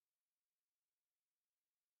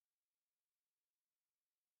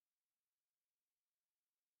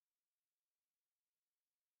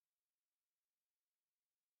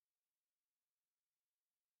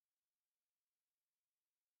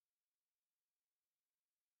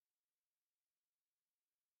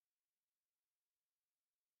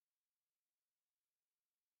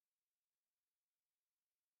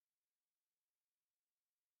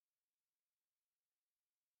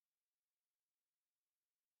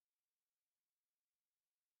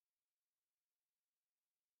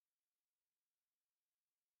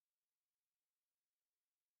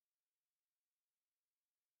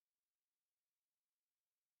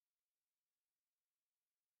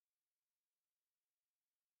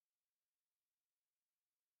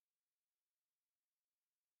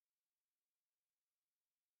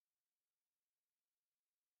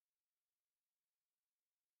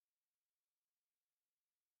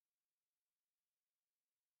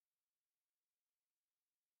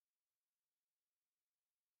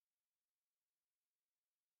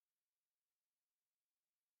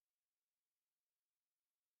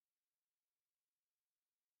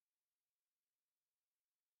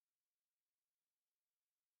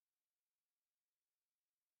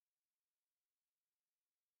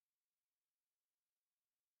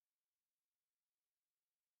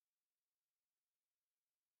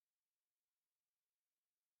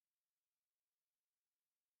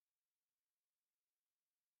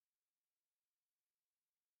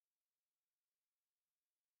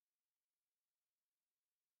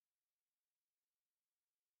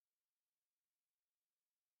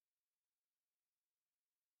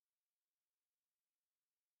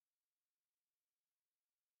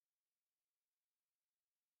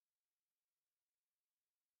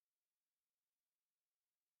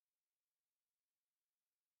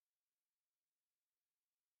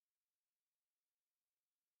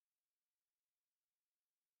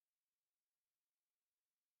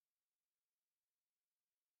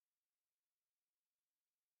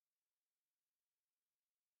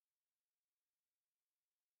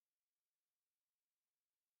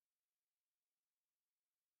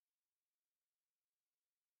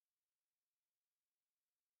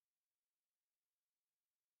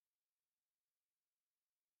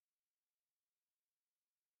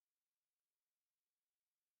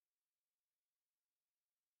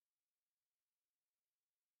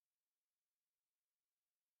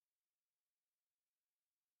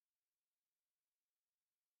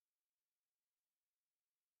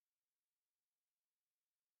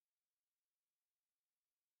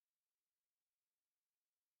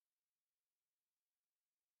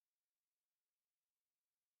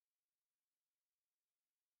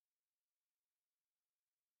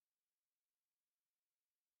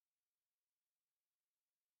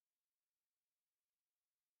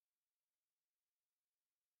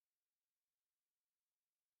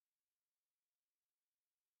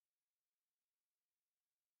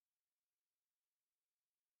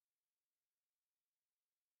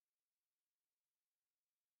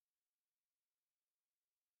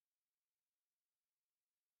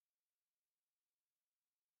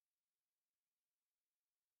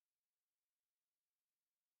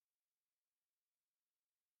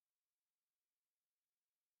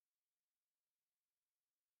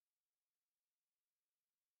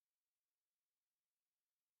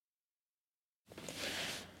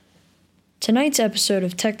tonight's episode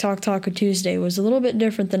of Tech Talk Taco Tuesday was a little bit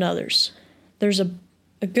different than others. There's a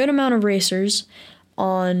good amount of racers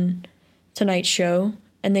on tonight's show,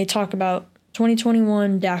 and they talk about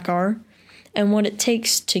 2021 Dakar and what it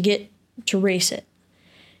takes to get to race it.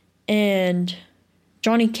 And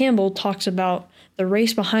Johnny Campbell talks about the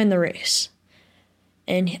race behind the race.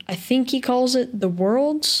 And I think he calls it the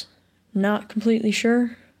Worlds, not completely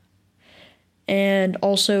sure. And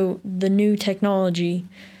also the new technology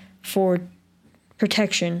for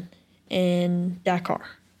protection in Dakar.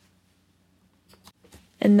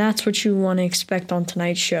 And that's what you want to expect on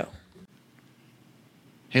tonight's show.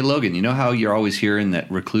 Hey, Logan, you know how you're always hearing that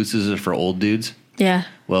recluses are for old dudes? Yeah.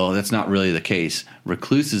 Well, that's not really the case.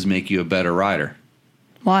 Recluses make you a better rider.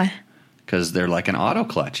 Why? Because they're like an auto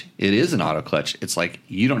clutch. It is an auto clutch. It's like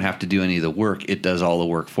you don't have to do any of the work. It does all the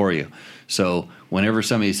work for you. So whenever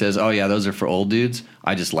somebody says, oh, yeah, those are for old dudes,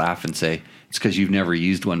 I just laugh and say, it's because you've never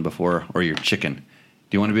used one before or you're chicken. Do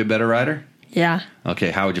you want to be a better rider? Yeah.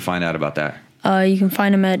 Okay, how would you find out about that? You can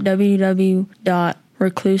find them at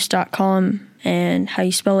www.recluse.com, and how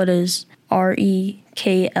you spell it is REKLUSE.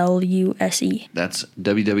 That's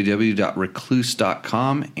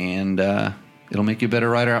www.recluse.com, and it'll make you a better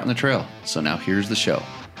rider out on the trail. So now here's the show.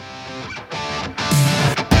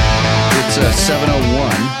 It's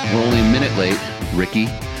 7:01. We're only a minute late, Ricky.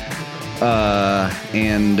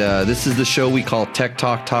 And this is the show we call Tech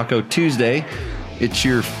Talk Taco Tuesday. It's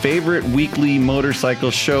your favorite weekly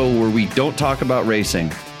motorcycle show where we don't talk about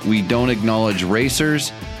racing. We don't acknowledge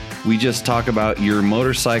racers. We just talk about your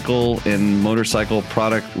motorcycle and motorcycle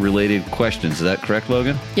product related questions. Is that correct,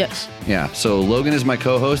 Logan? Yes. Yeah. So Logan is my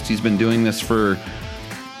co-host. He's been doing this for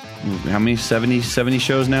how many? 70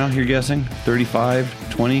 shows now, you're guessing?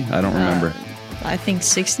 35, 20? I don't remember. I think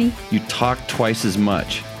 60. You talk twice as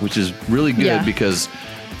much, which is really good because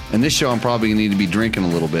in this show I'm probably going to need to be drinking a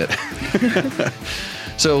little bit.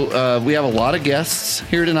 So we have a lot of guests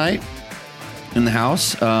here tonight in the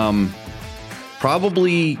house.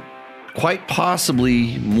 Probably, quite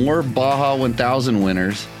possibly, more Baja 1000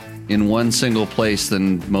 winners in one single place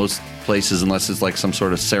than most places, unless it's like some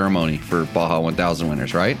sort of ceremony for Baja 1000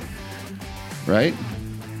 winners, right? Right?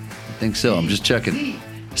 I think so. I'm just checking.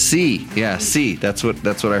 C. Yeah, C. That's what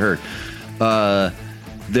I heard.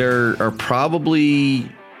 There are probably...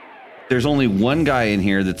 There's only one guy in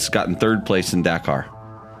here that's gotten third place in Dakar.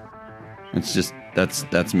 It's just...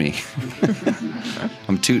 That's me.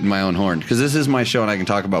 I'm tooting my own horn because this is my show and I can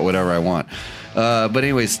talk about whatever I want. But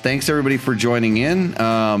anyways, thanks everybody for joining in.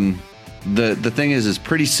 The thing is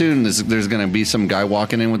pretty soon there's going to be some guy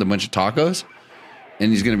walking in with a bunch of tacos,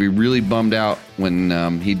 and he's going to be really bummed out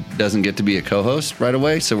when he doesn't get to be a co-host right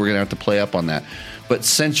away. So we're going to have to play up on that. But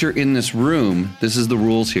since you're in this room, this is the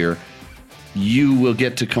rules here. You will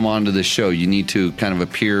get to come on to the show. You need to kind of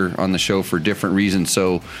appear on the show for different reasons.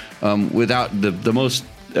 So without the most,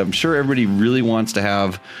 I'm sure everybody really wants to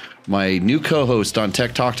have my new co-host on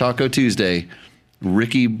Tech Talk Taco Tuesday,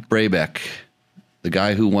 Ricky Brabeck, the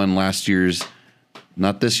guy who won last year's,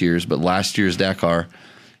 not this year's, but last year's Dakar,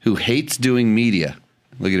 who hates doing media.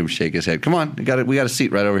 Look at him shake his head. Come on, we got a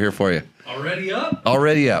seat right over here for you. Already up?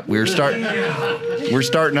 Already up. We're starting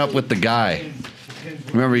up with the guy.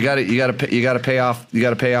 Remember, you got to pay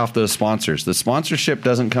off those sponsors. The sponsorship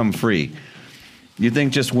doesn't come free. You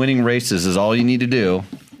think just winning races is all you need to do,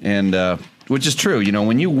 and which is true. You know,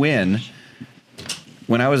 when you win.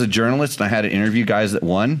 When I was a journalist and I had to interview guys that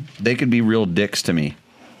won, they could be real dicks to me.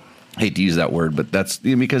 I hate to use that word, but that's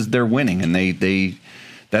because they're winning and they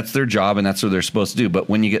that's their job and that's what they're supposed to do. But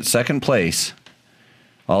when you get second place,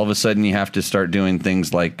 all of a sudden you have to start doing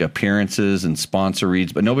things like appearances and sponsor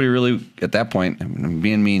reads. But nobody really, at that point, I'm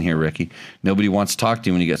being mean here, Ricky, nobody wants to talk to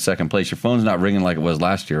you when you get second place. Your phone's not ringing like it was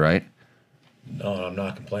last year, right? No, I'm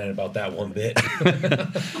not complaining about that one bit.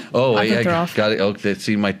 Oh, I got it. Okay,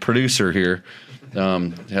 see, my producer here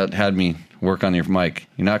had me work on your mic.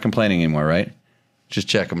 You're not complaining anymore, right? Just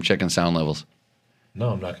check. I'm checking sound levels.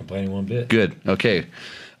 No, I'm not complaining one bit. Good. Okay.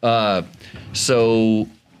 So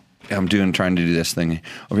I'm trying to do this thing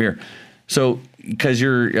over here. So because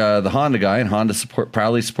you're the Honda guy and Honda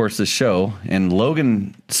proudly supports this show, and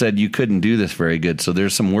Logan said you couldn't do this very good. So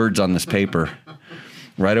there's some words on this paper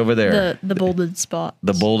right over there. The bolded spot.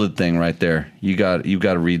 The bolded thing right there. You've got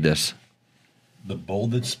to read this. The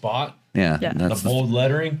bolded spot? Yeah. That's the bold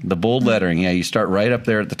lettering? The bold lettering. Yeah, you start right up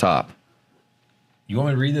there at the top. You want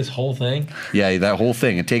me to read this whole thing? Yeah, that whole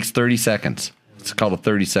thing. It takes 30 seconds. It's called a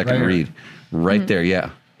 30-second read. Right there,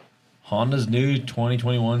 yeah. Honda's new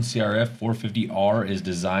 2021 CRF 450R is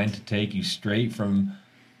designed to take you straight from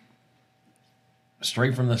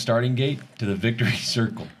the starting gate to the victory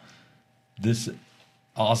circle. This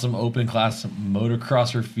Awesome open class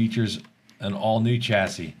motocrosser features an all new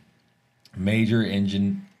chassis, major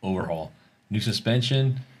engine overhaul, new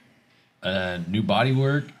suspension, new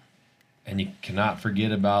bodywork, and you cannot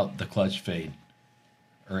forget about the clutch fade.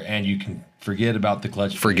 And you can forget about the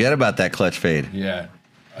clutch Forget about that clutch fade. fade. Yeah.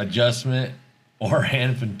 Adjustment or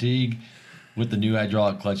hand fatigue with the new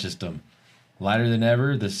hydraulic clutch system. Lighter than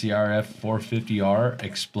ever, the CRF 450R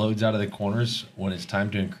explodes out of the corners when it's time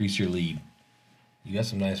to increase your lead. You got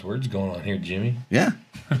some nice words going on here, Jimmy. Yeah.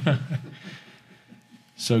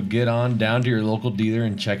 So get on down to your local dealer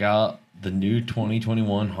and check out the new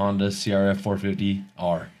 2021 Honda CRF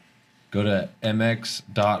 450R. Go to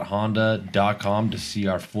mx.honda.com to see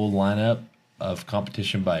our full lineup of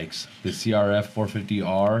competition bikes. The CRF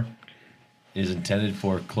 450R is intended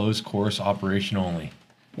for closed course operation only.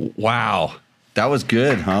 Wow. That was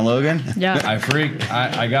good, huh, Logan? Yeah. I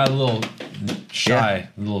got a little shy,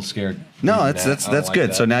 a little scared. No, Nah, that's I don't like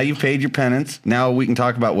good. that. So now you've paid your penance. Now we can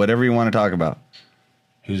talk about whatever you want to talk about.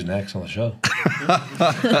 Who's next on the show?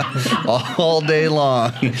 All day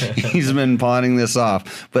long, he's been pawning this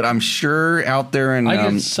off. But I'm sure out there in I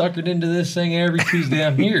get suckered into this thing every Tuesday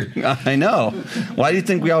I'm here. I know. Why do you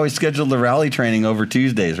think we always schedule the rally training over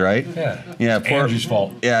Tuesdays, right? Yeah. Yeah, It's Andrew's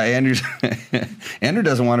fault. Yeah, Andrew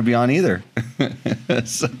doesn't want to be on either.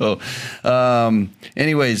 So,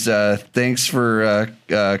 anyways, thanks for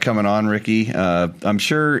coming on, Ricky. I'm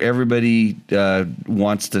sure everybody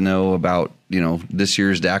wants to know about this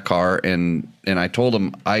year's Dakar, and I told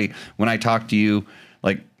him when I talked to you,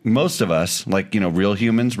 like most of us, like real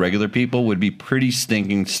humans, regular people, would be pretty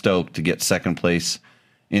stinking stoked to get second place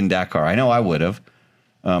in Dakar. I know I would have,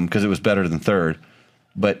 because it was better than third.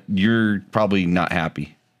 But you're probably not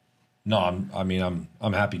happy. No,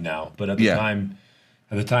 I'm happy now. But at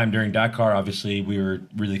the time during Dakar, obviously we were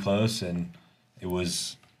really close, and it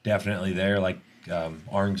was definitely there, like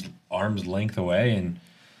arm's length away, and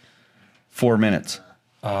 4 minutes.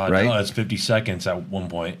 Right? No, it's 50 seconds at one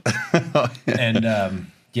point. And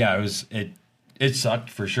it sucked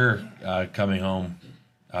for sure coming home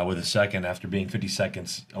with a second after being 50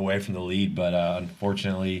 seconds away from the lead. But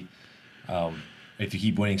unfortunately, if you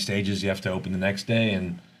keep winning stages, you have to open the next day.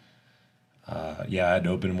 And I had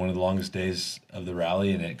to open one of the longest days of the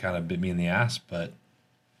rally, and it kind of bit me in the ass. But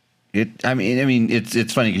it's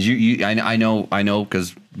funny because I know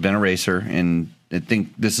because been a racer, and I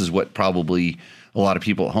think this is what probably a lot of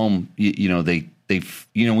people at home, they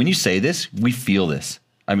when you say this, we feel this.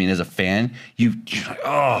 I mean, as a fan, you're like,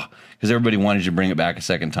 because everybody wanted you to bring it back a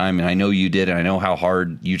second time, and I know you did, and I know how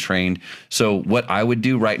hard you trained. So what I would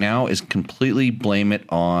do right now is completely blame it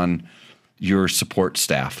on your support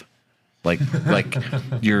staff. Like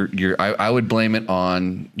I would blame it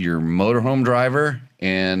on your motorhome driver.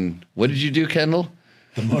 And what did you do, Kendall?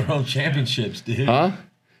 the motorhome championships, dude. Huh?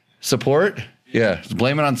 Support? Yeah,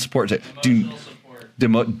 blame it on support.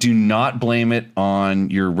 Do not blame it on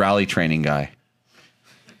your rally training guy.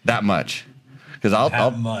 That much, because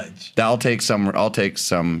I'll take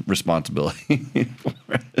some responsibility for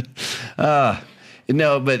it.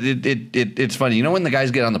 No, but it's funny. When the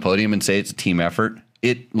guys get on the podium and say it's a team effort,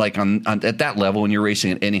 it like on at that level, when you're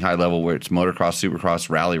racing at any high level, where it's motocross, supercross,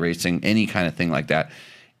 rally racing, any kind of thing like that,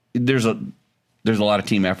 there's a lot of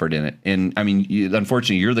team effort in it. And I mean,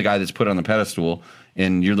 unfortunately, you're the guy that's put on the pedestal,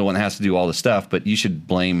 and you're the one that has to do all the stuff. But you should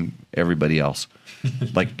blame everybody else,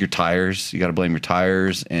 like your tires. You got to blame your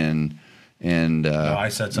tires and. No, I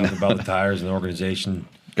said something about the tires and the organization.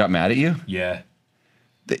 Got mad at you? Yeah.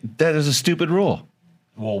 That is a stupid rule.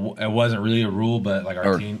 Well, it wasn't really a rule, but like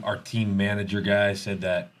our team manager guy said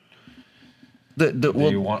that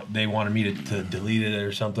they wanted me to delete it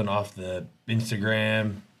or something off the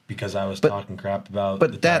Instagram because I was talking crap about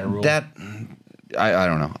the tire rule. I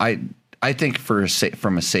don't know. I think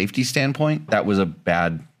from a safety standpoint, that was a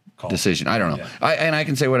bad decision. I don't know. Yeah. I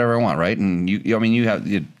can say whatever I want, right? And you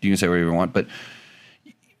can say whatever you want, but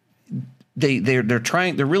they're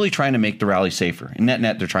really trying to make the rally safer. In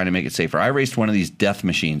net, they're trying to make it safer. I raced one of these death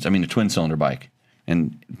machines. I mean, a twin cylinder bike,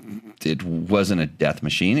 and it wasn't a death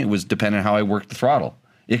machine. It was depending on how I worked the throttle.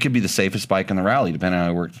 It could be the safest bike in the rally, depending on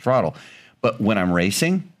how I work the throttle. But when I'm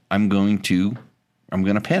racing, I'm going to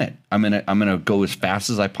pin it. I'm gonna go as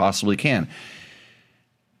fast as I possibly can.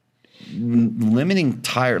 Limiting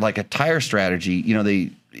a tire strategy,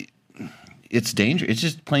 it's dangerous. It's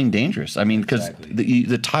just plain dangerous. I mean, because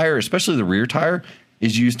the tire, especially the rear tire,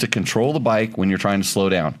 is used to control the bike when you're trying to slow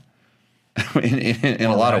down. in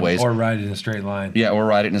a lot of ways, or ride it in a straight line. Yeah, or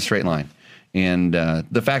ride it in a straight line. And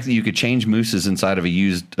the fact that you could change mousses inside of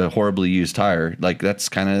a horribly used tire, like that's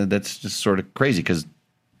just sort of crazy. Because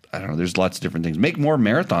I don't know, there's lots of different things. Make more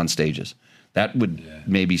marathon stages. That would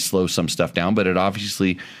maybe slow some stuff down, but it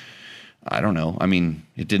obviously, I don't know. I mean,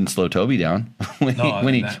 it didn't slow Toby down when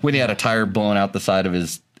he had a tire blowing out the side of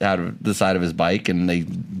his bike, and they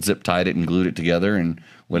zip tied it and glued it together and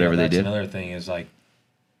whatever they did. Another thing is, like,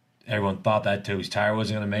 everyone thought that Toby's tire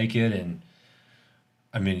wasn't going to make it, and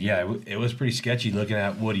I mean, it was pretty sketchy looking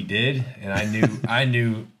at what he did, and I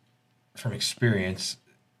knew from experience,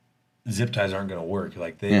 zip ties aren't going to work.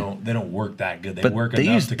 Like they don't work that good.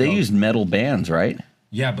 They used metal bands, right?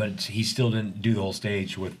 Yeah, but he still didn't do the whole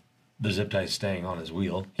stage with the zip ties staying on his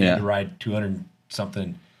wheel. He had to ride 200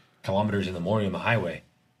 something kilometers in the morning on the highway,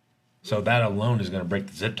 so that alone is going to break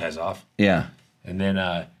the zip ties off. Yeah, and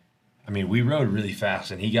then we rode really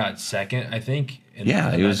fast, and he got second, I think.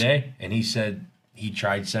 That day, and he said he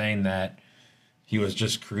tried saying that he was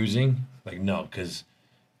just cruising. Like, no, because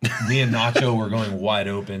me and Nacho were going wide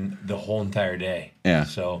open the whole entire day. Yeah.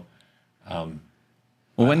 So, well,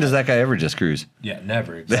 when does that guy ever just cruise? Yeah,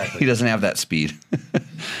 never. Exactly. He doesn't have that speed.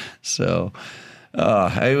 So,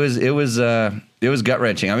 it was gut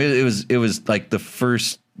wrenching. I mean, it was like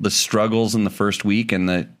the struggles in the first week, and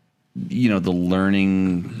the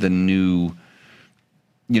learning, the new,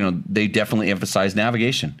 they definitely emphasized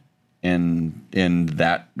navigation. And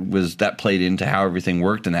that played into how everything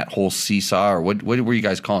worked, and that whole seesaw, or what were you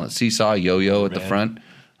guys calling it? Seesaw, yo-yo at the front,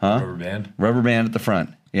 huh? Rubber band at the front,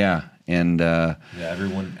 yeah. And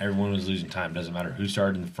everyone was losing time. Doesn't matter who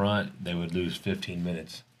started in the front; they would lose 15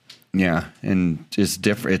 minutes. Yeah, and it's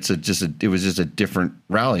different. It was just a different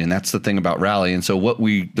rally, and that's the thing about rally. And so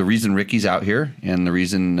the reason Ricky's out here, and the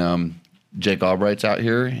reason Jake Albright's out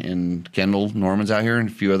here, and Kendall Norman's out here, and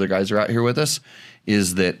a few other guys are out here with us,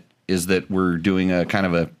 is that we're doing a kind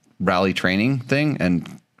of a rally training thing,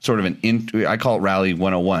 and sort of I call it Rally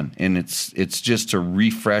 101. And it's just to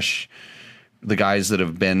refresh the guys that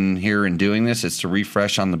have been here and doing this. It's to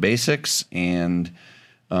refresh on the basics, and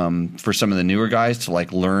for some of the newer guys to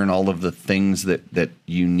like learn all of the things that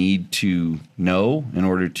you need to know in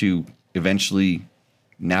order to eventually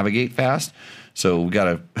navigate fast. So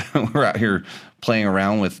we're out here playing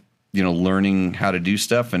around with, learning how to do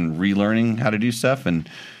stuff and relearning how to do stuff. And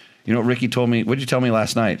you know what Ricky told me? What did you tell me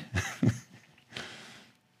last night?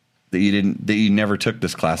 that you never took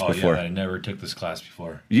this class before. Yeah, I never took this class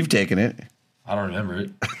before. You've taken it. I don't remember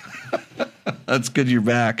it. That's good you're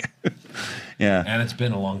back. Yeah. And it's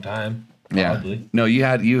been a long time. Probably. Yeah. No, you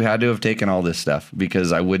had to have taken all this stuff,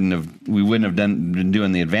 because we wouldn't have been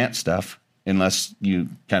doing the advanced stuff unless you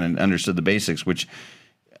kind of understood the basics, which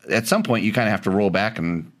at some point you kind of have to roll back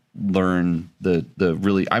and learn the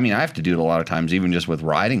really, I mean, I have to do it a lot of times, even just with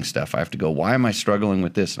riding stuff. I have to go, why am I struggling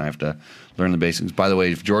with this? And I have to learn the basics. By the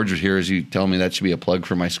way, if George was here, as you tell me, that should be a plug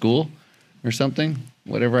for my school or something,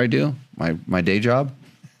 whatever I do, my day job.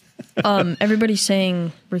 Everybody's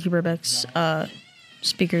saying Ricky Burbeck's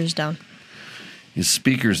speaker's down. His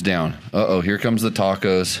speaker's down. Uh-oh, here comes the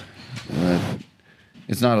tacos.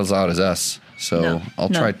 It's not as loud as us, so I'll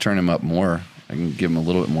try to turn him up more. I can give him a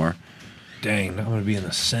little bit more. Dang, I'm going to be in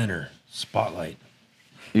the center spotlight.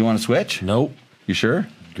 You want to switch? Nope. You sure?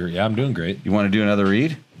 Yeah, I'm doing great. You want to do another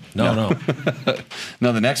read? No.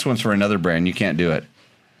 No, the next one's for another brand. You can't do it.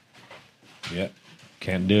 Yeah,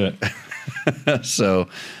 can't do it. So,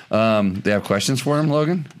 they have questions for him,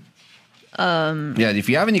 Logan? Yeah, if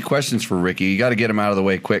you have any questions for Ricky, you got to get him out of the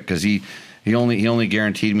way quick, because he only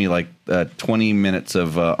guaranteed me like 20 minutes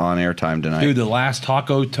of on-air time tonight. Dude, the last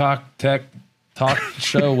Taco Talk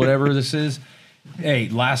show, whatever this is, hey,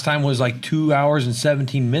 last time was like 2 hours and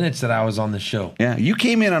 17 minutes that I was on the show. Yeah, you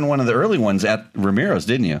came in on one of the early ones at Ramiro's,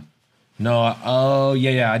 didn't you? No,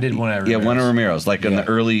 I did one at Ramiro's. Yeah, one of Ramiro's, like in the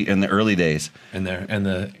early days.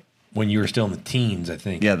 And when you were still in the teens, I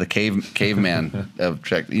think. Yeah, the caveman of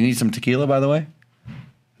Trek. You need some tequila, by the way?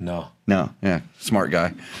 No. Yeah, smart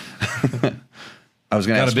guy. I was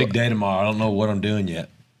gonna got a big day tomorrow. I don't know what I'm doing yet.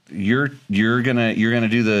 You're gonna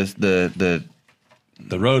do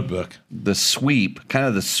the road book, the sweep, kind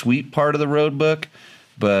of the sweep part of the road book,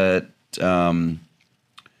 but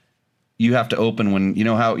you have to open when you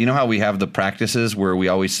know how we have the practices where we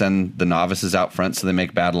always send the novices out front so they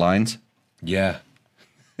make bad lines. Yeah.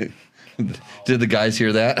 Did the guys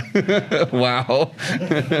hear that? Wow. You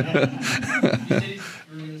said you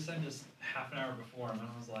were going to send us half an hour before, and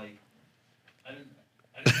I was like, I didn't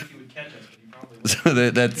think you would catch us, but you probably would.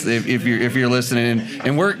 So that's if you're listening,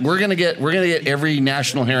 and we're gonna get every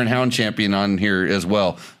national hare and hound champion on here as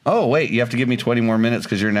well. Oh wait, you have to give me 20 more minutes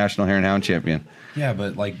because you're a national hare and hound champion. Yeah,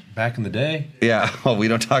 but like back in the day. Yeah. Well, we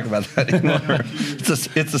don't talk about that anymore.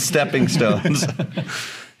 It's a stepping stones.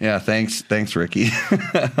 Yeah, thanks, Ricky.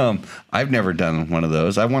 I've never done one of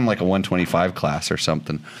those. I won like a 125 class or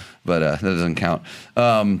something, but that doesn't count.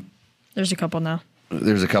 There's a couple now.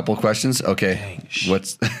 There's a couple questions. Okay, Dang.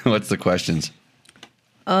 what's the questions?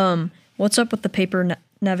 What's up with the paper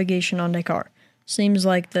navigation on Dakar? Seems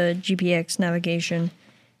like the GPX navigation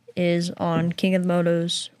is on King of the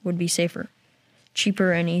Motos would be safer,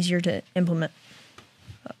 cheaper, and easier to implement.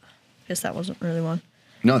 Guess that wasn't really one.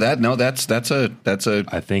 That's a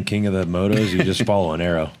I think King of the Motos, you just follow an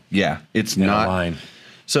arrow yeah. It's in a not line.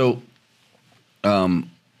 so.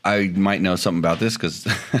 I might know something about this because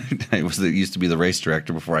I used to be the race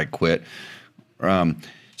director before I quit.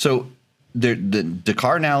 So the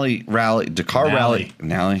Dakar Rally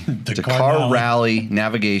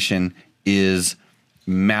navigation is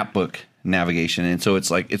map book navigation, and so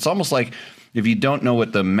it's almost like if you don't know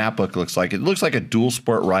what the map book looks like, it looks like a dual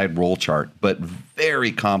sport ride roll chart, but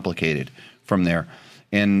very complicated from there.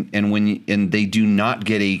 And they do not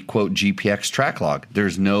get a quote GPX track log.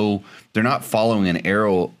 They're not following an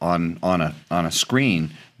arrow on a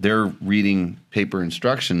screen. They're reading paper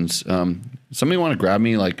instructions. Somebody want to grab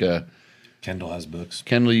me like a Kendall has books.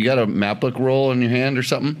 Kendall? You got a map book roll in your hand or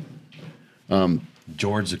something?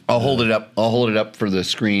 George, I'll hold it up. I'll hold it up for the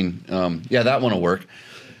screen. Yeah, that one will work.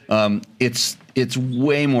 It's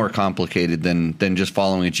way more complicated than just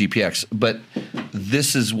following a GPX. But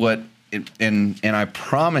this is what. And I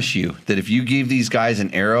promise you that if you gave these guys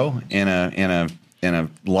an arrow and a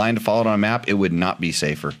line to follow it on a map, it would not be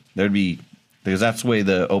safer. There'd be because that's the way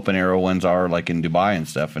the open arrow ones are, like in Dubai and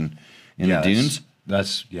stuff, and in the dunes.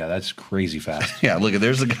 That's crazy fast. Yeah, look,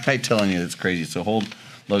 there's a guy telling you it's crazy. So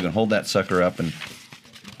Logan, hold that sucker up and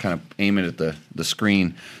kind of aim it at the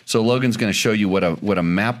screen. So Logan's going to show you what a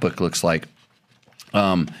map book looks like.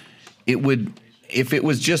 It would. If it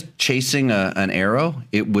was just chasing an arrow,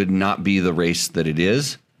 it would not be the race that it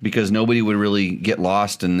is because nobody would really get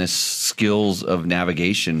lost, and this skills of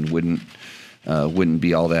navigation wouldn't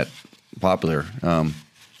be all that popular. I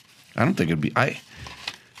don't think it'd be.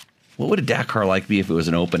 What would a Dakar like be if it was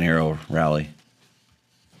an open arrow rally?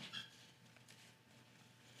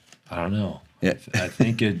 I don't know. Yeah. I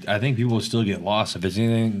think people would still get lost if it's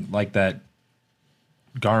anything like that.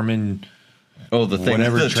 Garmin. Oh, the thing,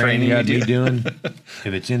 whatever the training you had to do. be doing.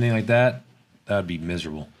 If it's anything like that, that would be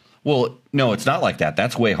miserable. Well, no, it's not like that.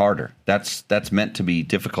 That's way harder. That's meant to be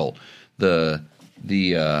difficult. But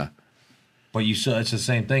you still, it's the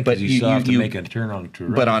same thing But because you still have to make a turn on to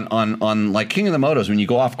But on like King of the Motos, when you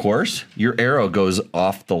go off course, your arrow goes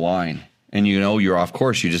off the line, and you know you're off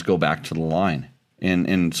course. You just go back to the line,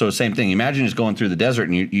 and so same thing. Imagine just going through the desert,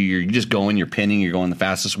 and you're just going, you're pinning, you're going the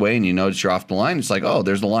fastest way, and you notice you're off the line. It's like, oh,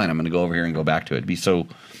 there's the line. I'm going to go over here and go back to it. It'd be so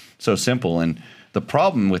simple. And the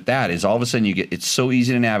problem with that is all of a sudden it's so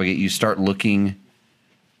easy to navigate. You start looking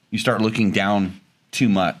down too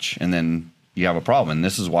much, and then you have a problem. And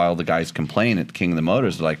this is why all the guys complain at King of the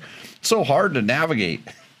Motors. They're like, it's so hard to navigate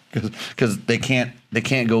because they can't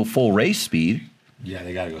go full race speed. Yeah,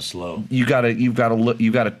 they got to go slow. You've got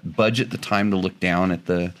to budget the time to look down at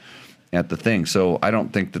the thing. So I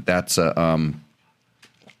don't think that that's an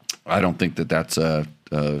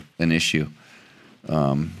issue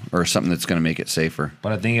or something that's going to make it safer.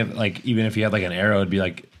 But I think even if you had like an arrow, it'd be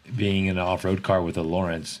like being in an off-road car with a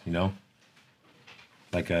Lawrence, you know,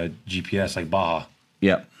 like a GPS, like Baja.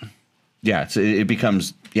 Yeah, yeah. It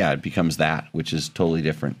becomes that, which is totally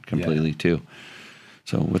different, completely too.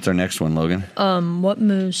 So what's our next one, Logan? What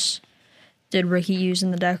moose did Ricky use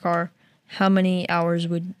in the Dakar? How many hours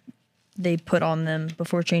would they put on them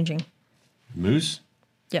before changing? Moose?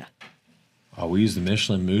 Yeah. We use the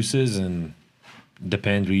Michelin mooses, and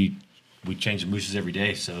depends. We change the mooses every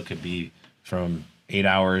day, so it could be from 8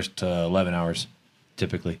 hours to 11 hours,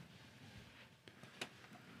 typically.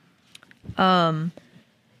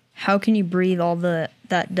 How can you breathe all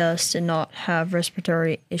that dust and not have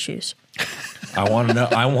respiratory issues? I want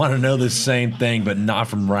to know the same thing, but not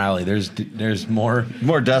from Rally. There's more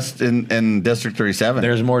dust in District 37.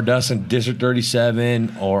 There's more dust in District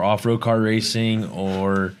 37 or off-road car racing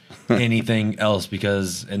or anything else,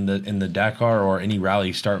 because in the Dakar or any rally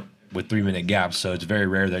you start with 3-minute gaps, so it's very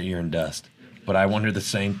rare that you're in dust. But I wonder the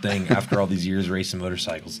same thing after all these years racing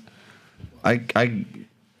motorcycles.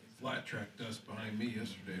 Flat track dust behind me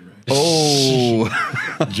yesterday, right? Oh,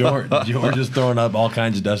 George is throwing up all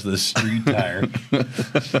kinds of dust to the street tire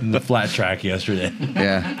in the flat track yesterday.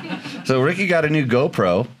 Yeah. So Ricky got a new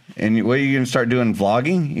GoPro, and what are you going to start doing?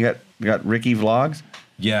 Vlogging? You got Ricky vlogs?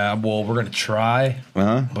 Yeah. Well, we're gonna try,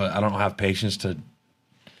 Uh-huh. but I don't have patience to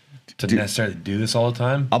necessarily do this all the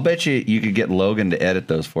time. I'll bet you could get Logan to edit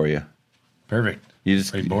those for you. Perfect. You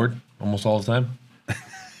just Are you bored almost all the time?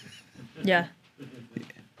 Yeah.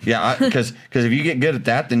 Yeah, because if you get good at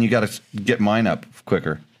that, then you got to get mine up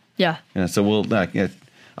quicker. Yeah. Yeah, so we'll. I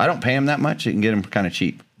don't pay him that much. You can get him kind of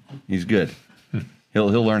cheap. He's good. He'll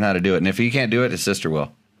learn how to do it, and if he can't do it, his sister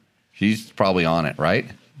will. She's probably on it, right?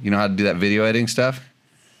 You know how to do that video editing stuff?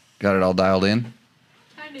 Got it all dialed in.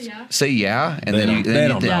 Kinda, yeah. Say yeah, and They then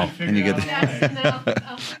don't know. and you get the, Yes, and then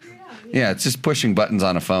I'll figure it out. yeah. It's just pushing buttons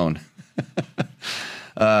on a phone.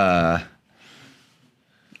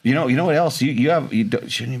 You know what else? Shouldn't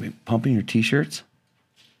you be pumping your t-shirts?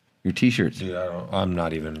 Your t-shirts. Dude, I'm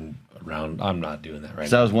not even around. I'm not doing that right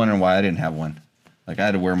So I now. was wondering why I didn't have one. Like I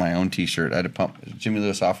had to wear my own t-shirt. I had to pump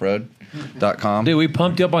JimmyLewisOffroad.com. Dude, we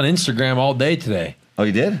pumped you up on Instagram all day today. Oh,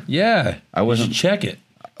 you did? Yeah. I wasn't- You should check it.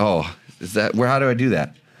 Oh, is that where? How do I do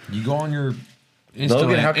that? You go on your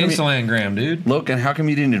Logan, how come you- Instagram, dude. Logan, how come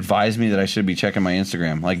you didn't advise me that I should be checking my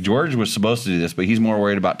Instagram? Like George was supposed to do this, but he's more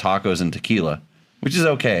worried about tacos and tequila, which is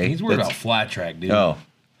okay. He's worried That's- about flat track, dude. Oh,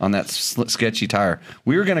 on that sketchy tire.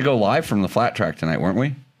 We were going to go live from the flat track tonight, weren't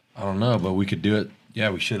we? I don't know, but we could do it. Yeah,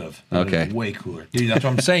 we should have. Okay. Way cooler. Dude, that's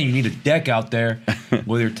what I'm saying. You need a deck out there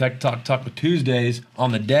with your Tech Talk Taco Tuesdays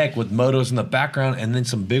on the deck with motos in the background and then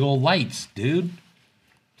some big old lights, dude.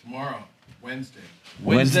 Tomorrow, Wednesday.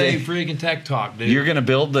 Wednesday Wednesday. freaking Tech Talk, dude. You're going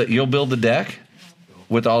to you'll build the deck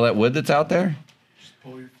with all that wood that's out there? Just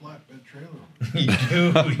pull your flatbed trailer over.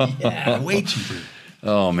 Dude, yeah, way cheaper.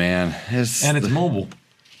 Oh, man. And it's mobile.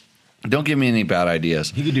 Don't give me any bad ideas.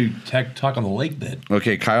 He could do Tech Talk on the lake bed.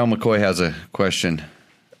 Okay, Kyle McCoy has a question.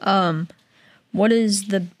 What is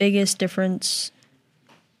the biggest difference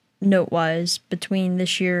note-wise between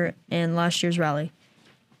this year and last year's rally?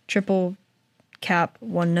 Triple cap,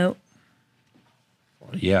 one note.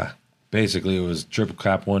 Yeah. Basically, it was triple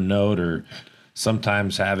cap one note or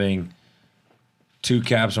sometimes having two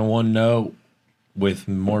caps on one note with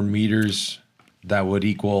more meters that would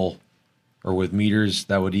equal, or with meters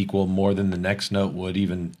that would equal more than the next note would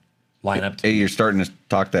even line up to. Hey, you're starting to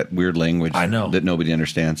talk that weird language I know. that nobody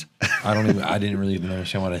understands. I didn't really even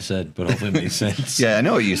understand what I said, but hopefully it made sense. Yeah, I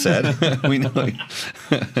know what you said. We know.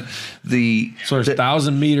 So there's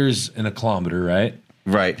 1,000 meters in a kilometer, right?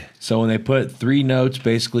 Right. So when they put three notes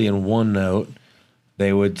basically in one note,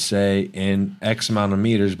 they would say in X amount of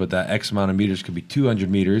meters, but that X amount of meters could be 200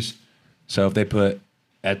 meters. So if they put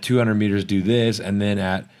at 200 meters, do this, and then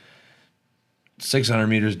at 600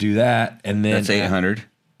 meters, do that, and then That's 800.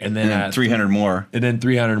 and then at 300 more. and then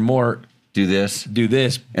 300 more, Do this. do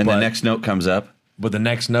this, And but, the next note comes up. but the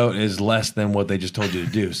next note is less than what they just told you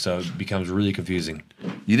to do, so it becomes really confusing.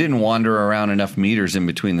 You didn't wander around enough meters in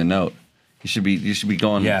between the note. You should be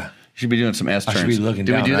going. Yeah. You should be doing some S I turns. should be looking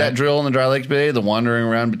Did down, we do that right? drill in the Dry Lakes Bay? The wandering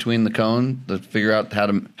around between the cone to figure out how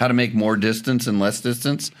to make more distance and less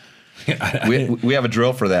distance. We have a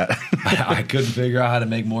drill for that. I couldn't figure out how to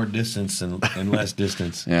make more distance and less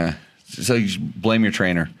distance. Yeah. So you should blame your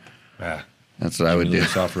trainer. Yeah. That's what I would do.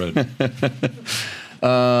 Soft road.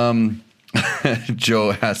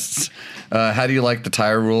 Joe asks, "How do you like the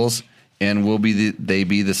tire rules? And will they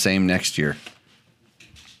be the same next year?"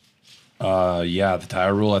 Yeah, the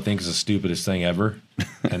tire rule I think is the stupidest thing ever,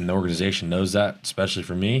 and the organization knows that, especially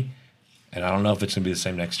for me. And I don't know if it's gonna be the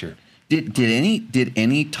same next year. Did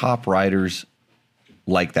any top riders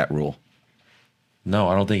like that rule? No,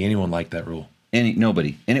 I don't think anyone liked that rule.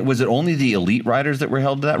 Nobody. And was it only the elite riders that were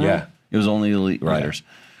held to that rule? Yeah. It was only elite riders.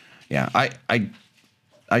 Yeah.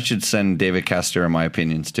 I should send David Castera my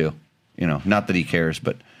opinions too. You know, not that he cares,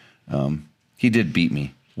 but he did beat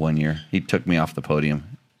me one year. He took me off the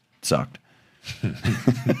podium. It sucked.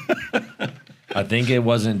 I think it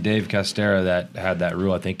wasn't Dave Castera that had that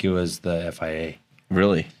rule. I think it was the FIA.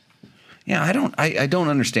 Really? Yeah, I don't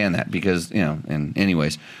understand that because, you know, and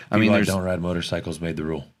anyways, I mean, People that there's don't ride motorcycles made the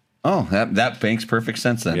rule. Oh, that makes perfect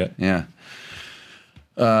sense then. Yeah.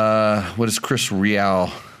 Yeah. What does Chris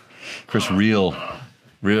Real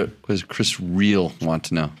what does Chris Real want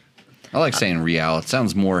to know? I like saying Real. It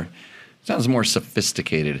sounds more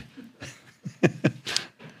sophisticated.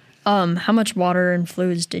 How much water and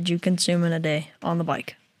fluids did you consume in a day on the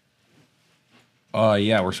bike?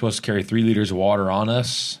 Yeah, we're supposed to carry 3 liters of water on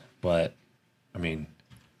us, but I mean,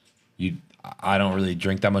 I don't really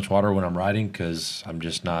drink that much water when I'm riding because I'm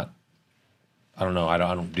just not. I don't know. I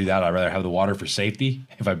don't do that. I'd rather have the water for safety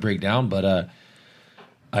if I break down. But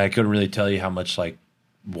I couldn't really tell you how much like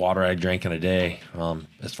water I drank in a day.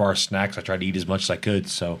 As far as snacks, I tried to eat as much as I could.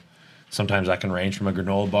 So sometimes I can range from a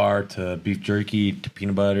granola bar to beef jerky to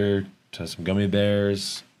peanut butter to some gummy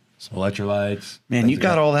bears, some electrolytes. Man, you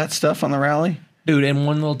got all that stuff on the rally? Dude, in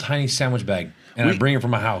one little tiny sandwich bag, and I bring it from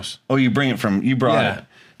my house. Oh, you brought Yeah. it.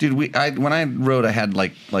 Dude, when I rode, I had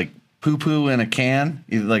like poo poo in a can,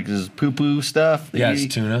 like this poo poo stuff. Yeah,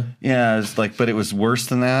 it's tuna. Yeah, it's like, but it was worse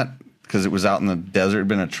than that because it was out in the desert. It'd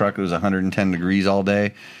been a truck. It was 110 degrees all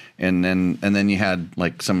day, and then you had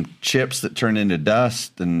like some chips that turned into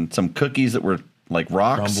dust and some cookies that were like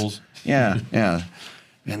rocks. Crumbles. Yeah, yeah.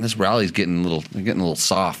 Man, this rally's getting a little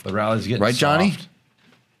soft. The rally's getting right, Johnny. soft.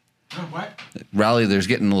 What? Rally, there's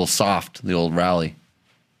getting a little soft. The old rally.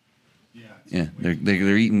 Yeah. Yeah,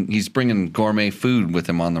 they're eating. He's bringing gourmet food with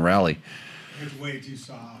him on the rally. It's way too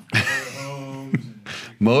soft. Motorhomes and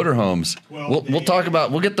Motorhomes. 12 We'll talk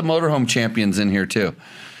about. We'll get the motorhome champions in here too.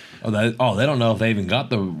 Oh, they don't know if they even got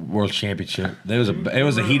the world championship. It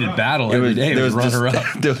was a heated battle every day. It was runner up.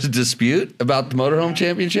 There was a dispute about the motorhome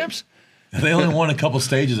championships. They only won a couple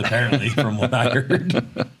stages apparently, from what I heard.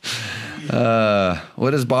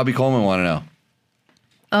 What does Bobby Coleman want to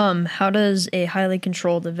know? How does a highly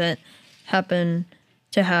controlled event happen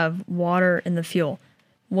to have water in the fuel?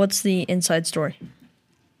 What's the inside story?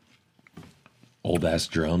 Old ass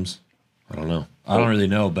drums. I don't know. I don't really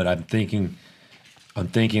know, but I'm thinking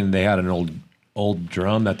they had an old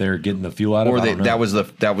drum that they're getting the fuel out of. Or I don't know. that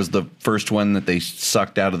was the first one that they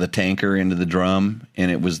sucked out of the tanker into the drum, and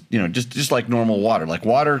it was just like normal water. Like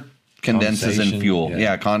water condenses in Condensation, fuel.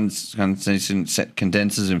 yeah. Condensation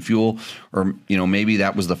condenses in fuel. Or maybe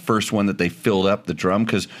that was the first one that they filled up the drum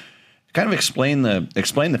because. Kind of explain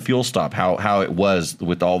the fuel stop, how it was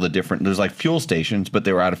with all the different. There's like fuel stations, but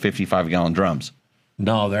they were out of 55-gallon drums.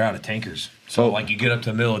 No, they're out of tankers. So like you get up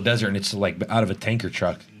to the middle of the desert and it's like out of a tanker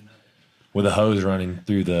truck with a hose running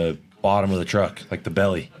through the bottom of the truck, like the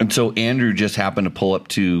belly. And so Andrew just happened to pull up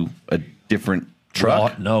to a different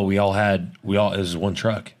truck. We all it was one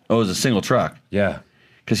truck. Oh, it was a single truck. Yeah.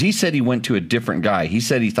 Because he said he went to a different guy. He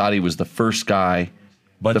said he thought he was the first guy.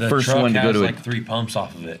 But the first truck one to has go to like 3 pumps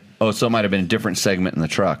off of it. Oh, so it might have been a different segment in the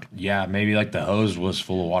truck. Yeah, maybe like the hose was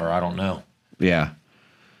full of water. I don't know. Yeah,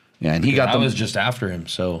 yeah, and he got I them was just after him,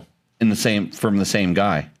 so from the same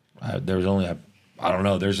guy. there was only I don't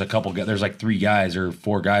know. There's a couple. There's like 3 guys or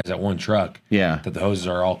 4 guys at one truck. Yeah. that the hoses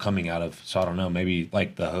are all coming out of. So I don't know. Maybe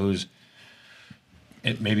like the hose.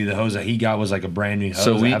 Maybe the hose that he got was like a brand new hose.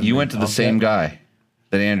 So that haven't you been went to the pumped same yet. guy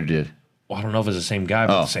that Andrew did. Well, I don't know if it's the same guy,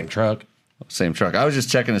 but Oh. the same truck. Same truck. I was just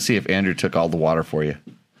checking to see if Andrew took all the water for you.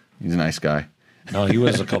 He's a nice guy. No, he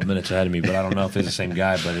was a couple minutes ahead of me, but I don't know if it's the same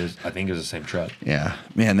guy. But I think it was the same truck. Yeah,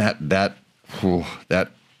 man, that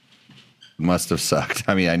must have sucked.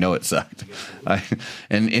 I mean, I know it sucked.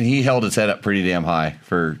 And he held his head up pretty damn high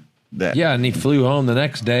for that. Yeah, and he flew home the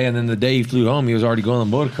next day, and then the day he flew home, he was already going on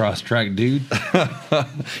the motocross track, dude.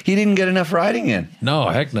 He didn't get enough riding in. No,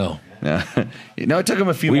 heck no. Yeah. No, it took him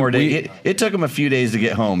a few more days. It took him a few days to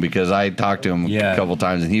get home because I talked to him a couple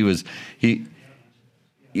times, and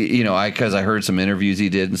because I heard some interviews he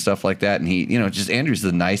did and stuff like that, and just Andrew's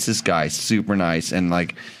the nicest guy, super nice, and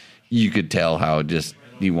like you could tell how just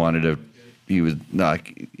he wanted to. He was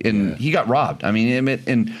like, and he got robbed. I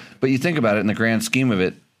mean, but you think about it in the grand scheme of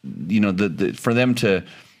it, for them to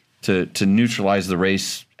neutralize the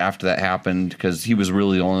race after that happened, because he was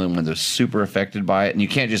really the only one that was super affected by it, and you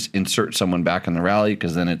can't just insert someone back in the rally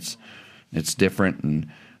because then it's different, and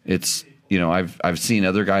it's I've seen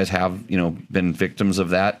other guys have been victims of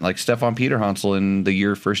that, like Stefan Peterhansel in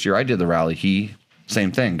the first year I did the rally. He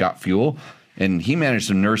same thing, got fuel, and he managed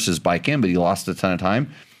to nurse his bike in, but he lost a ton of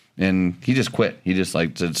time, and he just quit. He just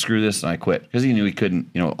said, screw this, and I quit because he knew he couldn't.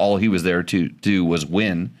 All he was there to do was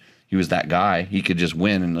win. He was that guy. He could just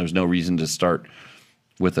win, and there's no reason to start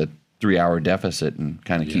with a 3-hour deficit and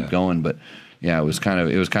kind of keep going. But yeah, it was kind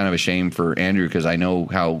of a shame for Andrew because I know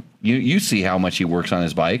how you see how much he works on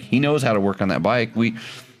his bike. He knows how to work on that bike. We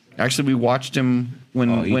watched him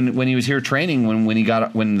when he was here training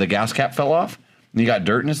when the gas cap fell off and he got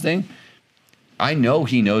dirt in his thing. I know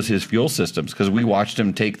he knows his fuel systems because we watched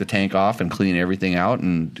him take the tank off and clean everything out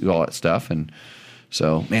and do all that stuff. And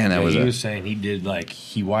so, man, he was saying he did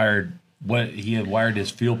he had wired his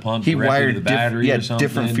fuel pump. He directly wired to the battery or something.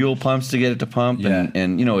 different fuel pumps to get it to pump,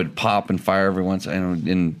 and it'd pop and fire every once.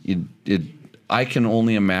 I can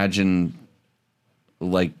only imagine,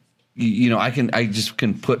 I just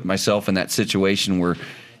can put myself in that situation where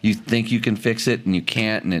you think you can fix it and you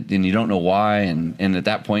can't, and you don't know why, and at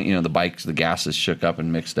that point, the gas is shook up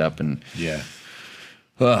and mixed up, and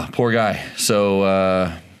poor guy.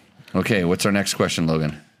 So, okay, what's our next question,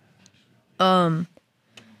 Logan?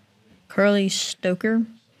 Curly Stoker.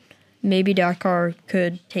 Maybe Dakar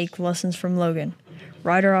could take lessons from Logan.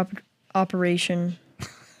 Rider operating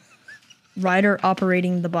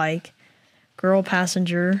the bike. Girl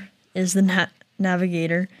passenger is the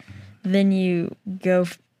navigator. Then you go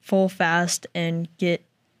full fast and get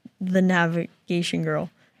the navigation girl.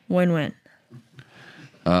 Win-win.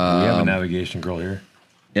 We have a navigation girl here.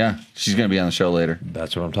 Yeah, she's going to be on the show later.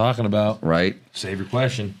 That's what I'm talking about. Right. Save your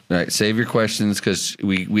question. Right. Save your questions because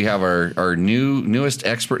we have our newest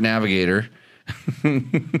expert navigator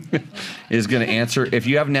is going to answer. If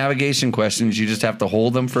you have navigation questions, you just have to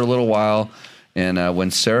hold them for a little while. And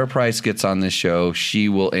when Sarah Price gets on this show, she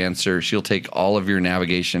will answer. She'll take all of your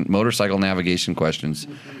motorcycle navigation questions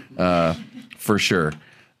for sure.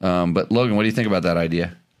 But Logan, what do you think about that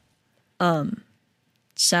idea?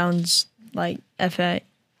 Sounds like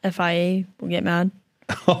FIA will get mad.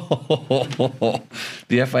 The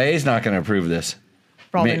FIA is not going to approve this.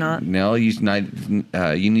 Probably not. No, you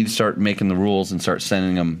need to start making the rules and start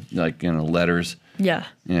sending them letters. Yeah.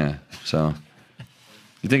 Yeah. So,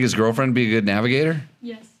 you think his girlfriend would be a good navigator?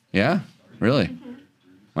 Yes. Yeah. Really? Mm-hmm.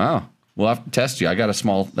 Wow. We'll have to test you. I got a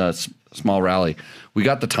small rally. We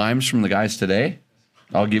got the times from the guys today.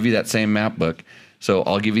 I'll give you that same map book. So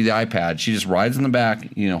I'll give you the iPad. She just rides in the back,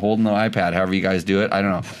 holding the iPad, however you guys do it. I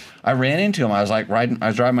don't know. I ran into him. I was driving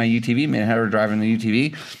my UTV. Me and Heather were driving the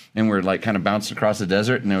UTV, and we're like kind of bouncing across the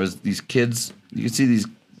desert. And there was these kids. You could see these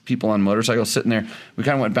people on motorcycles sitting there. We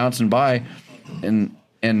kind of went bouncing by, and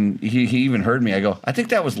he even heard me. I go, I think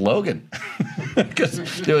that was Logan,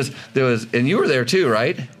 because there was, and you were there too,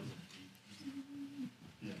 right?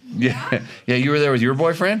 Yeah, you were there with your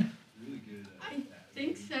boyfriend. I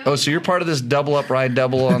think so. Oh, so you're part of this double on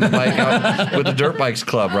the bike out with the Dirt Bikes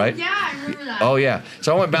Club, right? Yeah, I remember that. Oh, yeah.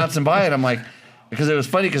 So I went bouncing by it. I'm like, because it was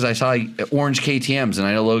funny because I saw orange KTMs, and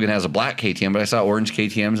I know Logan has a black KTM, but I saw orange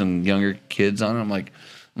KTMs and younger kids on it. I'm like,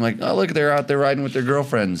 oh, look, they're out there riding with their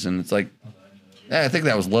girlfriends, and it's like, yeah, I think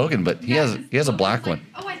that was Logan, but he has a black one.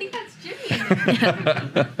 Oh, I think that's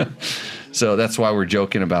Jimmy. So that's why we're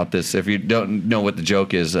joking about this. If you don't know what the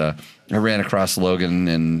joke is, I ran across Logan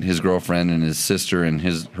and his girlfriend and his sister and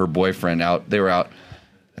her boyfriend out. They were out.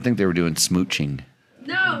 I think they were doing smooching.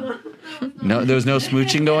 No. No, there was no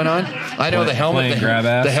smooching going on. I know the helmet.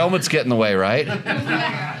 The helmet's get in the way, right?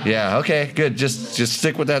 Yeah. Okay. Good. Just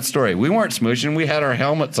stick with that story. We weren't smooching. We had our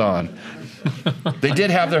helmets on. They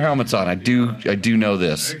did have their helmets on. I do know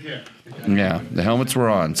this. Yeah, the helmets were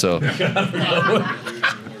on. So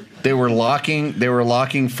they were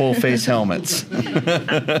locking full face helmets.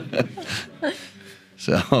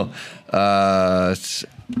 So,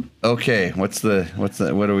 okay. What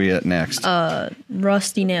are we at next?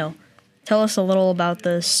 Rusty Nail. Tell us a little about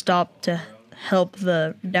the stop to help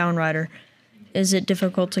the downrider. Is it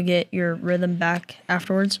difficult to get your rhythm back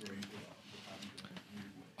afterwards?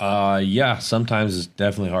 Yeah, sometimes it's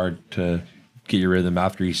definitely hard to get your rhythm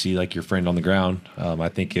after you see like your friend on the ground. I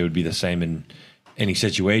think it would be the same in any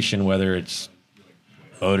situation, whether it's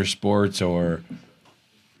motorsports or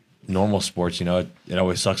normal sports. It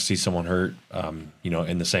always sucks to see someone hurt,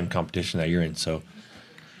 in the same competition that you're in. So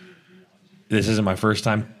this isn't my first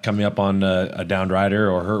time coming up on a downed rider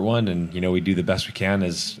or hurt one. And, we do the best we can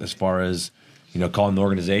as far as, calling the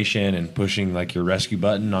organization and pushing like your rescue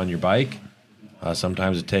button on your bike.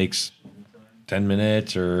 Sometimes it takes 10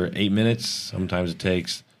 minutes or 8 minutes. Sometimes it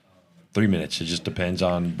takes 3 minutes. It just depends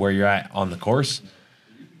on where you're at on the course.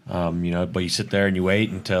 But you sit there and you wait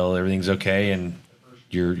until everything's okay and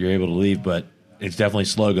you're able to leave. But it's definitely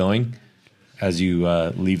slow going as you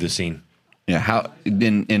leave the scene. Yeah.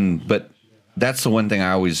 But that's the one thing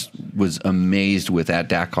I always was amazed with at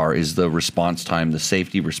Dakar is the response time, the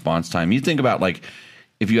safety response time. You think about like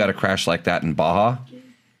if you had a crash like that in Baja.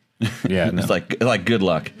 Yeah, it's like good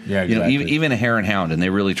luck. Yeah, exactly. Even a Hare and Hound, and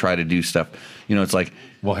they really try to do stuff. It's like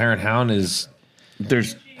Hare and Hound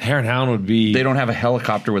would be. They don't have a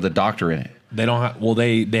helicopter with a doctor in it. They don't have. Well,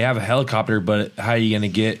 they have a helicopter, but how are you going to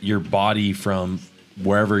get your body from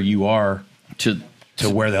wherever you are to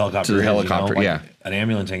where the helicopter is? Helicopter, yeah. An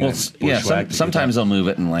ambulance ain't going to yeah. Sometimes they'll move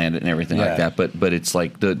it and land it and everything like that. But it's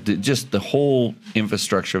like just the whole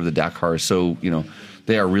infrastructure of the Dakar is so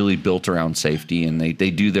they are really built around safety, and they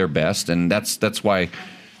do their best, and that's why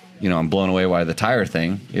I'm blown away by the tire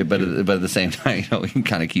thing. But at the same time, we can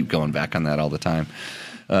kind of keep going back on that all the time.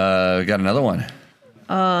 We got another one.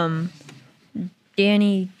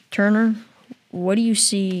 Danny Turner, what do you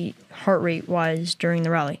see heart rate wise during the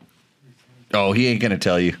rally? Oh, he ain't gonna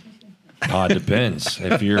tell you. It depends.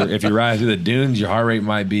 If you're riding through the dunes, your heart rate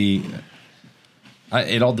might be.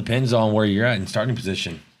 It all depends on where you're at in starting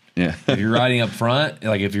position. Yeah. If you're riding up front,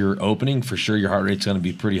 like if you're opening, for sure your heart rate's going to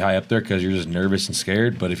be pretty high up there because you're just nervous and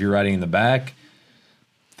scared. But if you're riding in the back,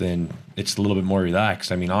 then it's a little bit more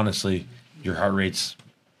relaxed. I mean, honestly, your heart rate's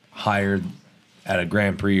higher at a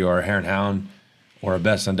Grand Prix or a Hare and Hound or a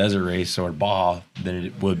Best on Desert race or a Baja than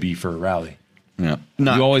it would be for a rally. Yeah.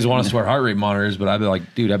 Not, You always want to swear heart rate monitors, but I'd be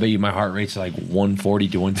like, dude, I bet you my heart rate's like 140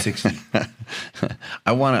 to 160.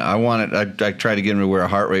 I try to get him to wear a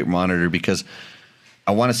heart rate monitor because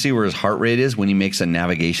I want to see where his heart rate is when he makes a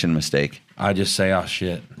navigation mistake. I just say, oh,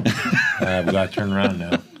 shit. We got to turn around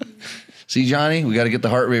now. See, Johnny, we got to get the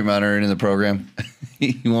heart rate monitor into the program.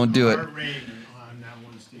 He won't do it. Heart rate on that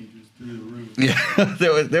one stage was through the roof.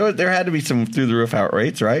 Yeah, there had to be some through the roof heart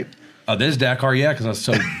rates, right? Oh, this Dakar, yeah, because I was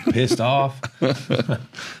so pissed off.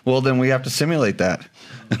 Well, then we have to simulate that,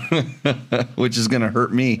 which is going to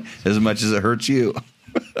hurt me as much as it hurts you.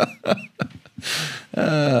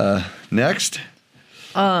 Next.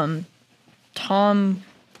 Tom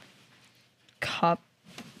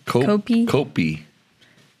Copey? Copey.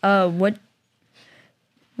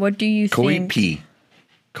 What do you think?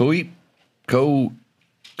 Copey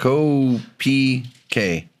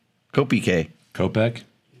K. Kopech?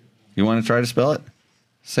 You want to try to spell it?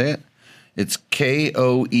 Say it. It's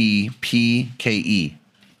Koepke.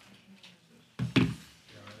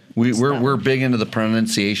 We're big into the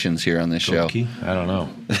pronunciations here on this show. Koki? I don't know.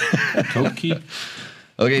 Koki?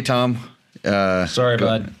 Okay, Tom. Sorry,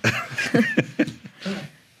 bud.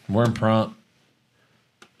 We're in prompt.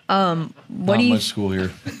 What Not do you? much school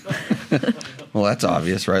here. Well, that's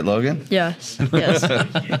obvious, right, Logan? Yes.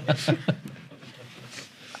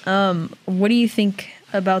 What do you think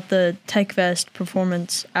about the TechVest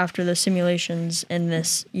performance after the simulations in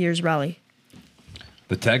this year's rally?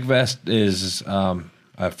 The TechVest is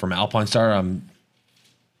from Alpine Star. I'm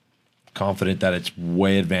confident that it's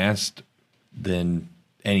way advanced than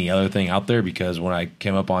any other thing out there because when I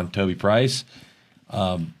came up on Toby Price,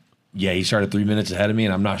 he started 3 minutes ahead of me,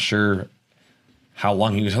 and I'm not sure how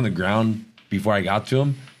long he was on the ground before I got to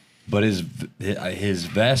him, but his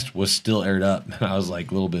vest was still aired up, and I was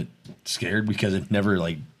like a little bit scared because it never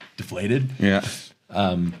like deflated. Yeah.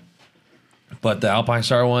 But the Alpine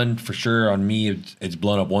Star one, for sure, on me, it's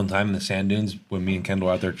blown up one time in the sand dunes when me and Kendall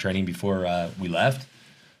were out there training before we left.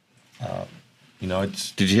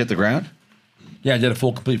 It's... Did you hit the ground? Yeah, I did a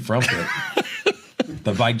full, complete front flip.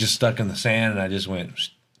 The bike just stuck in the sand, and I just went...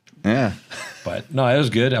 Yeah. But, no, it was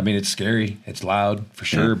good. I mean, it's scary. It's loud, for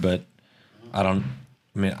sure, but I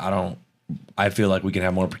feel like we can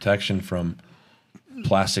have more protection from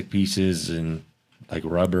plastic pieces and, like,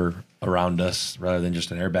 rubber around us rather than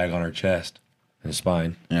just an airbag on our chest and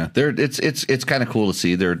spine. Yeah, it's kind of cool to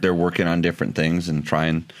see they're working on different things and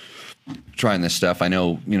trying this stuff. I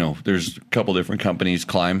know, there's a couple different companies.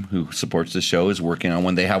 Climb, who supports the show, is working on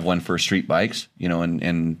one. They have one for street bikes,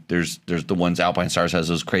 and there's the ones Alpine Stars has,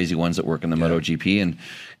 those crazy ones that work in the MotoGP,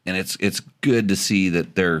 and it's good to see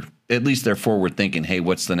that they're forward thinking. Hey,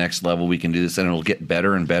 what's the next level we can do this, and it'll get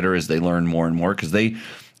better and better as they learn more and more because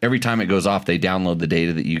every time it goes off, they download the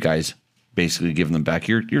data that you guys basically give them back.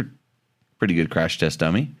 You're pretty good crash test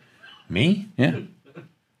dummy. Me? Yeah.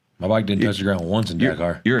 My bike didn't touch the ground once in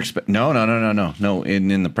Dakar. No.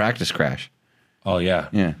 In the practice crash. Oh, yeah.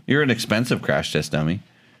 Yeah. You're an expensive crash test dummy.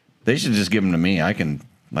 They should just give them to me. I can,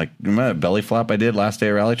 remember that belly flop I did last day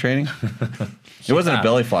of rally training? It wasn't a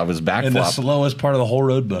belly flop. It was a back and flop. The slowest part of the whole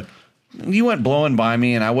road book. You went blowing by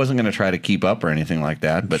me, and I wasn't going to try to keep up or anything like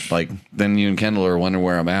that. But, then you and Kendall are wondering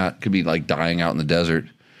where I'm at. Could be, dying out in the desert.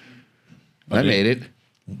 I made it.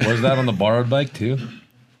 Was that on the borrowed bike, too?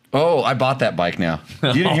 Oh, I bought that bike now.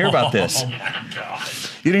 You didn't hear about this. Oh, my God.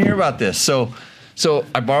 You didn't hear about this. So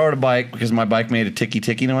I borrowed a bike because my bike made a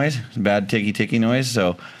ticky noise, bad ticky noise.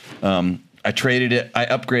 So I traded it. I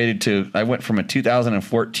upgraded I went from a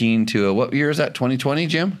 2014 to what year is that? 2020,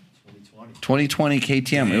 Jim? 2020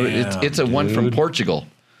 KTM. It's a one from Portugal.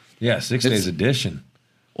 Yeah, 6 days edition.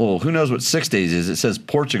 Well, who knows what 6 days is? It says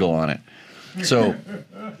Portugal on it. So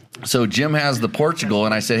Jim has the Portugal,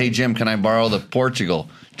 and I said, hey, Jim, can I borrow the Portugal?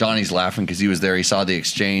 Johnny's laughing because he was there. He saw the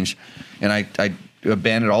exchange. And I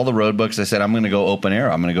abandoned all the road books. I said, I'm going to go open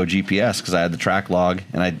air. I'm going to go GPS because I had the track log.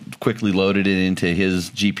 And I quickly loaded it into his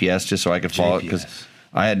GPS just so I could follow it because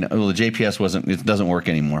the GPS it doesn't work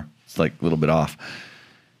anymore. It's a little bit off.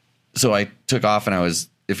 So I took off, and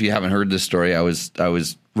if you haven't heard this story, I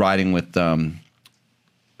was riding with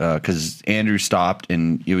because Andrew stopped,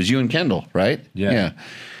 and it was you and Kendall, right? Yeah.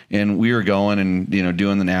 And we were going and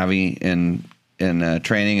doing the Navi and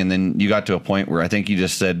training, and then you got to a point where I think you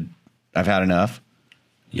just said, "I've had enough."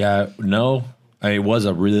 Yeah, no, it was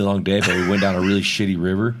a really long day, but we went down a really shitty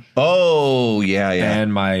river. Oh yeah.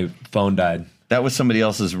 And my phone died. That was somebody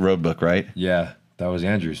else's road book, right? Yeah, that was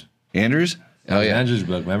Andrew's. Andrews? That was Andrew's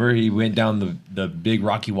book. Remember, he went down the big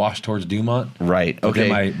rocky wash towards Dumont. Right. But Okay.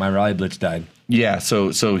 then my rally blitz died. Yeah.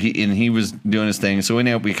 So he was doing his thing. So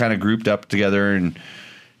we kind of grouped up together,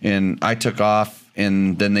 and I took off,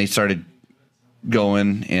 and then they started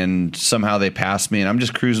going, and somehow they passed me, and I'm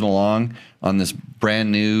just cruising along on this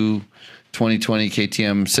brand new 2020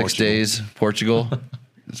 KTM 6 days Portugal.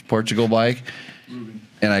 This Portugal bike,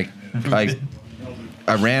 and I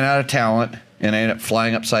ran out of talent, and I ended up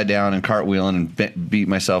flying upside down and cartwheeling and beat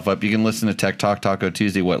myself up. You can listen to Tech Talk Taco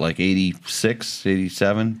Tuesday, what, like 86,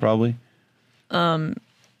 87 probably?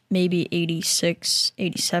 Maybe 86,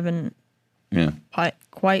 87, Yeah.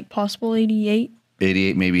 quite possible 88.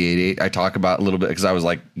 88, maybe 88. I talk about a little bit because I was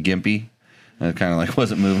like gimpy. I kind of like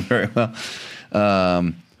wasn't moving very well.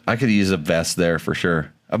 I could use a vest there for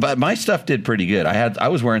sure. But my stuff did pretty good. I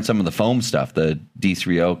was wearing some of the foam stuff, the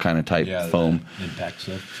D3O kind of type foam. The impact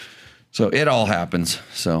stuff. So it all happens.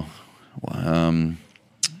 So No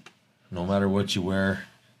matter what you wear,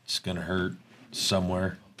 it's gonna hurt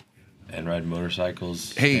somewhere. And riding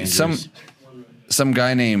motorcycles. hey, dangerous. some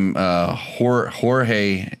guy named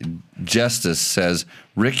Jorge Justice says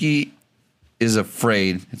Ricky is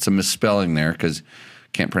afraid. It's a misspelling there because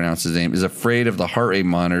can't pronounce his name. Is afraid of the heart rate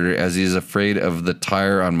monitor as he is afraid of the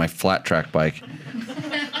tire on my flat track bike.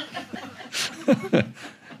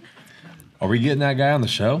 Are we getting that guy on the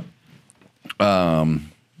show?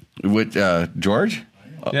 With George?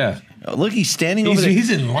 Yeah. Look, he's standing over there. He's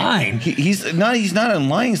in line. He's not in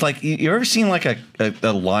line. He's like, you ever seen like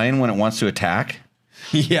a lion when it wants to attack?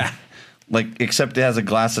 Yeah. Like, except it has a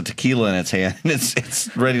glass of tequila in its hand.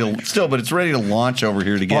 It's ready to still, but it's ready to launch over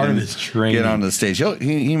here to get Part of him, his training. get onto the stage.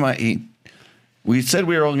 We said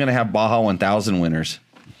we were only going to have Baja 1000 winners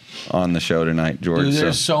on the show tonight, George. Dude,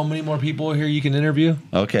 there's so so many more people here you can interview.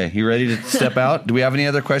 okay, you ready to step out? Do we have any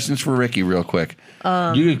other questions for Ricky, real quick?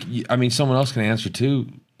 I mean, someone else can answer too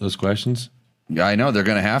those questions. Yeah, I know they're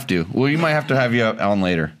going to have to. Well, you might have to have you on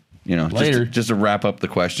later. You know, Later? just to wrap up the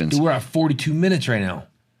questions. Dude, we're at 42 minutes right now.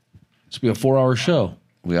 This will be a 4-hour show.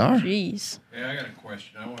 We are. Jeez. Hey, I got a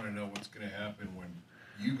question. I want to know what's going to happen when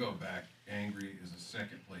you go back angry as a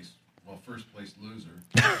first place loser,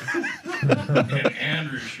 and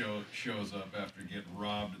Andrew shows up after getting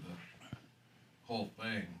robbed of the whole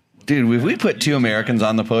thing. Dude, if we put two Americans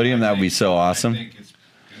on the podium, that would be so awesome. I think it's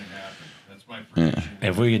going to happen. That's my prediction.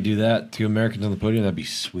 If we could do that, 2 Americans on the podium, that'd be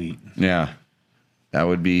sweet. Yeah, that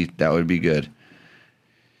would be good.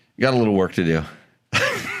 You got a little work to do.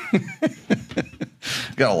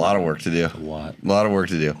 Got a lot of work to do. A lot. A lot of work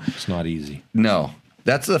to do. It's not easy. No,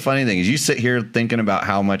 that's the funny thing is you sit here thinking about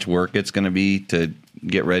how much work it's going to be to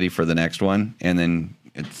get ready for the next one, and then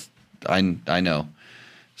I know.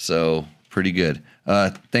 So pretty good.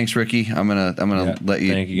 Thanks, Ricky. I'm gonna let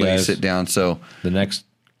you sit down. So the next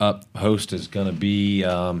up host is gonna be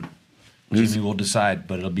Jimmy will decide,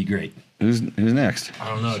 but it'll be great. Who's next? I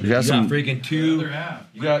don't know. You got some freaking The other half.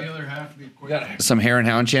 You got- the other half of the equation. some Hare and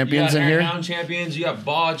Hound champions in here. Hound champions. You got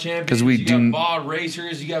BAW champions. 'Cause we you do- got BAW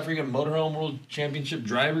racers. You got freaking Motorhome World Championship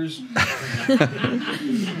drivers.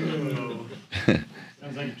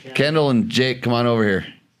 Kendall and Jake, come on over here.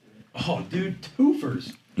 Oh, dude,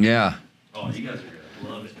 twofers. Yeah, Oh, you guys are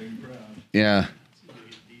gonna love it. yeah.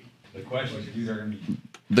 The questions, dude, are gonna be.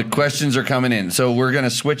 The questions are coming in. So we're going to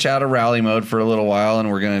switch out of rally mode for a little while, and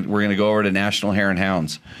we're going to go over to National Hare and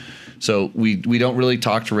Hounds. So we don't really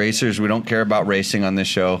talk to racers. We don't care about racing on this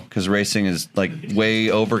show because racing is like way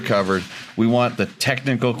overcovered. We want the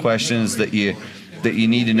technical questions that you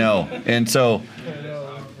need to know. And so,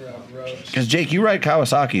 because Jake, you ride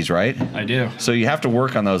Kawasaki's, right? I do. So you have to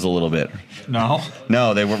work on those a little bit. No.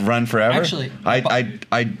 No, they will run forever. Actually,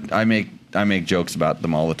 I make jokes about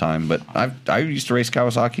them all the time, but I used to race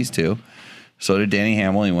Kawasaki's too. So did Danny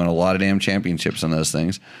Hamill. He won a lot of damn championships on those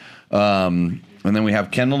things. And then we have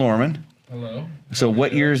Kendall Norman. Hello. So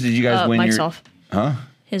what years did you guys win Mic's your? off. Huh?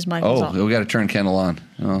 His mic is Oh, off. we got to turn Kendall on.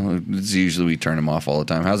 Oh, it's usually we turn him off all the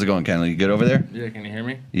time. How's it going, Kendall? You good over there? Yeah, can you hear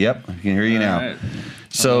me? Yep, I can hear you now. All right.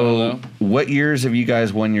 So, Hello. what years have you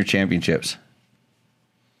guys won your championships?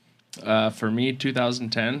 For me,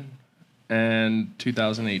 2010 and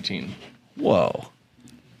 2018. Whoa.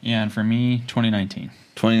 Yeah, and for me, 2019.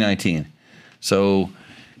 2019. So,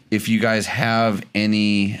 if you guys have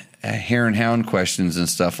any Hare and Hound questions and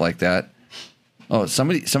stuff like that,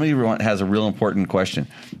 somebody has a real important question.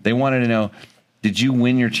 They wanted to know, did you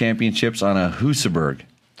win your championships on a Husaberg?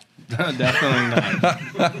 Definitely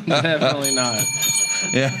not. Definitely not.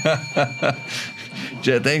 Yeah.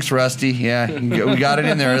 Thanks, Rusty. Yeah, we got it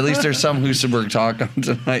in there. At least there's some Husaberg talk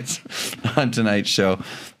on tonight's show.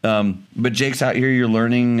 But Jake's out here. You're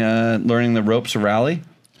learning the ropes of rally.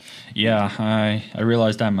 Yeah, I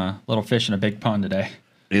realized I'm a little fish in a big pond today.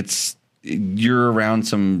 You're around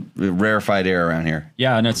some rarefied air around here.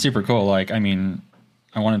 Yeah, and it's super cool. Like, I mean,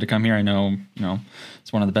 I wanted to come here. I know,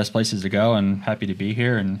 it's one of the best places to go, and happy to be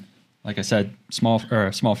here. And like I said, small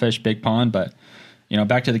fish, big pond. But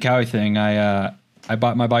back to the Cowie thing. I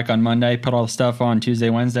bought my bike on Monday, put all the stuff on Tuesday,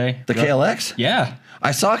 Wednesday. The KLX? Yeah.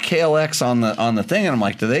 I saw KLX on the thing, and I'm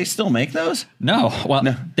like, do they still make those? No. Well,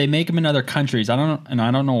 they make them in other countries. I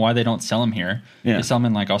don't know why they don't sell them here. Yeah. They sell them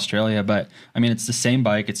in like Australia, but I mean, it's the same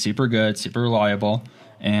bike. It's super good, super reliable.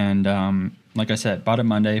 And like I said, bought it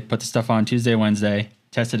Monday, put the stuff on Tuesday, Wednesday,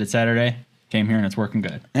 tested it Saturday, came here, and it's working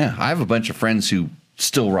good. Yeah, I have a bunch of friends who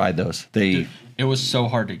still ride those. Dude, it was so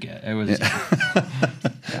hard to get. It was.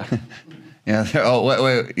 Yeah. Oh,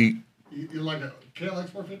 wait. You like a KLX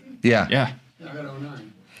 450? Yeah. Yeah. Yeah, I got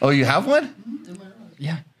 09. Oh, you have one? In my garage.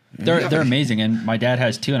 Yeah. They're amazing, and my dad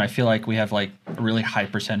has too, and I feel like we have like a really high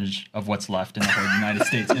percentage of what's left in the whole United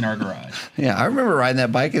States in our garage. Yeah, I remember riding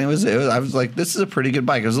that bike, and it was I was like, this is a pretty good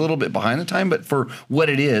bike. It was a little bit behind the time, but for what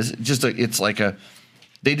it is, it's like a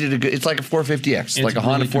 450X, It's like a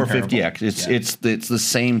Honda really 450X. It's the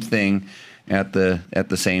same thing at the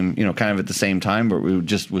same, kind of at the same time, but it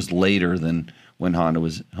just was later than when Honda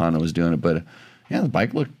was doing it. But yeah, the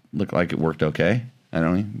bike looked like it worked okay. I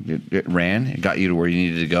don't know. It ran. It got you to where you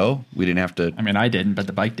needed to go. We didn't have to. I mean, I didn't, but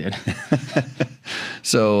the bike did.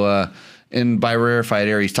 So, by Rarefied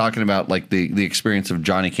Air, he's talking about like the experience of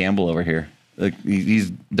Johnny Campbell over here. Like he's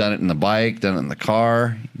done it in the bike, done it in the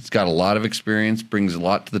car. He's got a lot of experience, brings a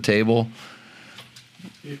lot to the table.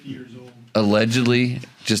 50 years old. Allegedly,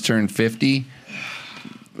 just turned 50.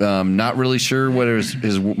 Not really sure what his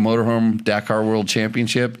motorhome Dakar World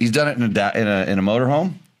Championship. He's done it in a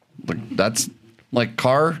motorhome. That's like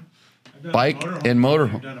car, bike, and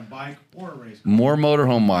motorhome. I've done a bike or a race car. More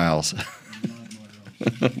motorhome miles.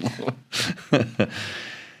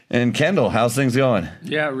 And Kendall, how's things going?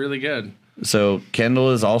 Yeah, really good. So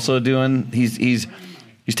Kendall is also doing. He's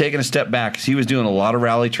taking a step back. He was doing a lot of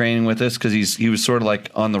rally training with us because he was sort of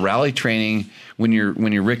like on the rally training. When you're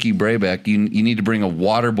Ricky Brabeck, you need to bring a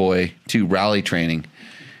water boy to rally training,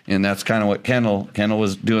 and that's kind of what Kendall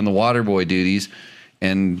was doing, the water boy duties.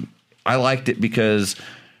 And I liked it because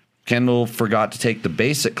Kendall forgot to take the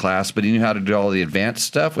basic class, but he knew how to do all the advanced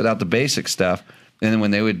stuff without the basic stuff. And then when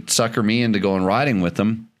they would sucker me into going riding with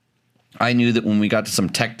them, I knew that when we got to some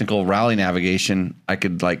technical rally navigation, I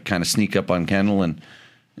could like kind of sneak up on Kendall and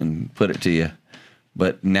put it to you.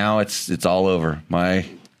 But now it's all over. My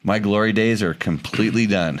glory days are completely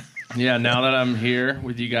done. Yeah, now that I'm here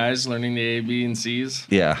with you guys learning the A, B, and C's.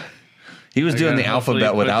 Yeah. He was doing the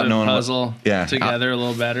alphabet without knowing puzzle together a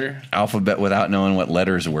little better. Alphabet without knowing what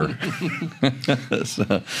letters were.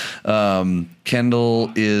 So,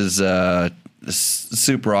 Kendall is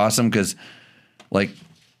super awesome because, like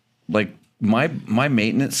my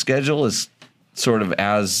maintenance schedule is sort of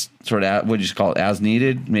what would you call it, as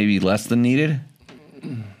needed, maybe less than needed.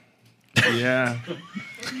 Yeah,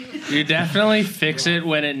 you definitely fix it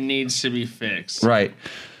when it needs to be fixed. Right.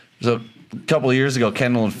 So a couple of years ago,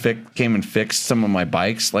 Kendall came and fixed some of my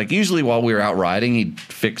bikes. Like usually while we were out riding, he'd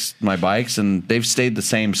fix my bikes, and they've stayed the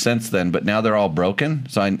same since then. But now they're all broken,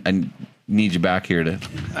 so I need you back here to.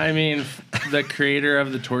 I mean, the creator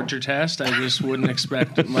of the torture test, I just wouldn't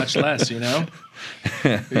expect much less. You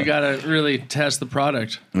gotta really test the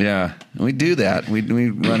product. Yeah, we do that. We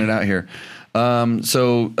run it out here.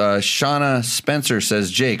 So Shauna Spencer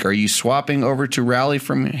says, Jake, are you swapping over to Rally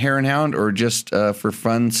from Hare and Hound, or just for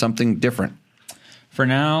fun, something different? For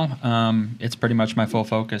now, it's pretty much my full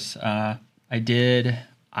focus. I did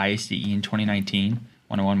ISDE in 2019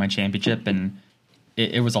 when I won my championship, and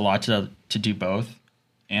it was a lot to do both.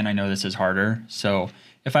 And I know this is harder. So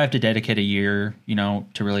if I have to dedicate a year, to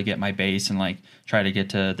really get my base and like try to get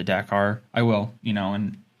to the Dakar, I will,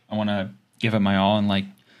 and I want to give it my all and like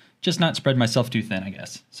just not spread myself too thin, I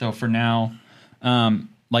guess. So for now,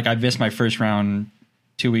 like I missed my first round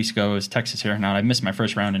 2 weeks ago. It was Texas Hare and Hound. I missed my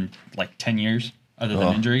first round in like 10 years other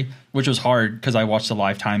than injury, which was hard because I watched the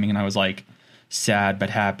live timing and I was like sad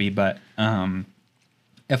but happy. But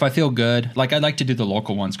if I feel good, like I like to do the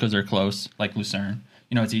local ones because they're close, like Lucerne.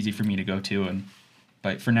 It's easy for me to go to.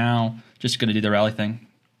 But for now, just going to do the rally thing.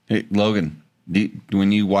 Hey, Logan,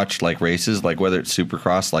 when you watch like races, like whether it's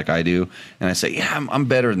Supercross like I do, and I say, yeah, I'm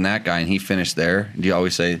better than that guy, and he finished there, do you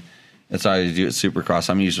always say, that's how I do at Supercross,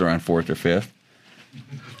 I'm usually around 4th or 5th?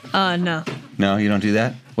 No. No, you don't do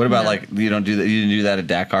that? What about like, you don't do that? You didn't do that at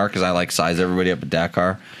Dakar? Because I like size everybody up at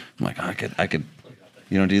Dakar. I'm like, I could.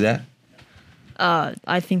 You don't do that?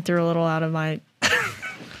 I think they're a little out of my.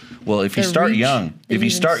 Well, if you start young,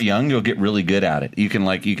 you'll get really good at it. You can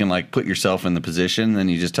put yourself in the position, then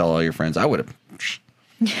you just tell all your friends, I would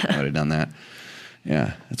have done that.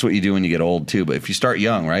 Yeah, that's what you do when you get old too. But if you start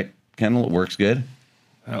young, right, Kendall, it works good.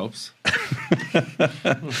 Helps.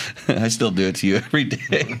 I still do it to you every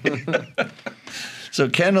day. So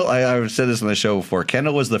Kendall, I've said this on the show before.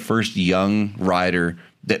 Kendall was the first young rider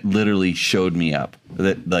that literally showed me up.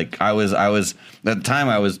 That like I was at the time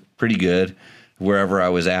I was pretty good wherever I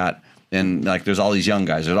was at. And like there's all these young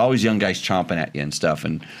guys. There's always young guys chomping at you and stuff.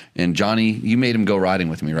 And Johnny, you made him go riding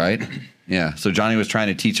with me, right? Yeah. So Johnny was trying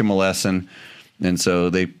to teach him a lesson. And so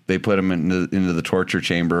they put him into the torture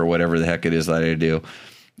chamber or whatever the heck it is that I do.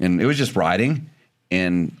 And it was just riding.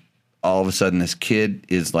 And all of a sudden this kid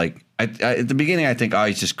is like, at the beginning I think, oh,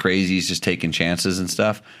 he's just crazy. He's just taking chances and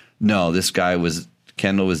stuff. No, this guy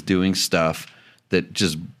Kendall was doing stuff that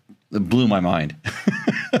just blew my mind.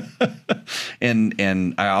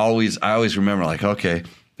 and I always remember like, okay,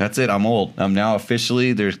 that's it. I'm old. I'm now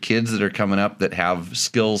officially, there's kids that are coming up that have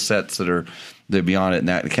skill sets that are beyond it. And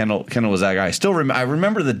that Kendall was that guy. I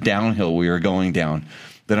remember the downhill we were going down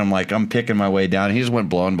that I'm picking my way down. He just went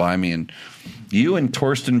blowing by me. And you and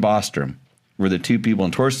Torsten Bostrom were the two people,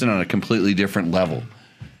 and Torsten on a completely different level.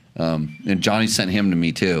 And Johnny sent him to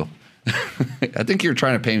me too. I think you were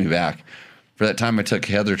trying to pay me back for that time I took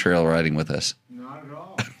Heather trail riding with us. Not at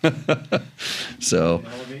all. So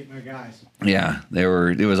Elevate my guys. yeah,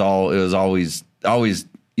 it was always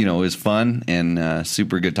it was fun and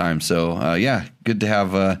super good time. So yeah, good to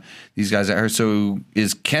have these guys out here. So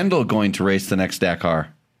is Kendall going to race the next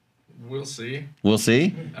Dakar? We'll see. We'll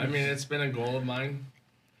see. I mean, it's been a goal of mine.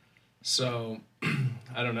 So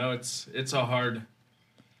I don't know. It's a hard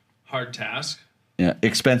task. Yeah,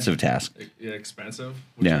 expensive task. Yeah, expensive,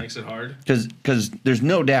 which makes it hard. Because there's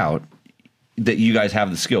no doubt that you guys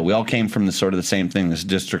have the skill. We all came from the sort of the same thing, this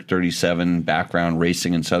District 37 background,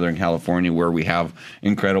 racing in Southern California, where we have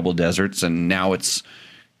incredible deserts, and now it's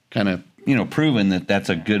kind of proven that that's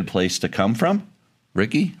a good place to come from.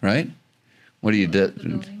 Ricky, right? What do you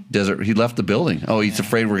desert? He left the building. Oh, he's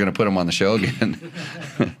afraid we're going to put him on the show again.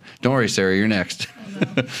 Don't worry, Sarah, you're next.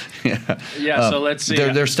 Yeah. So let's see.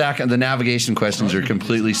 They're stacking. The navigation questions are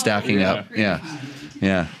completely stacking up. Yeah.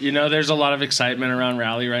 There's a lot of excitement around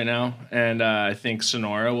rally right now, and I think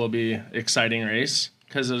Sonora will be an exciting race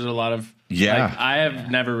because there's a lot of. Yeah. Like, I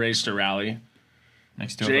have never raced a rally.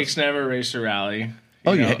 Jake's never raced a rally.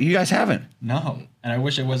 You guys haven't? No, and I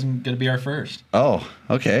wish it wasn't going to be our first. Oh,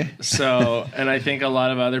 okay. So, and I think a lot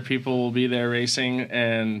of other people will be there racing,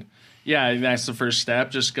 and yeah, that's the first step.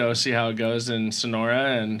 Just go see how it goes in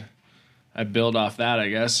Sonora, and I build off that, I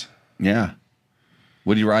guess. Yeah.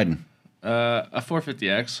 What are you riding? A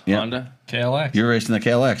 450X Honda KLX. You're racing the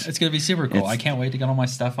KLX. It's going to be super cool. I can't wait to get all my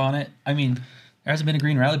stuff on it. I mean, there hasn't been a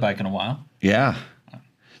green rally bike in a while. Yeah.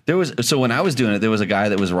 So when I was doing it, there was a guy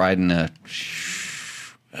that was riding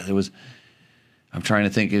I'm trying to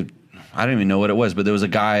think. I don't even know what it was, but there was a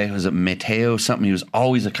guy. Was it Matteo something? He was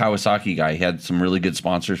always a Kawasaki guy. He had some really good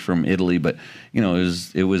sponsors from Italy, but they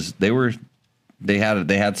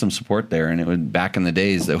had some support there, and it was back in the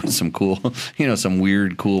days. There was some cool, some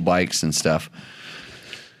weird cool bikes and stuff.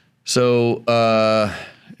 So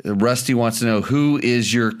Rusty wants to know, who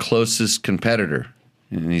is your closest competitor?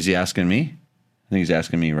 And is he asking me? I think he's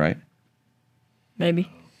asking me, right? Maybe.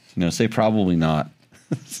 Say probably not.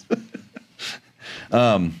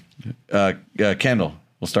 Kendall,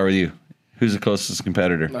 we'll start with you. Who's the closest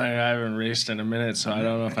competitor? I haven't raced in a minute, so I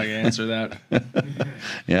don't know if I can answer that.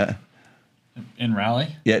 Yeah. In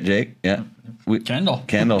rally? Yeah, Jake. Yeah. Kendall.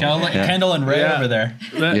 Yeah. Kendall and Ray over there.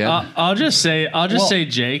 I'll just say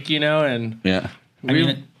Jake, and yeah.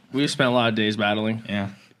 We've spent a lot of days battling. Yeah.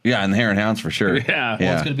 Yeah, and the Hare and Hounds for sure. Yeah.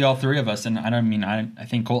 Well, it's going to be all three of us, and I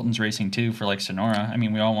think Colton's racing too for like Sonora. I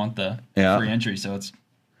mean, we all want the free entry, so it's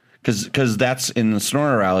because that's in the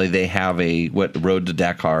Sonora Rally. They have the Road to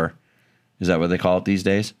Dakar. Is that what they call it these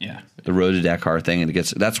days? Yeah, the Road to Dakar thing, and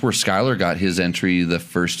that's where Skylar got his entry the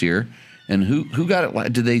first year. And who got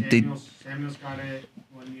it? Did they? Samuels got it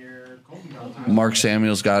 1 year. Colton got it. Mark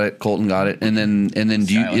Samuels got it. Colton got it, and then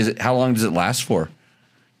how long does it last for?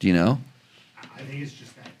 Do you know? I think it's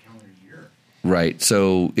just that calendar year. Right.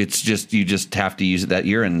 So it's just you just have to use it that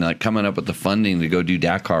year, and like coming up with the funding to go do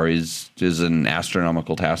Dakar is an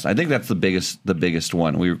astronomical task. I think that's the biggest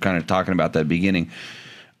one. We were kind of talking about that at the beginning.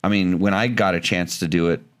 I mean, when I got a chance to do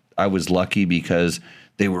it, I was lucky because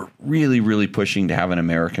they were really, really pushing to have an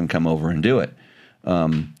American come over and do it.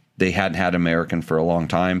 They hadn't had American for a long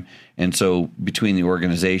time, and so between the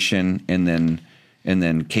organization and then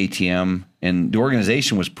KTM, and the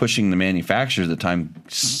organization was pushing the manufacturers at the time.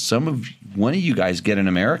 One of you guys get an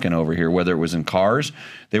American over here, whether it was in cars,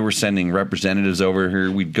 they were sending representatives over here.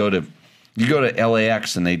 You go to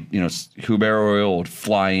LAX, and Hubert Oil would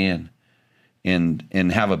fly in.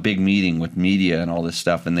 and have a big meeting with media and all this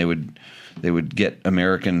stuff, and they would get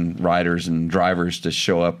American riders and drivers to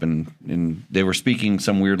show up, and they were speaking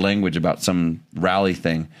some weird language about some rally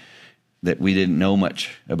thing that we didn't know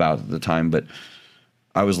much about at the time. But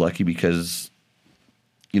I was lucky because,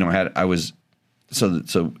 so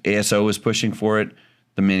ASO was pushing for it.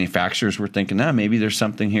 The manufacturers were thinking, maybe there's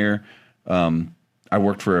something here. I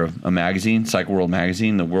worked for a magazine, Cycle World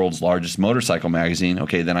magazine, the world's largest motorcycle magazine.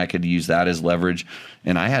 Okay, then I could use that as leverage.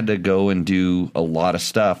 And I had to go and do a lot of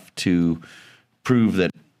stuff to prove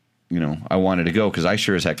that, I wanted to go, because I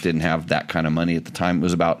sure as heck didn't have that kind of money at the time.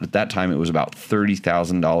 At that time, it was about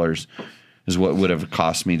 $30,000 is what would have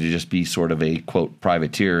cost me to just be sort of a, quote,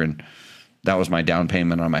 privateer. And that was my down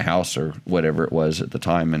payment on my house or whatever it was at the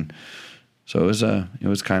time. And so it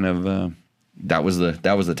was kind of, that was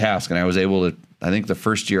the task. And I was able to, I think the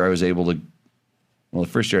first year I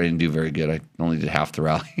didn't do very good. I only did half the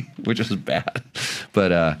rally, which was bad.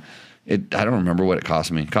 But I don't remember what it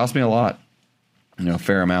cost me. It cost me a lot, a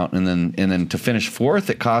fair amount. And then to finish fourth,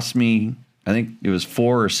 it cost me, I think it was $4,000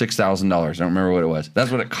 or $6,000. I don't remember what it was. That's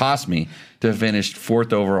what it cost me to finish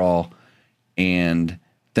fourth overall. And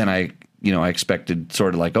then I expected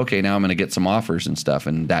sort of like, okay, now I'm going to get some offers and stuff.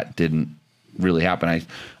 And that didn't really happen.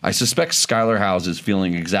 I suspect Skylar Howes is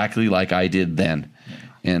feeling exactly like I did then.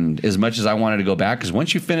 And as much as I wanted to go back, because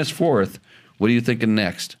once you finish fourth, what are you thinking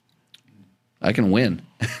next? I can win.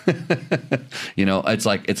 It's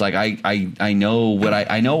like I know what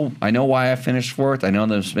I know why I finished fourth. I know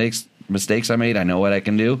the mistakes I made. I know what I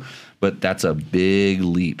can do, but that's a big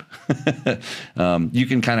leap. You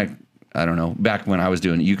can kind of, I don't know, back when I was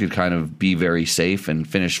doing it, you could kind of be very safe and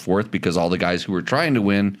finish fourth because all the guys who were trying to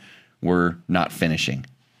win were not finishing.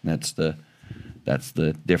 That's the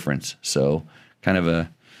difference. So kind of a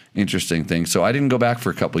interesting thing. So I didn't go back for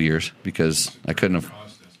a couple years because I couldn't have.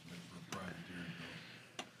 Cost estimate for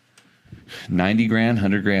privateer. 90 grand,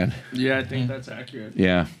 100 grand. Yeah, I think that's accurate.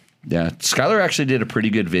 Yeah. Skylar actually did a pretty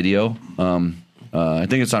good video. I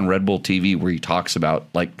think it's on Red Bull TV where he talks about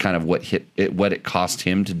like kind of what it cost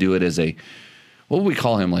him to do it as a, what would we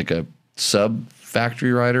call him, like a sub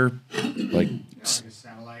factory rider, like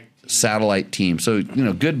satellite team. So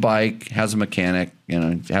good bike, has a mechanic,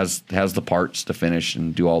 has the parts to finish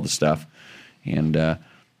and do all the stuff, and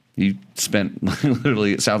he spent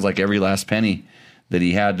literally, it sounds like every last penny that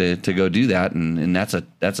he had to go do that, and that's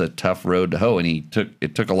a tough road to hoe, and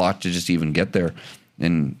it took a lot to just even get there,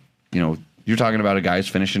 and you're talking about a guy who's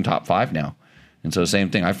finishing top 5 now, and so same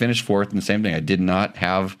thing. I finished fourth, and the same thing. I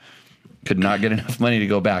could not get enough money to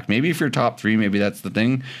go back. Maybe if you're top 3, maybe that's the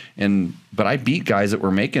thing. But I beat guys that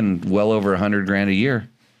were making well over 100 grand a year.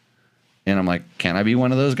 And I'm like, can I be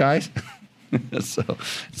one of those guys? So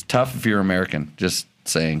it's tough if you're American, just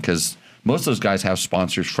saying, because most of those guys have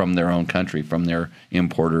sponsors from their own country, from their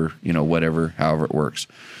importer, whatever, however it works.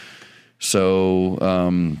 So,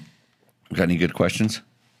 got any good questions?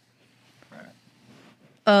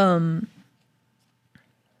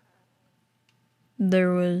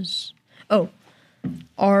 There was,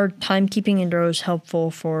 are timekeeping enduros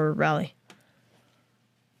helpful for rally?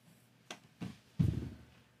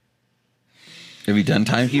 Have you done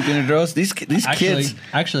timekeeping enduros? These kids.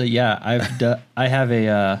 Actually, yeah, I have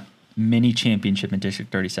a mini championship in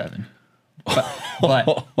District 37.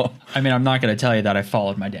 But I mean, I'm not going to tell you that I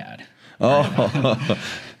followed my dad. Oh,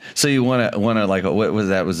 so you want to like, what was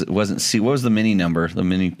that? It wasn't C? What was the mini number? The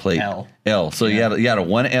mini plate? L. So you had a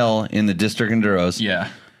 1L in the District Enduros. Yeah.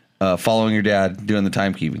 Following your dad doing the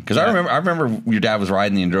timekeeping, because I remember your dad was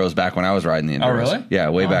riding the Enduros back when I was riding the Enduros. Oh, really? Yeah,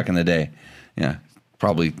 way back in the day. Yeah,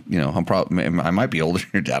 probably. I might be older than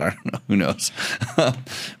your dad. I don't know. Who knows?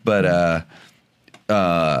 But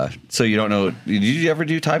so you don't know? Did you ever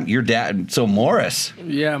do time? Your dad? So Morris?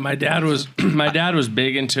 Yeah, my dad was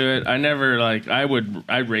big into it. I never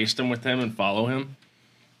I raced him with him and follow him.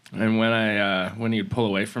 And when he'd pull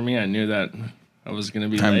away from me, I knew that I was going to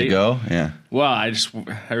be time late. To go. Yeah. Well, I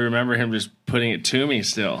remember him just putting it to me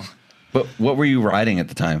still. But what were you riding at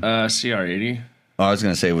the time? CR80. Oh, I was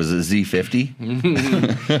going to say, was it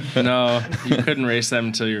Z50? No, you couldn't race them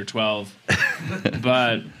until you're 12.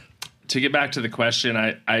 But to get back to the question,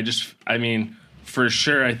 I mean, for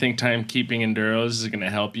sure, I think timekeeping enduros is going to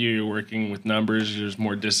help you. You're working with numbers. There's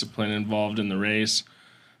more discipline involved in the race.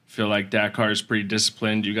 I feel like Dakar is pretty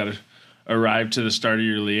disciplined. You got to arrive to the start of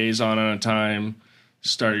your liaison on a time,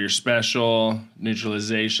 start your special,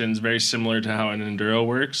 neutralizations, very similar to how an enduro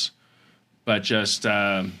works. But just,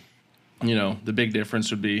 the big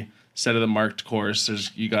difference would be instead of the marked course,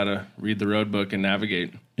 you got to read the road book and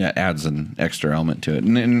navigate. Yeah, it adds an extra element to it.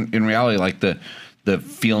 And in reality, like the the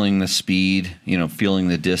feeling the speed, feeling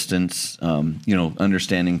the distance,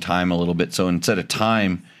 understanding time a little bit. So instead of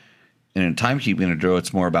time, in a timekeeping drill,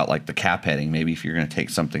 it's more about like the cap heading, maybe if you're going to take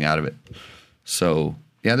something out of it. So,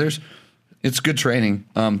 yeah, it's good training.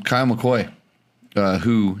 Kyle McCoy,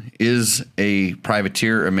 who is a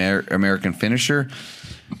privateer American finisher,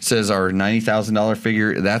 says our $90,000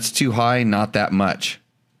 figure, that's too high, not that much.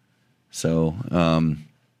 So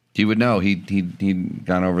he would know. He'd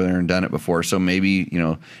gone over there and done it before. So maybe,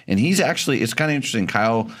 and he's actually, it's kind of interesting.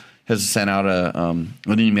 Kyle has sent out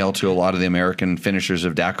an email to a lot of the American finishers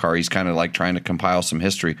of Dakar. He's kind of like trying to compile some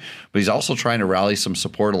history, but he's also trying to rally some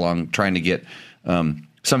support along, trying to get some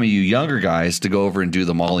of you younger guys to go over and do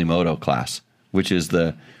the Molimoto class, which is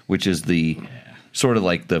the sort of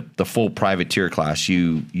like the full privateer class.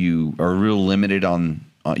 You are real limited on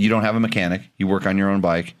you don't have a mechanic. You work on your own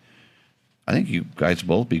bike. I think you guys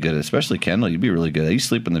both be good, especially Kendall. You'd be really good. You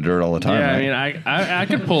sleep in the dirt all the time. Yeah, right? I mean, I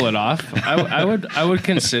could pull it off. I would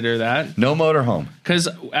consider that. No motorhome. Because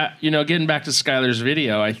getting back to Skylar's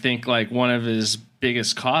video, I think like one of his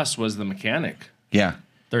biggest costs was the mechanic. Yeah,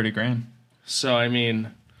 $30,000. So I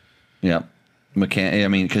mean, yeah, I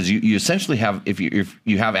mean, because you essentially have if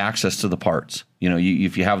you have access to the parts.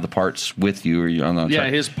 If you have the parts with you, or you're on the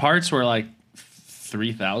his parts were like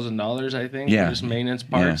 $3,000, I think. Yeah. Just maintenance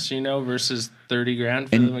parts, versus $30,000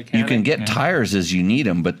 for and the mechanic. you can get tires as you need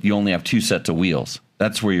them, but you only have 2 sets of wheels.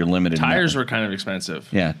 That's where you're limited. Tires were kind of expensive.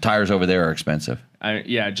 Yeah, tires over there are expensive.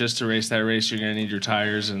 Just to race that race, you're going to need your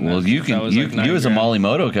tires. And well, you can you as a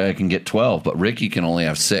Molimoto guy can get 12, but Ricky can only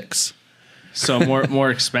have 6. So more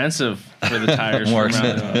expensive for the tires. More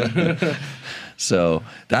expensive. So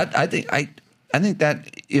that I think that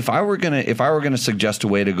if I were gonna suggest a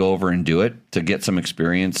way to go over and do it to get some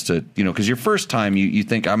experience to because your first time you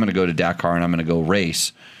think I'm gonna go to Dakar and I'm gonna go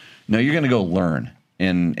race. No, you're gonna go learn.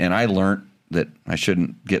 And I learned that I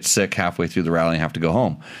shouldn't get sick halfway through the rally and have to go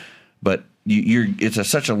home. But it's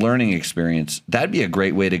such a learning experience. That'd be a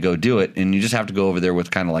great way to go do it. And you just have to go over there with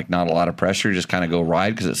kind of like not a lot of pressure, just kind of go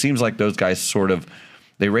ride, because it seems like those guys sort of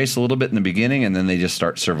they race a little bit in the beginning and then they just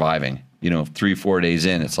start surviving. 3-4 days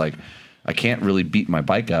in, it's like I can't really beat my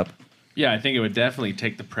bike up. Yeah, I think it would definitely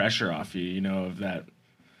take the pressure off you,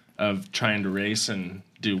 of trying to race and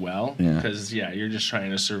do well. Because, you're just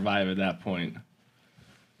trying to survive at that point.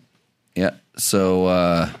 Yeah,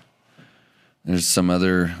 so there's some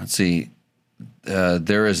other, let's see.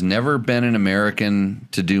 There has never been an American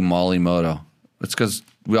to do Molimoto. It's because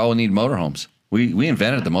we all need motorhomes. We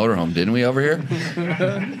invented the motorhome, didn't we, over here?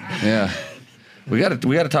 Yeah. We got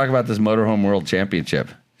to talk about this Motorhome World Championship.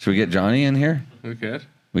 Should we get Johnny in here? We could.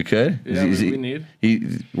 We could? Yeah, we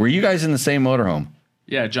need. Were you guys in the same motorhome?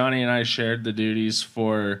 Yeah, Johnny and I shared the duties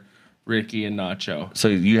for Ricky and Nacho. So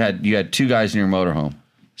you had 2 guys in your motorhome.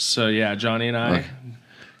 So yeah, Johnny and I. Okay.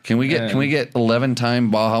 Can we get 11-time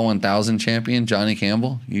Baja 1000 champion Johnny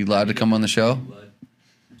Campbell? You allowed to come on the show?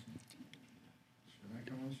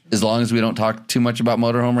 As long as we don't talk too much about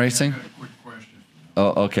motorhome racing? I got a quick question.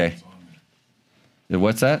 Oh, okay.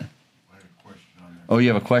 What's that? I have a question on there. Oh, you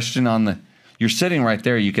have a question on the... You're sitting right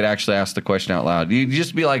there. You could actually ask the question out loud. You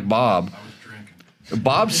just be like Bob. I was drinking.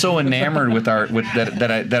 Bob's so enamored with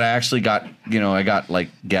that I actually got, I got like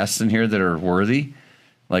guests in here that are worthy.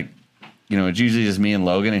 Like, it's usually just me and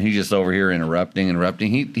Logan, and he's just over here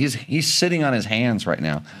interrupting. He's sitting on his hands right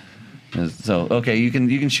now. So, okay, you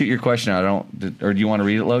can shoot your question out. Or do you want to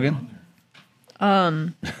read it, Logan?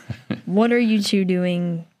 What are you two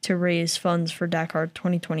doing to raise funds for Dakar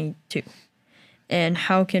 2022? And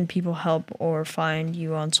how can people help or find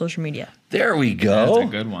you on social media? There we go. That's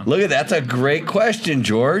a good one. Look at that's a great question,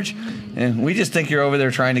 George. And we just think you're over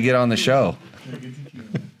there trying to get on the show.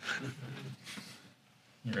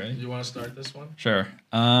 You ready? You want to start this one? Sure.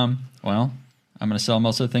 Well, I'm going to sell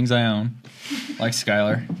most of the things I own, like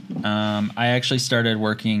Skylar. I actually started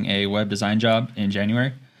working a web design job in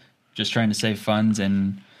January, just trying to save funds.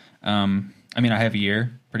 And, I have a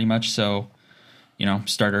year pretty much. So,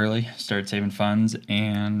 start early, start saving funds.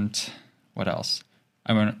 And what else?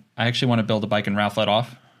 I actually want to build a bike and Ralph let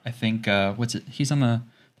off. I think, he's on the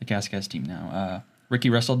Gas team now.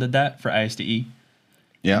 Ricky Russell did that for ISDE.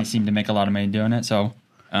 Yeah. He seemed to make a lot of money doing it. So,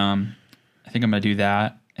 I think I'm going to do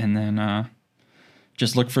that. And then,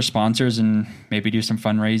 just look for sponsors and maybe do some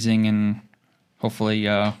fundraising and hopefully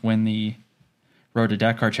win the Road to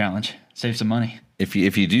Dakar challenge. Save some money. If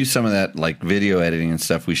you do some of that like video editing and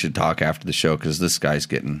stuff, we should talk after the show because this guy's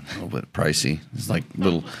getting a little bit pricey. It's like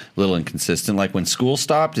little inconsistent. Like when school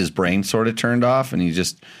stopped, his brain sort of turned off, and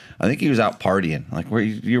I think he was out partying. Like where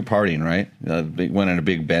you were partying, right? Went on a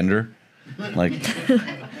big bender, like.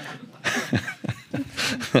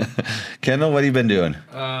 Kendall, what have you been doing?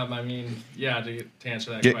 I mean, yeah, to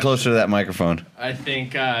answer that Get question, closer to that microphone. I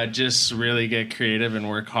think just really get creative and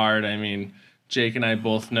work hard. I mean, Jake and I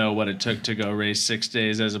both know what it took to go race 6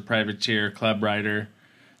 days as a privateer club rider,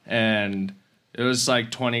 and it was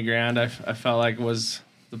like 20 grand. I felt like was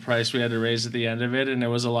the price we had to raise at the end of it, and it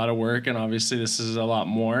was a lot of work, and obviously this is a lot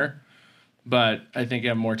more, but I think I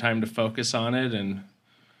have more time to focus on it, and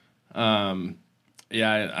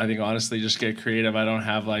yeah, I think honestly just get creative. I don't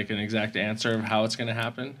have like an exact answer of how it's going to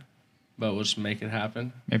happen, but we'll just make it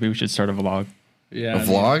happen. Maybe we should start a vlog. Yeah, A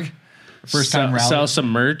vlog? First time rally. Sell some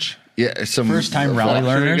merch. Yeah, some First time rally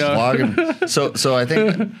learners. Vlogging. So I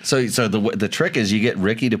think so the trick is you get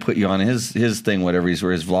Ricky to put you on his thing, whatever his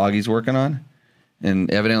vlog he's working on, and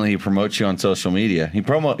evidently he promotes you on social media.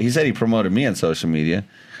 He said he promoted me on social media.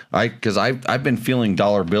 Because I've been feeling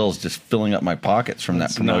dollar bills just filling up my pockets from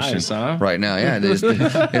that promotion nice, huh? right now. Yeah, it is.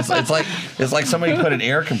 It's like somebody put an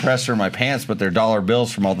air compressor in my pants, but they're dollar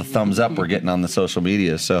bills from all the thumbs up we're getting on the social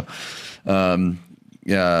media. So,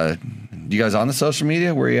 yeah, you guys on the social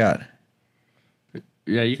media? Where are you at?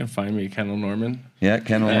 Yeah, you can find me, Kendall Norman. Yeah,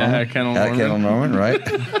 Kendall Yeah, Norman. Kendall At Norman. Kendall Norman,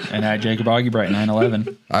 right? And at Jacob Augie-Bright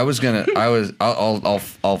 911.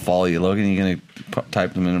 I'll follow you, Logan. You gonna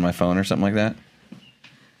type them into my phone or something like that?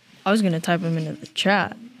 I was gonna type them into the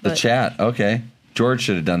chat. The but chat, okay. George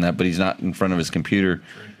should have done that, but he's not in front of his computer.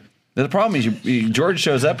 The problem is, George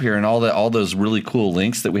shows up here and all those really cool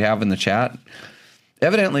links that we have in the chat.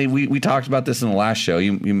 Evidently, we talked about this in the last show.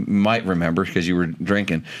 You might remember because you were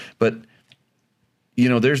drinking, but you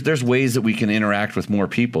know, there's ways that we can interact with more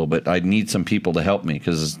people. But I need some people to help me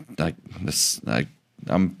because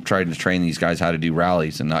I'm trying to train these guys how to do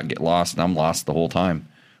rallies and not get lost, and I'm lost the whole time,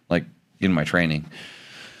 like in my training.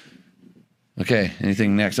 Okay,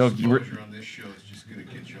 anything next? Oh, Exposure on this show is just going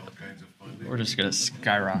to get you all kinds of funding. We're just going to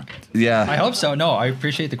skyrocket. yeah. I hope so. No, I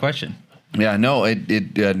appreciate the question. Yeah, no,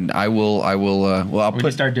 I will. Well, I'll We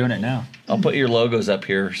can start doing it now. I'll put your logos up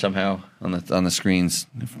here somehow on the screens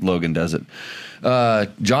if Logan does it.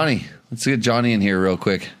 Johnny, let's get Johnny in here real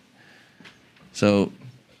quick. So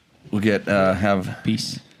we'll have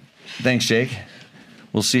Peace. Thanks, Jake.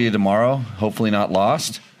 We'll see you tomorrow. Hopefully not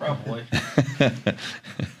lost. Probably.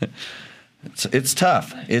 It's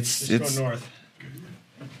tough. It's Go north.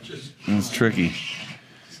 it's tricky.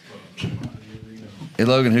 Hey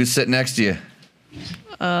Logan, who's sitting next to you?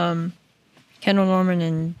 Kendall Norman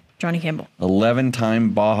and Johnny Campbell.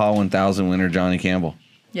 11-time Baja 1000 winner Johnny Campbell.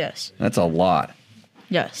 Yes. That's a lot.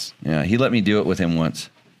 Yes. Yeah, he let me do it with him once.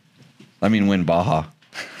 I mean, win Baja.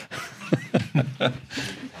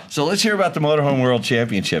 So let's hear about the Motorhome World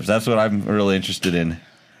Championships. That's what I'm really interested in.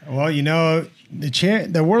 Well, you know,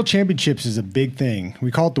 the World Championships is a big thing.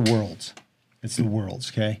 We call it the Worlds. It's the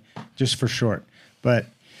Worlds, okay? Just for short. But,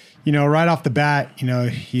 you know, right off the bat, you know,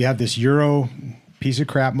 you have this Euro piece of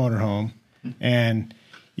crap motorhome. And,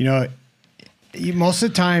 you know, most of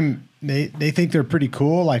the time they think they're pretty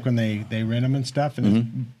cool, like when they rent them and stuff.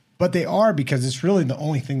 And but they are, because it's really the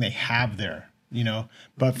only thing they have there, you know.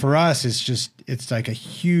 But for us, it's like a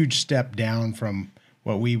huge step down from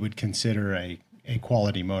what we would consider a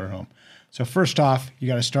quality motorhome. So first off, you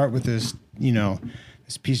got to start with this, you know,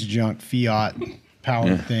 this piece of junk Fiat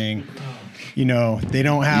powered thing. You know, they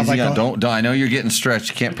don't have Easy like on, don't. I know you're getting stretched.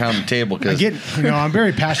 You can't pound the table because I'm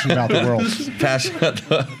very passionate about the Worlds. passionate.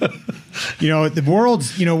 You know, the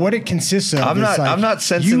Worlds, you know, what it consists of. I'm is not. like I'm not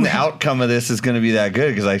sensing the outcome of this is going to be that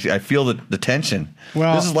good because I feel the tension.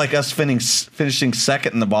 Well, this is like us finishing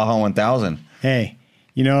second in the Baja 1000. Hey,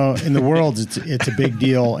 you know, in the Worlds, it's a big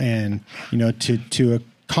deal, and you know, to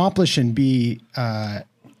accomplish and be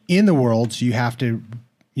in the Worlds, you have to,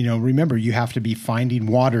 you know, remember, you have to be finding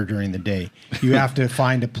water during the day. You have to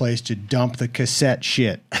find a place to dump the cassette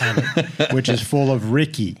shit on it, which is full of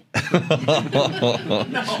Ricky.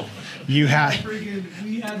 No. You have.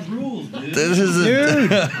 We had rules, dude. This is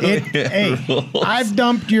Dude, hey, I've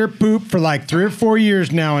dumped your poop for like 3 or 4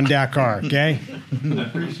 years now in Dakar, okay? I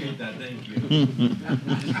appreciate that. Thank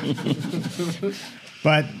you.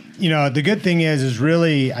 But, you know, the good thing is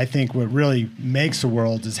really, I think what really makes the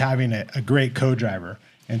Worlds is having a great co-driver.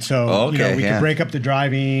 And so, you know, we can break up the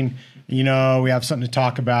driving, you know, we have something to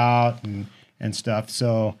talk about and stuff.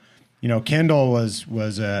 So, you know, Kendall was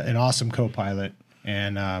an awesome co-pilot.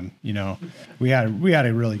 And, you know, we had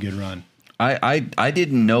a really good run. I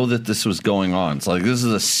didn't know that this was going on. It's like this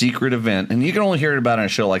is a secret event, and you can only hear about it on a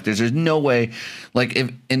show like this. There's no way, like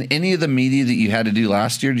if in any of the media that you had to do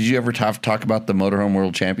last year, did you ever talk about the Motorhome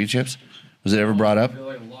World Championships? Was it ever brought up? I feel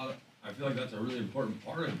like that's a really important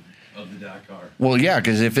part of the Dakar. Well, yeah,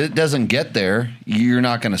 because if it doesn't get there, you're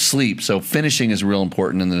not going to sleep. So finishing is real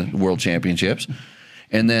important in the World Championships.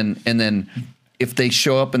 and then if they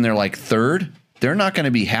show up and they're like third, they're not going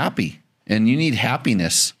to be happy, and you need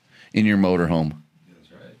happiness in your motorhome.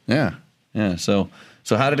 That's right. Yeah. So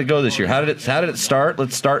how did it go this year? How did it start?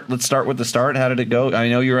 Let's start with the start. How did it go? I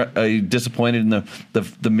know you're disappointed in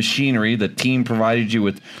the machinery the team provided you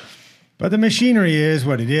with. But the machinery is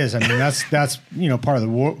what it is. I mean, that's part of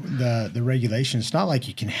the regulation. It's not like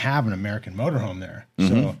you can have an American motorhome there.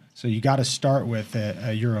 Mm-hmm. So you got to start with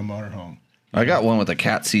a Euro motorhome. I got one with a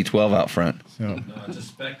Cat C12 out front. So No, it's a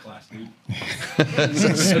spec class, dude.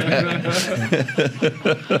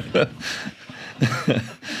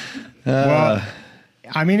 well,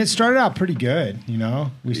 I mean, it started out pretty good.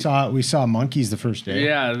 We saw monkeys the first day.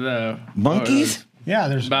 Yeah, the Monkeys? Yeah,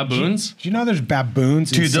 there's Baboons? Do you know there's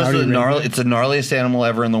baboons? Dude, in those Saudi are the Arabia? it's the gnarliest animal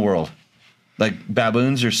ever in the world. Like,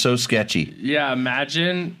 baboons are so sketchy. Yeah,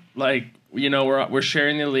 imagine we're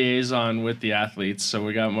sharing the liaison with the athletes, so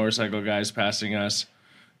we got motorcycle guys passing us,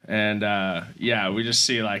 and we just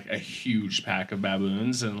see like a huge pack of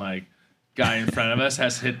baboons, and like guy in front of us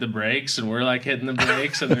has to hit the brakes, and we're like hitting the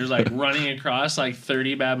brakes, and there's like running across like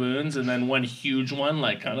 30 baboons, and then one huge one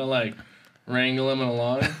like kind of like wrangling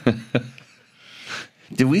along.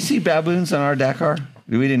 Did we see baboons on our Dakar?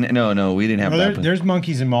 We didn't. No, we didn't have baboons. There's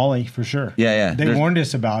monkeys in Mali for sure. Yeah. They warned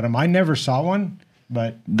us about them. I never saw one,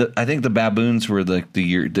 but I think the baboons were they're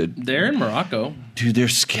in Morocco. Dude, they're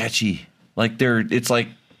sketchy. Like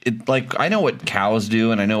I know what cows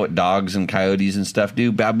do, and I know what dogs and coyotes and stuff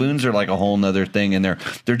do. Baboons are like a whole nother thing, and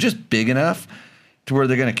they're just big enough to where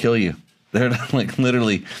they're gonna kill you. They're like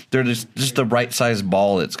literally, they're just the right size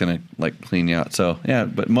ball that's gonna like clean you out. So yeah,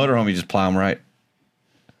 but motorhome, you just plow them right.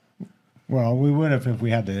 well, we would have if we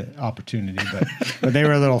had the opportunity, but they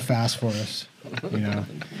were a little fast for us. The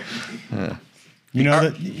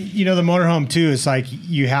motorhome too. It's like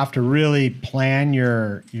you have to really plan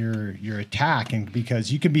your attack, and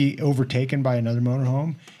because you could be overtaken by another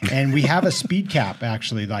motorhome, and we have a speed cap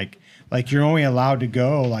actually. Like you're only allowed to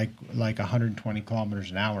go like 120 kilometers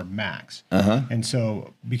an hour max. And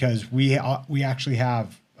so because we actually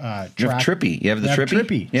have You have Trippy. You have the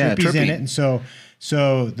Trippy? Yeah, Trippy's in Trippy. it, and so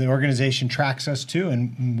the organization tracks us too,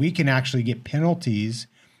 and we can actually get penalties.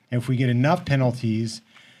 If we get enough penalties,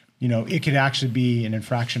 it could actually be an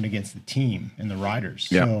infraction against the team and the riders.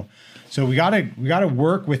 Yeah. So we gotta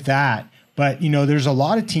work with that. But there's a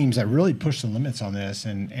lot of teams that really push the limits on this,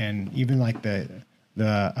 and even like the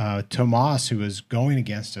Tomas, who was going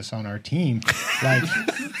against us on our team, like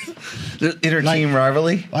the inter-team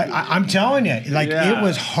rivalry. I'm telling you, it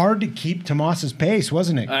was hard to keep Tomas's pace,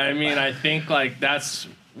 wasn't it? I mean, I think like that's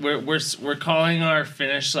we're calling our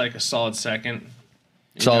finish like a solid second.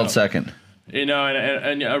 Second. And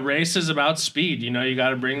a race is about speed. You got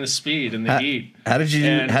to bring the speed and the heat. How did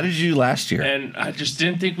you do last year? And I just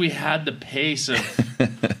didn't think we had the pace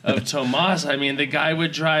of Tomas. I mean, the guy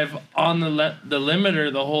would drive on the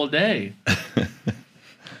limiter the whole day.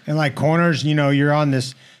 And like corners, you're on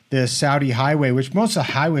this Saudi highway, which most of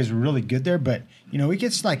the highways are really good there, but it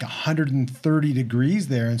gets like 130 degrees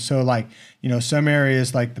there, and so like some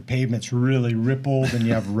areas like the pavement's really rippled and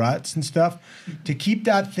you have ruts and stuff. To keep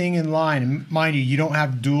that thing in line, and mind you don't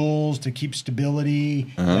have duals to keep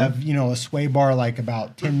stability. You have a sway bar like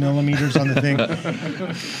about 10 millimeters on the thing,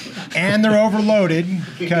 and they're overloaded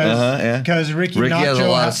because Ricky Nacho has a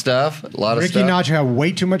lot of stuff. Ricky Nacho have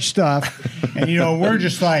way too much stuff, and we're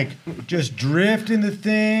just drifting the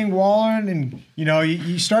thing, walling, and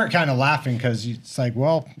you start kind of laughing because it's like,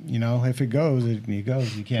 well, if it goes, it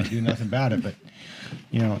goes. You can't do nothing about it. But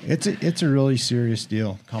it's a really serious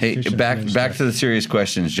deal. Hey, back to the serious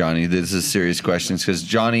questions, Johnny. This is serious questions because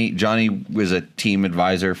Johnny was a team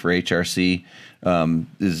advisor for HRC.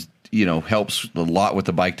 Helps a lot with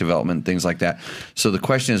the bike development, things like that. So the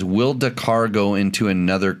question is, will Dakar go into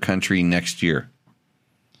another country next year?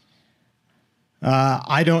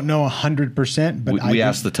 I don't know 100%, but we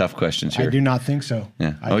asked the tough questions here. I do not think so.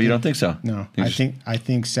 Yeah. You don't think so? No. I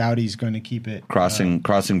think Saudi's going to keep it. Crossing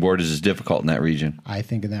borders is difficult in that region. I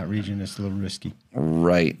think in that region it's a little risky.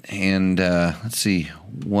 Right. And let's see,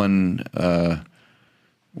 one other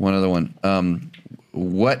one.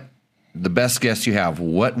 What the best guess you have?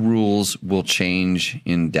 What rules will change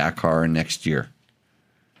in Dakar next year?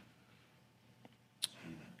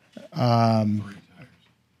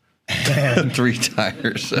 3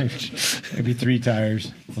 tires. Maybe 3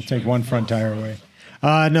 tires. We'll take 1 front tire away.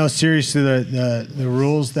 No, seriously, the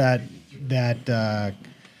rules that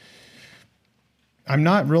I'm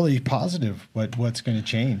not really positive what's going to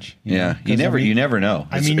change. You never know. You never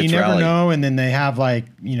know, and then they have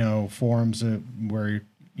forums where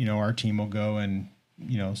our team will go and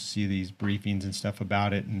see these briefings and stuff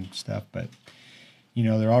about it and stuff, but.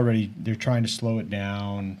 they're trying to slow it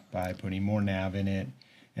down by putting more nav in it,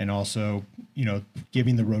 and also,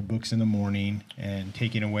 giving the road books in the morning and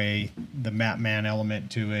taking away the map man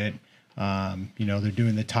element to it. They're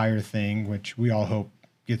doing the tire thing, which we all hope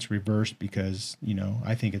gets reversed because,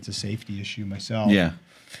 I think it's a safety issue myself. Yeah.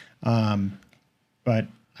 But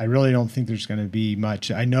I really don't think there's going to be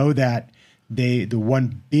much. I know that the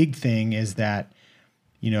one big thing is that,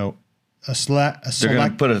 They're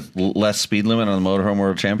going to put a less speed limit on the Motorhome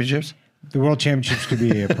World Championships? The World Championships could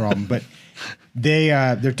be a problem, but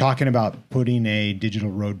they're talking about putting a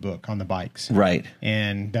digital road book on the bikes. Right.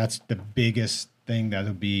 And that's the biggest thing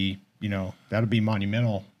that'll be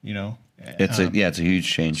monumental, It's a huge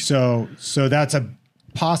change. So that's a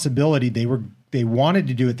possibility. They wanted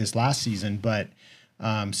to do it this last season, but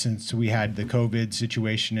since we had the COVID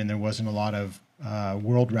situation and there wasn't a lot of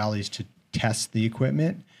world rallies to test the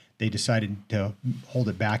equipment, they decided to hold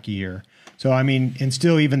it back a year. So, and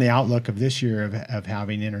still even the outlook of this year of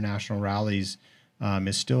having international rallies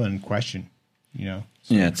is still in question, So,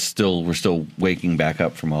 yeah, we're still waking back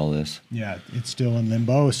up from all this. Yeah, it's still in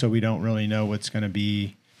limbo, so we don't really know what's going to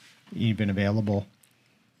be even available.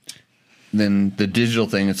 Then the digital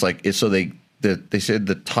thing, it's like, so they said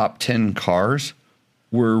the top 10 cars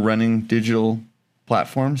were running digital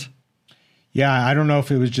platforms. Yeah, I don't know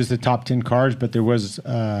if it was just the top 10 cars, but there was,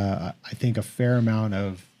 I think, a fair amount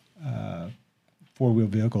of four-wheel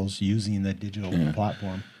vehicles using the digital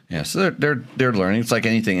platform. Yeah, so they're learning. It's like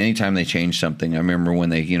anything. Anytime they change something, I remember when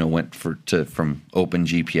they went from open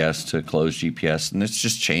GPS to closed GPS, and it's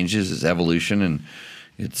just changes, it's evolution, and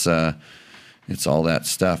it's all that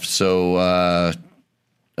stuff. So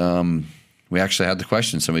we actually had the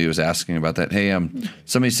question. Somebody was asking about that. Hey,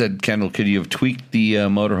 somebody said, Kendall, could you have tweaked the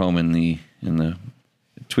motorhome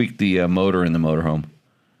tweaked the motor in the motorhome?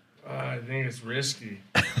 I think it's risky.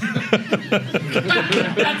 That's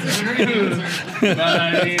a great answer.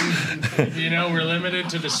 But we're limited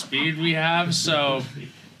to the speed we have, so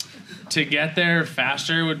to get there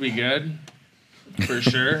faster would be good, for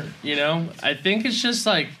sure. I think it's just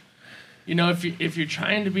like, if you're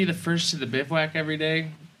trying to be the first to the bivouac every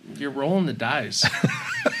day, you're rolling the dice.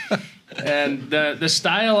 And the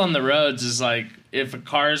style on the roads is like, if a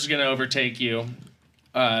car's gonna overtake you,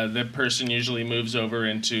 the person usually moves over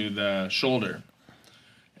into the shoulder,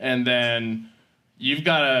 and then you've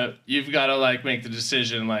gotta like make the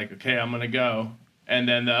decision, like, okay, I'm gonna go, and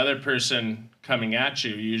then the other person coming at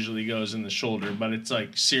you usually goes in the shoulder. But it's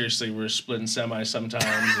like, seriously, we're splitting semi sometimes.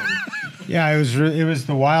 And yeah, it was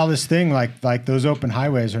the wildest thing. Like those open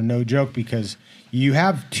highways are no joke because you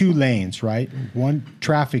have two lanes, right? One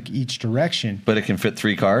traffic each direction. But it can fit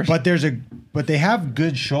 3 cars? But they have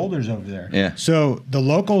good shoulders over there. Yeah. So the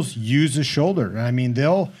locals use the shoulder.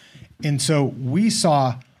 And so we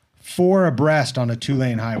saw 4 abreast on a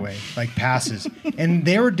 2-lane highway, like passes. And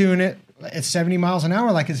they were doing it at 70 miles an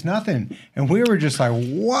hour like it's nothing. And we were just like,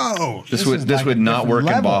 whoa. This would not work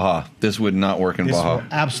in Baja. This would not work in Baja. This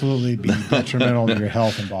would absolutely be detrimental to your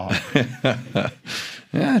health in Baja.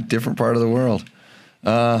 Yeah, different part of the world. Do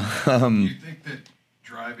you think that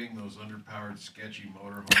driving those underpowered, sketchy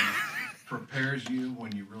motorhomes prepares you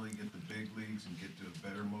when you really get the big leagues and get to a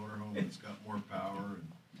better motorhome that's got more power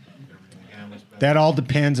and everything handles better? That all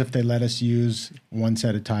depends if they let us use 1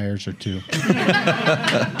 set of tires or 2.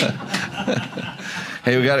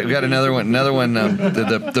 Hey, we got another one.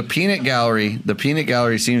 The Peanut Gallery. The Peanut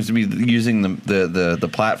Gallery seems to be using the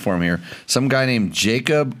platform here. Some guy named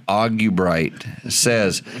Jacob Augubright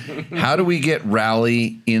says, "How do we get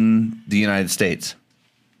rally in the United States?"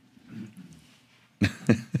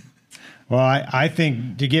 Well, I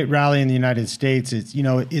think to get rally in the United States,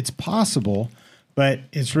 it's possible, but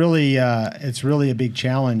it's really a big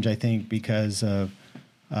challenge. I think because of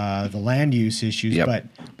the land use issues. Yep.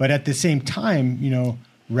 But at the same time,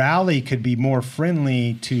 rally could be more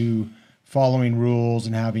friendly to following rules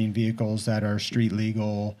and having vehicles that are street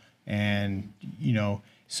legal, and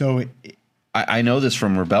so. I know this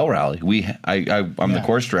from Rebel Rally. I'm the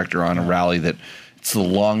course director on a rally that it's the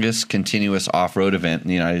longest continuous off-road event in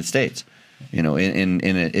the United States. But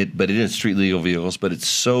it is street legal vehicles, but it's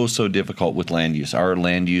so difficult with land use. Our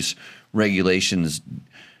land use regulations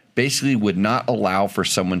basically would not allow for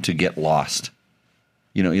someone to get lost.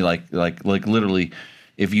 Like literally,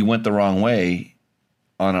 if you went the wrong way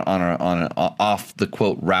on a off the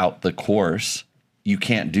quote route, the course, you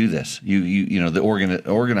can't do this. The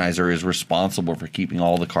organizer is responsible for keeping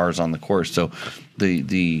all the cars on the course. So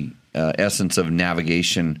the essence of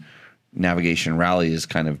navigation rally is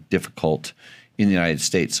kind of difficult in the United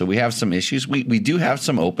States. So we have some issues. We do have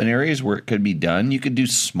some open areas where it could be done. You could do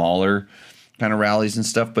smaller kind of rallies and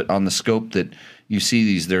stuff, but on the scope that you see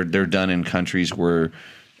these, they're done in countries where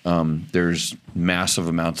there's massive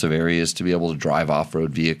amounts of areas to be able to drive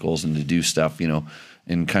off-road vehicles and to do stuff,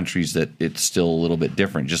 in countries that it's still a little bit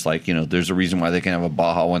different. Just like, there's a reason why they can have a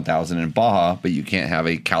Baja 1000 in Baja, but you can't have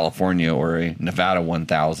a California or a Nevada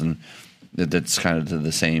 1000 that's kind of to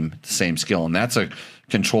the same skill. And that's a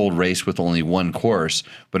controlled race with only one course.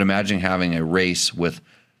 But imagine having a race with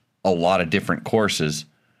a lot of different courses,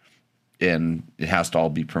 and it has to all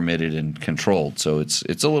be permitted and controlled. So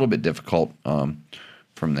it's a little bit difficult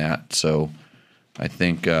from that. So I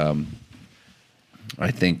think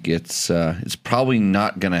it's probably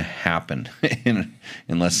not going to happen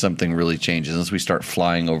unless something really changes, unless we start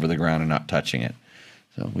flying over the ground and not touching it,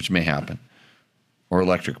 so which may happen, or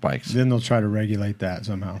electric bikes. Then they'll try to regulate that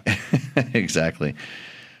somehow. Exactly.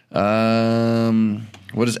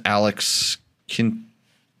 What does Alex Kinterer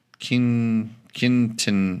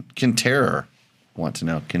want to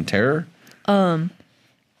know? Kinterer?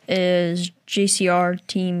 Is JCR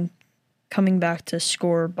team coming back to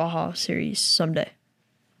score Baja Series someday?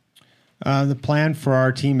 The plan for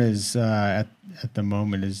our team is at the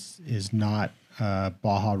moment is not a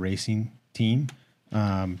Baja racing team.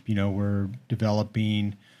 We're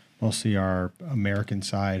developing mostly our American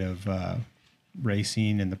side of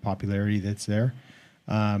racing and the popularity that's there.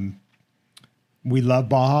 We love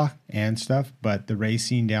Baja and stuff, but the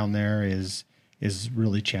racing down there is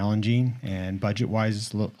really challenging, and budget-wise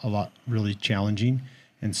it's a lot really challenging.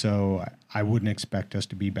 And so I wouldn't expect us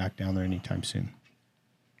to be back down there anytime soon.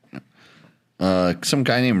 Some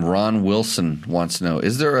guy named Ron Wilson wants to know,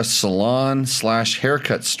 is there a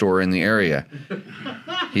salon/haircut store in the area?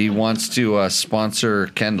 He wants to sponsor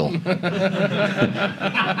Kendall.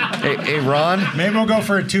 Hey, Ron? Maybe we'll go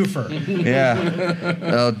for a twofer.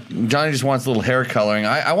 Yeah. Johnny just wants a little hair coloring.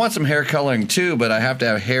 I want some hair coloring too, but I have to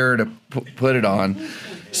have hair to put it on.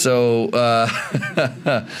 So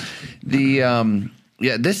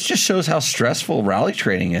this just shows how stressful rally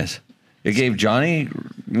training is. It gave Johnny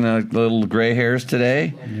little gray hairs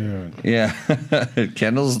today. Yeah.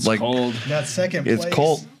 Kendall's like cold. That second place. It's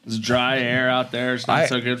cold. It's dry air out there. It's not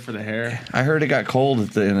so good for the hair. I heard it got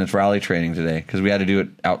cold in its rally training today because we had to do it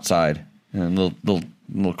outside and a little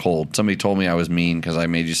cold. Somebody told me I was mean because I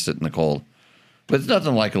made you sit in the cold. But it's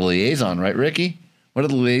nothing like a liaison, right, Ricky? What are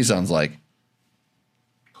the liaisons like?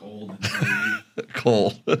 Cold.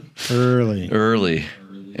 Cold. Early.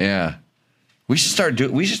 Yeah. We should start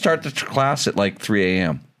the class at like 3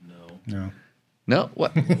 a.m. No?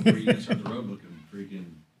 What? Where are you going to start the road book and freaking...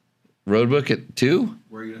 Road book at 2?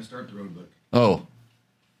 Where are you going to start the road book? Oh.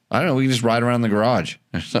 I don't know. We can just ride around the garage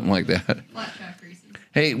or something like that. Flat track races.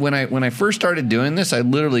 Hey, when I first started doing this, I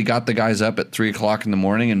literally got the guys up at 3 o'clock in the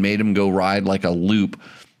morning and made them go ride like a loop,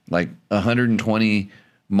 like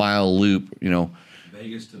 120-mile loop,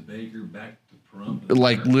 Vegas to Baker, back to Pahrump.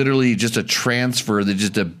 Like literally just a transfer,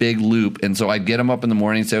 just a big loop. And so I'd get them up in the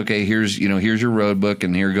morning and say, okay, here's your road book,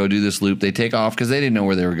 and here, go do this loop. They take off because they didn't know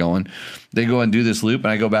where they were going. They go and do this loop, and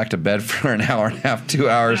I go back to bed for an hour and a half, 2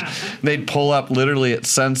 hours. They'd pull up literally at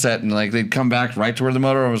sunset, and like they'd come back right to where the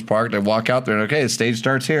motorhome was parked. I'd walk out there, and okay, the stage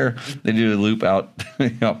starts here. They do the loop out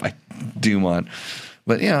by Dumont.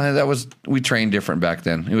 But we trained different back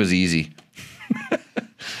then. It was easy.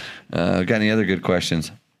 Got any other good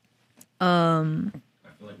questions? I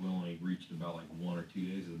feel like we only reached about like 1 or 2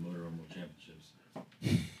 days of the Motorhome World Championships.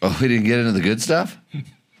 Oh, we didn't get into the good stuff?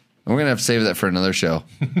 We're going to have to save that for another show.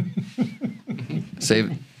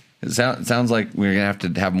 It sounds like we're going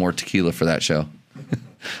to have more tequila for that show.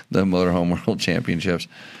 The Motorhome World Championships.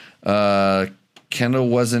 Kendall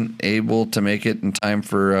wasn't able to make it in time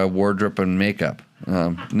for wardrobe and makeup.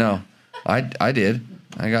 No, I did.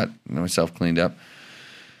 I got myself cleaned up.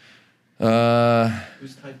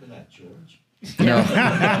 Who's typing that, George? No.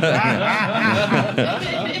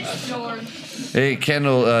 It's George. Hey,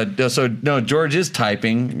 Kendall. George is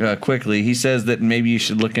typing quickly. He says that maybe you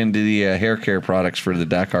should look into the hair care products for the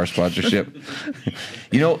Dakar sponsorship.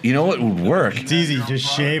 You know what would work? It's easy.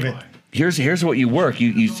 Just shave it. Here's what you work.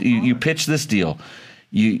 You pitch this deal.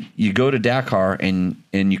 You go to Dakar and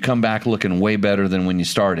you come back looking way better than when you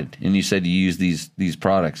started. And you said you use these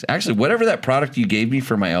products. Actually, whatever that product you gave me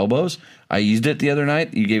for my elbows, I used it the other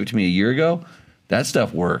night. You gave it to me a year ago. That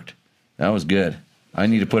stuff worked. That was good. I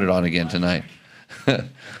need to put it on again tonight. I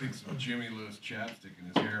think some Jimmy Lewis chapstick in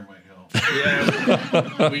his hair might help.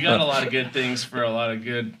 Yeah, we got a lot of good things for a lot of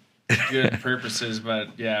good purposes,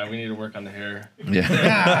 but yeah, we need to work on the hair.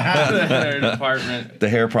 Yeah, the hair department. The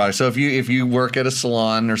hair product. So if you work at a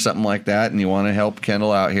salon or something like that, and you want to help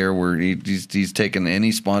Kendall out here, he's taking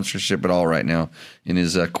any sponsorship at all right now in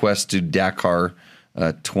his quest to Dakar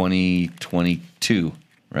 2022,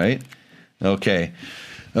 right? Okay.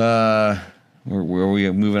 Are we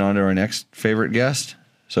moving on to our next favorite guest?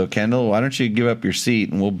 So, Kendall, why don't you give up your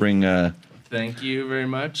seat and we'll bring Thank you very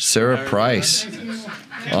much. Sarah Price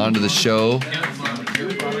onto the show.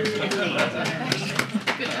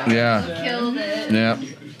 Yeah. Killed it. Yeah.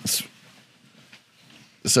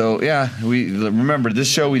 So, yeah, we remember this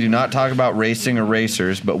show, we do not talk about racing or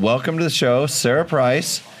racers, but welcome to the show, Sarah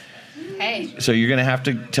Price. Hey. So you're going to have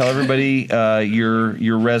to tell everybody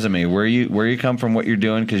your resume, where you come from, what you're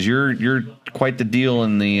doing, because you're quite the deal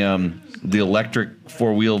in the electric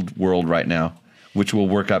four-wheeled world right now, which we'll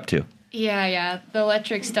work up to. Yeah. The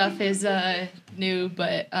electric stuff is new,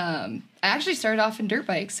 but I actually started off in dirt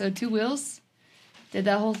bikes, so 2 wheels. Did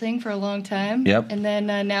that whole thing for a long time. Yep. And then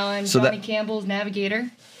now I'm Johnny Campbell's navigator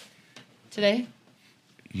today.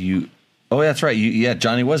 Oh, that's right.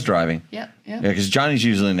 Johnny was driving. Yep. Yeah, because Johnny's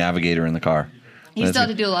usually a navigator in the car. He still had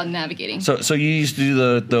to do a lot of navigating. So you used to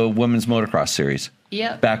do the women's motocross series.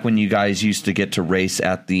 Yep. Back when you guys used to get to race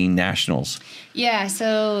at the nationals. Yeah,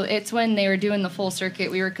 so it's when they were doing the full circuit.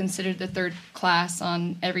 We were considered the third class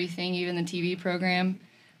on everything, even the TV program.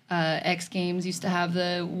 X Games used to have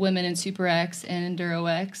the women in Super X and Enduro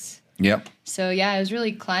X. Yep. So, yeah, I was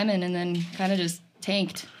really climbing and then kind of just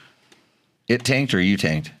tanked. It tanked or you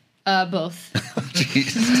tanked? Both.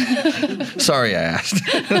 Sorry I asked.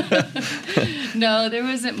 No, there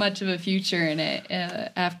wasn't much of a future in it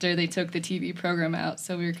after they took the TV program out.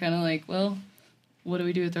 So we were kind of like, well, what do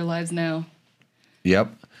we do with our lives now? Yep.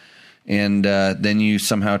 And then you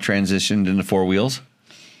somehow transitioned into 4 wheels?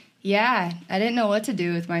 Yeah, I didn't know what to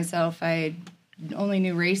do with myself. I only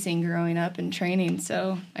knew racing growing up and training.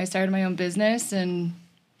 So I started my own business and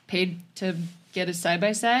paid to get a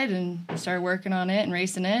side-by-side and started working on it and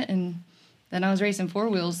racing it. And then I was racing 4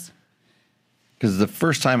 wheels. Because the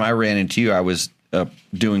first time I ran into you, I was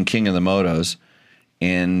doing King of the Motos,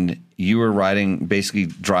 and you were basically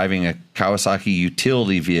driving a Kawasaki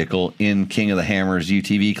utility vehicle in King of the Hammers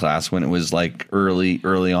UTV class when it was like early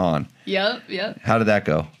on. Yep. How did that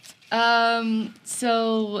go?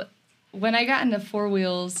 So when I got into 4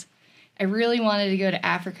 wheels, I really wanted to go to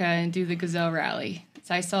Africa and do the Gazelle Rally.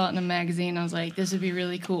 So I saw it in a magazine. I was like, this would be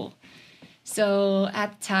really cool. So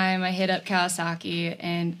at the time, I hit up Kawasaki,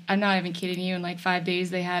 and I'm not even kidding you. In like 5 days,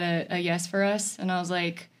 they had a yes for us. And I was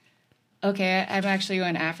like, okay, I'm actually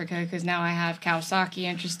going to Africa because now I have Kawasaki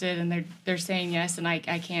interested, and they're saying yes, and I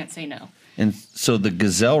can't say no. And so the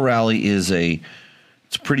Gazelle Rally it's a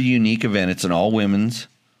pretty unique event. It's an all-women's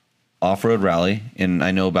off-road rally, and I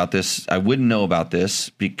know about this. I wouldn't know about this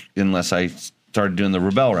unless I started doing the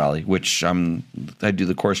Rebelle Rally, which I do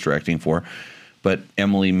the course directing for. But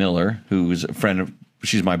Emily Miller, who's a friend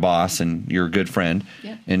she's my boss, and you're a good friend,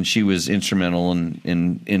 yeah. And she was instrumental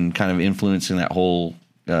in kind of influencing that whole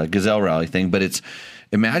Gazelle Rally thing. But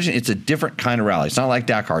imagine it's a different kind of rally. It's not like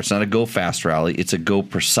Dakar. It's not a go fast rally. It's a go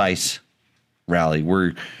precise rally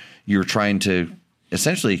where you're trying to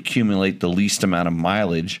essentially accumulate the least amount of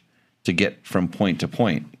mileage to get from point to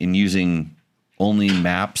point in using only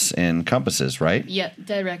maps and compasses, right? Yep,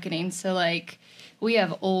 dead reckoning. So like we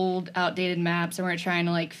have old, outdated maps, and we're trying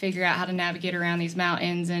to like figure out how to navigate around these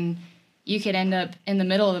mountains, and you could end up in the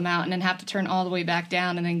middle of the mountain and have to turn all the way back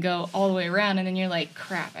down and then go all the way around, and then you're like,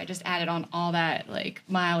 crap, I just added on all that like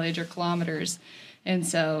mileage or kilometers. And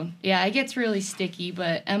so yeah, it gets really sticky.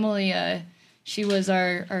 But Emily, she was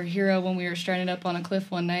our hero when we were stranded up on a cliff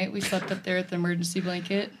one night. We slept up there with the emergency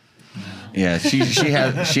blanket. Yeah, she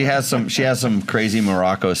has some crazy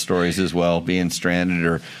Morocco stories as well, being stranded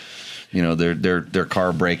or their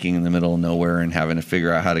car breaking in the middle of nowhere and having to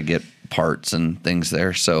figure out how to get parts and things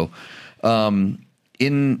there. So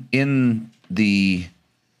in the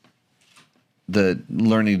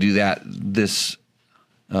learning to do that, this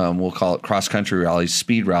we'll call it cross country rallies,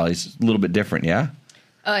 speed rallies, a little bit different, yeah?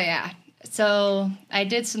 Oh yeah. So I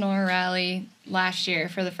did Sonora Rally last year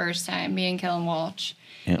for the first time, me and Kellen Walsh.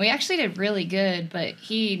 Yeah. We actually did really good, but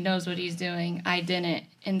he knows what he's doing. I didn't.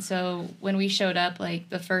 And so when we showed up,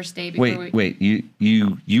 like the first day before Wait,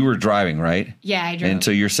 you were driving, right? Yeah, I drove. And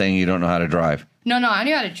so you're saying you don't know how to drive? No, I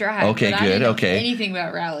knew how to drive. Okay, but good. I didn't know okay. anything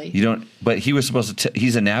about rally. You don't. But he was supposed to.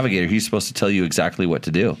 He's a navigator. He's supposed to tell you exactly what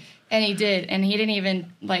to do. And he did. And he didn't even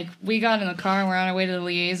we got in the car and we're on our way to the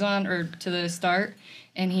liaison or to the start,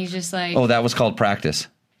 and he's just like, oh, that was called practice.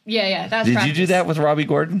 Yeah, that's. Did practice. you do that with Robbie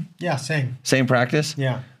Gordon? Yeah, same practice.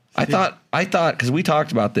 Yeah. I thought because we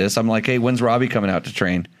talked about this. I'm like, hey, when's Robbie coming out to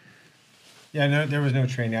train? Yeah, no, there was no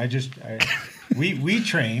training. We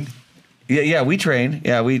trained. Yeah, we trained.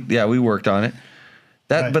 Yeah, we worked on it.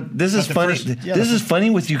 But this is funny. This is funny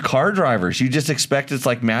with you car drivers. You just expect it's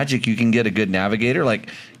like magic. You can get a good navigator. Like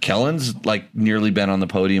Kellen's like nearly been on the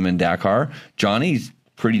podium in Dakar. Johnny's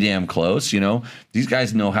pretty damn close. You know, these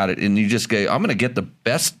guys know how to. And you just go, I'm going to get the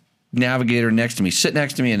best navigator next to me, sit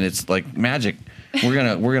next to me, and it's like magic. We're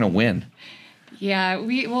gonna win. Yeah, I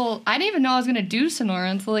didn't even know I was gonna do Sonora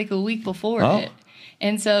until like a week before it.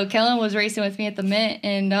 And so Kellen was racing with me at the Mint,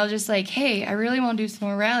 and I was just like, hey, I really want to do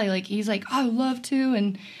Sonora Rally. Like, he's like, oh, I'd love to.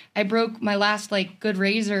 And I broke my last, like, good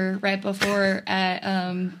razor right before at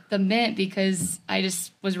the Mint because I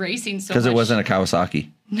just was racing so much. Because it wasn't a Kawasaki.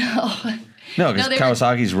 No. No, because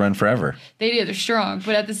Kawasaki's run forever. They do. They're strong.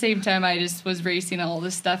 But at the same time, I just was racing all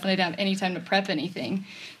this stuff, and I didn't have any time to prep anything.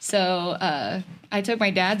 So I took my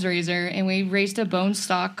dad's razor, and we raced a bone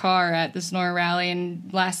stock car at the Sonora Rally, and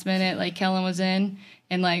last minute, like, Kellen was in.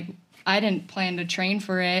 And, like, I didn't plan to train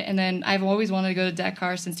for it. And then I've always wanted to go to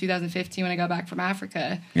Dakar since 2015 when I got back from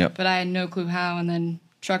Africa. Yep. But I had no clue how. And then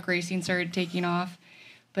truck racing started taking off.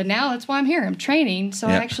 But now that's why I'm here. I'm training, so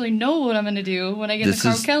I actually know what I'm going to do when I get in the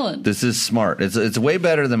car with Kellen. This is smart. It's way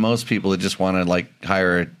better than most people that just want to, like,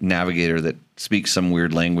 hire a navigator that speaks some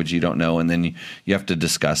weird language you don't know, and then you have to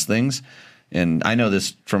discuss things. And I know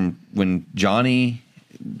this from when Johnny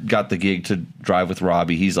got the gig to drive with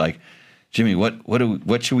Robbie. He's like, Jimmy,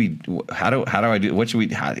 what should we? How do I do? What should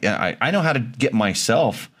we? I know how to get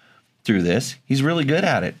myself through this. He's really good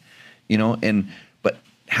at it, you know. But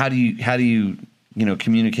how do you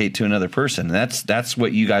communicate to another person? That's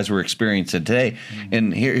what you guys were experiencing today. Mm-hmm.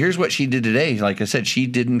 And here's what she did today. Like I said, she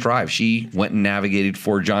didn't drive. She went and navigated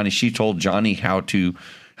for Johnny. She told Johnny how to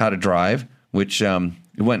drive, which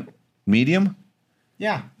went medium.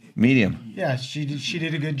 Yeah. Medium. Yeah, she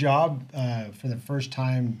did a good job for the first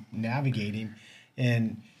time navigating,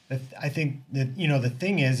 and I think that the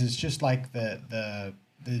thing is, it's just like the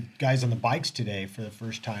guys on the bikes today for the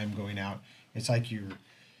first time going out. It's like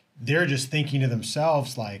they're just thinking to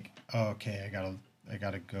themselves like, oh, okay, I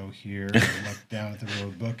gotta go here and look down at the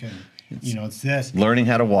road book, and it's this learning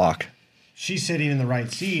how to walk. She's sitting in the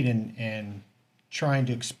right seat and trying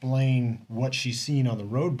to explain what she's seen on the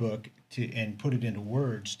road book and put it into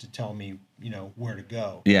words to tell me, where to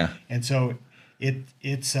go. Yeah. And so it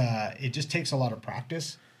just takes a lot of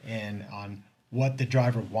practice and on what the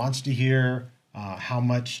driver wants to hear, how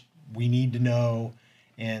much we need to know.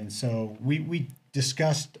 And so we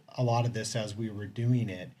discussed a lot of this as we were doing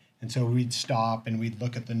it. And so we'd stop and we'd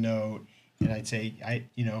look at the note and I'd say,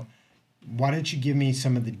 why don't you give me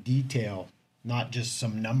some of the detail, not just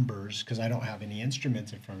some numbers, because I don't have any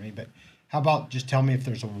instruments in front of me, but how about just tell me if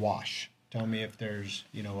there's a wash? Tell me if there's,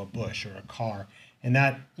 a bush or a car. And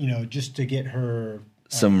that, just to get her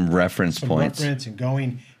some reference points. Reference and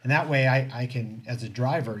going. And that way I can, as a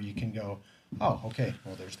driver, you can go, oh, okay,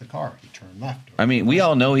 well, there's the car. You turn left. I mean, we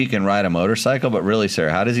all know he can ride a motorcycle, but really,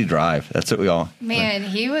 Sarah, how does he drive? That's what we all... Man,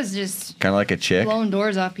 he was just... Kind of like a chick. Blowing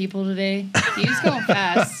doors off people today. He was going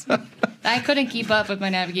fast. I couldn't keep up with my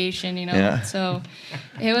navigation, Yeah. So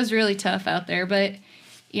it was really tough out there. But,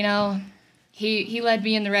 he led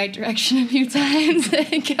me in the right direction a few times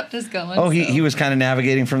and kept us going. Oh, he was kind of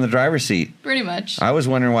navigating from the driver's seat. Pretty much. I was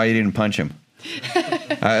wondering why you didn't punch him.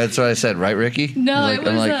 That's what I said, right, Ricky? No,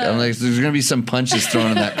 I'm like, there's gonna be some punches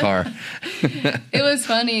thrown in that car. It was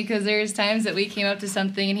funny because there's times that we came up to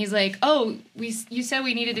something and he's like, "Oh, you said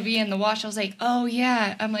we needed to be in the wash." I was like, "Oh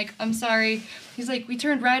yeah." I'm like, "I'm sorry." He's like, "We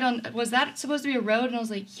turned right on. Was that supposed to be a road?" And I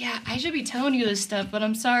was like, "Yeah, I should be telling you this stuff, but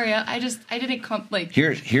I'm sorry. I didn't come like."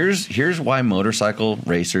 Here's why motorcycle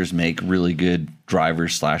racers make really good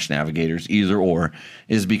drivers / navigators, either or,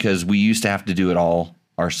 is because we used to have to do it all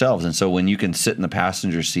ourselves. And so when you can sit in the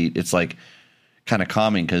passenger seat, it's like kind of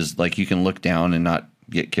calming because like you can look down and not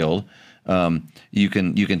get killed. You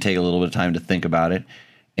can take a little bit of time to think about it.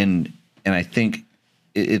 And I think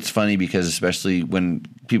it's funny because especially when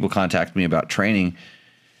people contact me about training,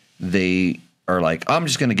 they are like, oh, I'm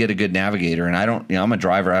just going to get a good navigator. And I don't, I'm a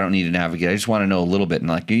driver. I don't need to navigate. I just want to know a little bit. And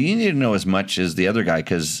like, you need to know as much as the other guy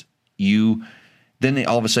because then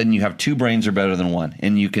all of a sudden you have two brains are better than one.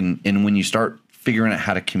 And and when you start figuring out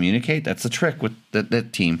how to communicate, that's the trick with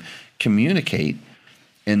that team. Communicate,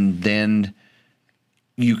 and then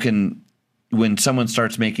you can, when someone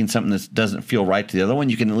starts making something that doesn't feel right to the other one,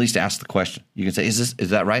 you can at least ask the question. You can say, is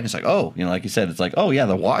that right? And it's like, oh, like you said, it's like, oh yeah,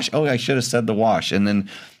 the wash. Oh, I should have said the wash. And then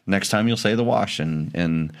next time you'll say the wash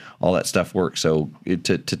and all that stuff works. So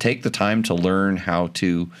to take the time to learn how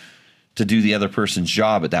to do the other person's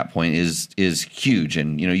job at that point is huge.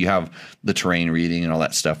 And you have the terrain reading and all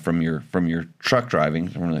that stuff from your truck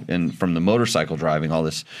driving and from the motorcycle driving, all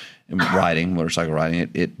this motorcycle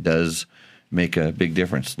riding, it does make a big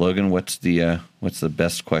difference. Logan, what's the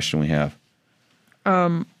best question we have?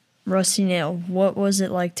 Rusty Nail, what was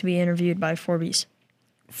it like to be interviewed by Forbes?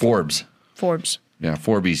 Forbes. Yeah,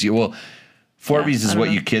 Forbes. Forbes is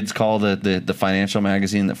what you kids call the financial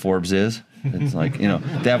magazine that Forbes is. It's like, they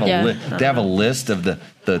have they have a list of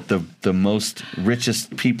the most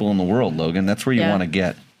richest people in the world, Logan. That's where you want to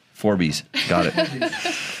get. Forbes. Got it.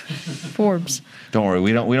 Forbes. Don't worry,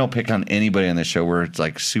 we don't pick on anybody on this show. We're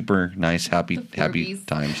like super nice, happy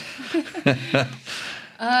times.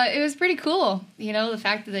 It was pretty cool. The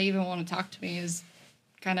fact that they even want to talk to me is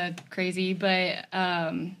kind of crazy, but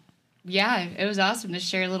it was awesome to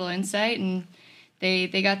share a little insight, and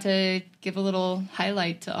they got to give a little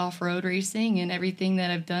highlight to off-road racing and everything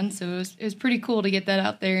that I've done. So it was pretty cool to get that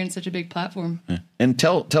out there in such a big platform. Yeah. And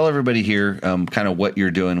tell everybody here kind of what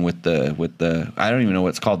you're doing with the I don't even know what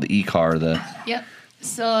it's called, the e-car. Yep.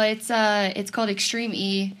 So it's called Extreme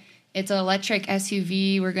E. It's an electric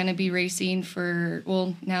SUV. We're going to be racing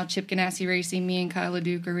now Chip Ganassi Racing, me and Kyle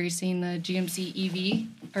LeDuc are racing the GMC EV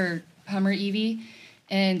or Hummer EV.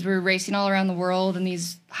 And we're racing all around the world in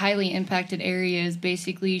these highly impacted areas,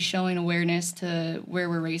 basically showing awareness to where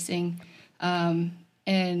we're racing.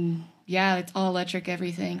 It's all electric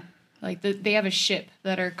everything. Like they have a ship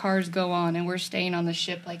that our cars go on, and we're staying on the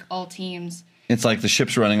ship, like all teams. It's like the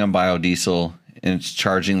ship's running on biodiesel, and it's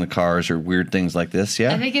charging the cars or weird things like this,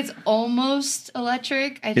 yeah? I think it's almost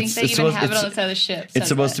electric. I think they even have it on the side of the ship. It's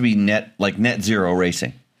supposed to be net zero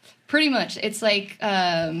racing. Pretty much. It's like,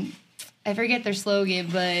 I forget their slogan,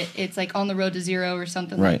 but it's like on the road to zero or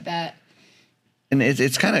something like that. And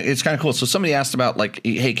it's kind of cool. So somebody asked about like,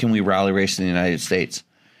 hey, can we rally race in the United States?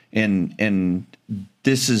 And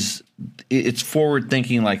it's forward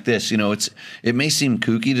thinking like this. It may seem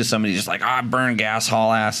kooky to somebody just like, burn gas,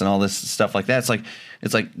 haul ass, and all this stuff like that. It's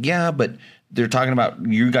like yeah, but they're talking about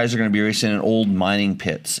you guys are going to be racing in old mining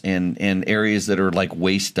pits and areas that are like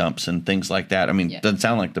waste dumps and things like that. I mean, doesn't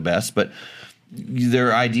sound like the best, but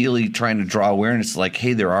they're ideally trying to draw awareness like,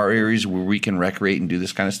 hey, there are areas where we can recreate and do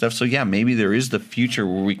this kind of stuff. So yeah, maybe there is the future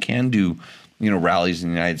where we can do, rallies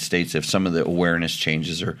in the United States if some of the awareness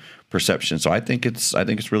changes or perception. So I think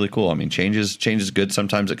it's really cool. I mean, change is good.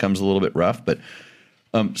 Sometimes it comes a little bit rough, but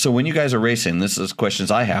so when you guys are racing, this is questions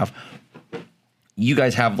I have. You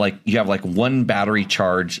guys have one battery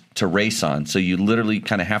charge to race on. So you literally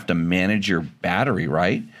kind of have to manage your battery,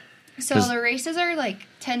 right? So the races are like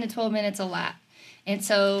 10 to 12 minutes a lap. And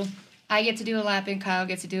so I get to do a lap and Kyle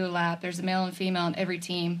gets to do a lap. There's a male and female on every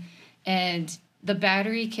team. And the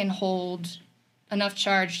battery can hold enough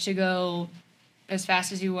charge to go as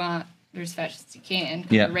fast as you want or as fast as you can.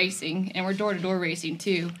 Yeah. We're racing. And we're door-to-door racing,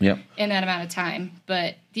 too, yep, in that amount of time.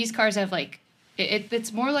 But these cars have, like,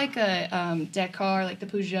 it's more like a deck car, like the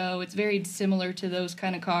Peugeot. It's very similar to those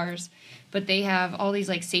kind of cars. But they have all these,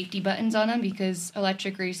 like, safety buttons on them because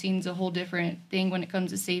electric racing's a whole different thing when it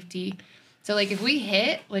comes to safety. So, like, if we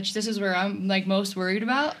hit, which this is where I'm, like, most worried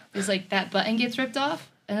about, is, like, that button gets ripped off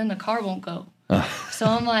and then the car won't go. So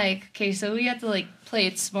I'm like, okay, so we have to, like, play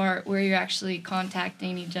it smart where you're actually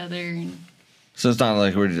contacting each other. And so it's not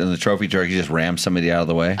like we're in the trophy truck, you just ram somebody out of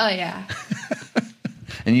the way? Oh, yeah.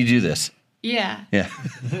 And you do this? Yeah. Yeah.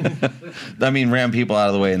 I mean, ram people out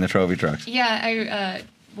of the way in the trophy trucks. Yeah,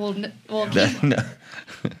 Well, no. What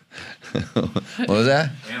was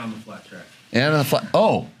that? And on the flat track. And on the flat.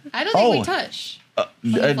 Oh. I don't think we touch.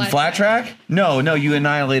 Flat track? No, you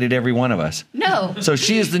annihilated every one of us. No. So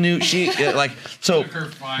she is the new flat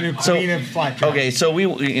track. Okay, so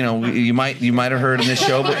you might have heard in this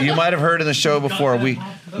show, but you might have heard in the show before. We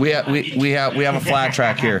have a flat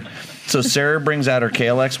track here. So Sarah brings out her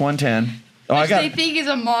KLX 110. Which they think is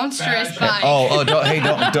a monstrous bike.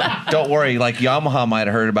 Don't worry. Like Yamaha might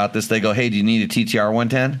have heard about this. They go, hey, do you need a TTR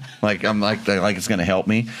 110? Like I'm like it's going to help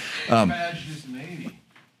me. Badged is an 80.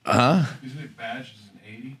 Huh? Isn't it badged as an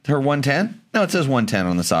 80? Her 110? No, it says 110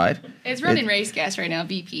 on the side. It's running race gas right now,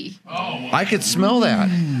 BP. Oh, well, I could smell that.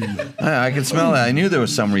 I could smell that. I knew there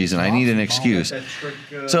was some reason. I need an excuse.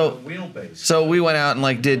 So we went out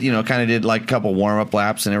and did a couple warm up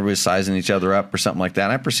laps, and everybody was sizing each other up or something like that.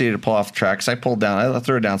 And I proceeded to pull off the track. So I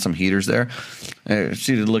threw down some heaters there. I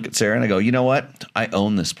proceeded to look at Sarah and I go, you know what? I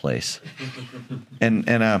own this place. and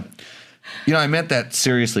I meant that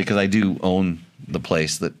seriously because I do own the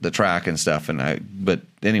place, the track and stuff. But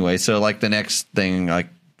anyway, so the next thing,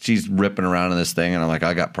 she's ripping around in this thing, and I'm like,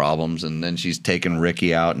 I got problems. And then she's taking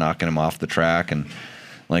Ricky out, knocking him off the track, and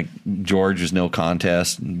George was no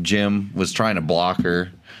contest. Jim was trying to block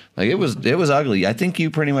her. It was ugly. I think you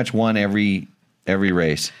pretty much won every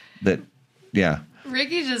race.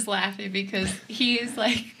 Ricky's just laughing because he is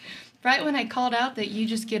right when I called out that you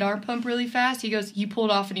just get arm pump really fast, he goes, "You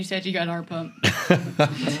pulled off and you said you got arm pump."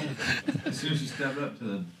 As soon as you stepped up to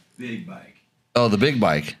the big bike, Oh, the big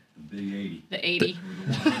bike. the big 80, The 80.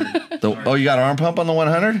 or the 100. Oh, you got arm pump on the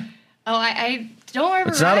 100? Oh, I don't ever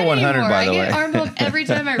It's ride not a 100, anymore. by the I way. get arm pump every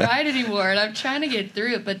time I ride anymore, and I'm trying to get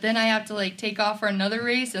through it, but then I have to like take off for another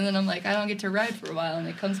race, and then I'm like, I don't get to ride for a while, and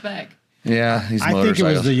it comes back. Yeah, these I think it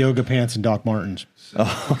motorcycles. was the yoga pants and Doc Martens. Could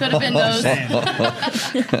have been those. And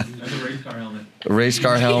the race car helmet. Race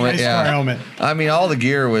car helmet. Race Yeah. car helmet. I mean, all the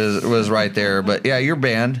gear was right there. But yeah, you're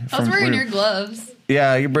banned. I was wearing your gloves.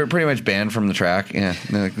 Yeah, you're pretty much banned from the track. Yeah,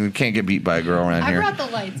 you can't get beat by a girl around I here. brought the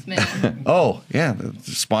lights, man. Oh, yeah.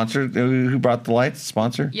 The sponsor. Who brought the lights?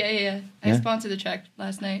 Sponsor? Yeah. I Yeah. sponsored the track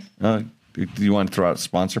last night. Do you want to throw out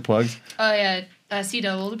sponsor plugs? Oh yeah,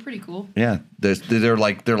 C-Double, they're pretty cool. Yeah, they're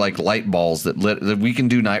like light balls that we can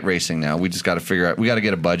do night racing now. We just got to figure out. We got to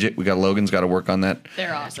get a budget. Logan's got to work on that.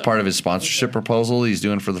 They're awesome. Part of his sponsorship proposal he's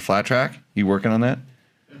doing for the flat track. You working on that?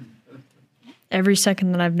 Every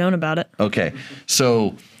second that I've known about it. Okay,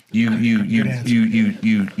 so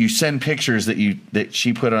you send pictures that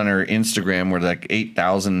she put on her Instagram where like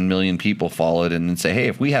 8,000 million people followed, and then say, hey,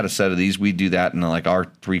 if we had a set of these, we'd do that, and like our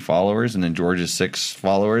 3 followers and then George's 6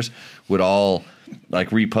 followers would all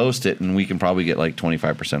like repost it, and we can probably get like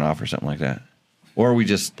 25% off or something like that, or we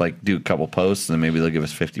just like do a couple posts and then maybe they'll give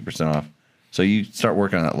us 50% off. So you start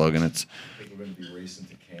working on that, Logan. It's I think we're going to be racing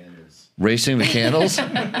to candles. racing the candles.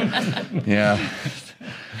 Yeah.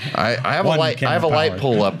 I have One a light. I have a candle light power.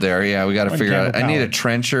 pull up there. Yeah, we got to One figure out. candle I need a power.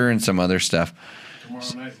 trencher and some other stuff. Tomorrow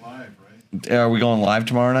night live, right? Are we going live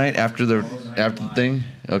tomorrow night after the thing?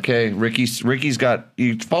 Okay, Ricky's got.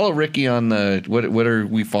 You follow Ricky on the what are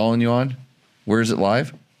we following you on? Where is it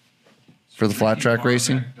live? For the flat track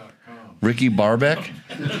racing? RickyBarbeck.com. Ricky Barbeck.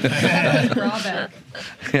 Brabeck.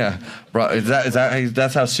 Yeah, is that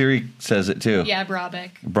that's how Siri says it too? Yeah,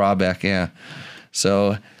 Brabeck. Brabeck, yeah.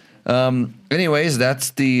 So, anyways,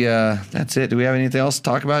 that's it. Do we have anything else to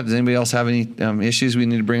talk about? Does anybody else have any issues we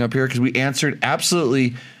need to bring up here? Because we answered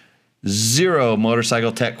absolutely 0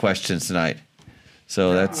 motorcycle tech questions tonight.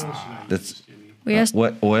 So that's We asked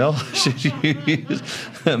what oil should you use?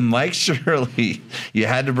 Mike Shirley, you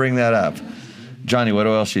had to bring that up. Johnny, what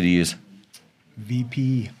oil should you use?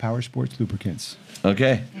 VP Power Sports Lubricants.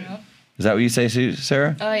 Okay. Yep. Is that what you say,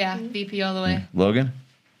 Sarah? Oh yeah, VP all the way. Logan?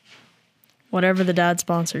 whatever the dad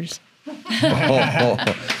sponsors.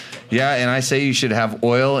 Yeah, and I say you should have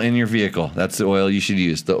oil in your vehicle. That's the oil you should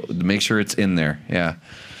use. Make sure it's in there. Yeah.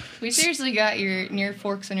 We seriously got your near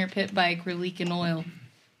forks on your pit bike were leaking oil,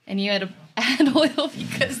 and you had to add oil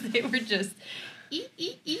because they were just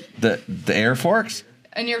eat. The air forks?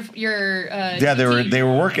 And your Yeah,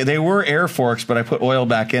 they were air forks, but I put oil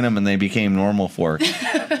back in them and they became normal forks.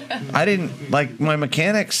 I didn't like my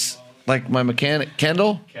mechanic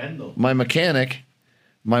Kendall. My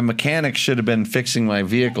mechanic should have been fixing my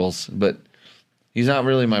vehicles, but he's not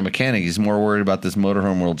really my mechanic. He's more worried about this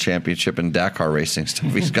Motorhome World Championship and Dakar racing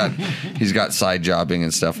stuff. He's got side jobbing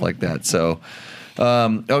and stuff like that. So,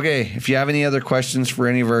 okay, if you have any other questions for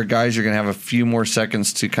any of our guys, you're going to have a few more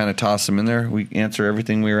seconds to kind of toss them in there. We answer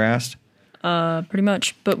everything we were asked. Pretty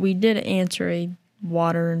much, but we did answer a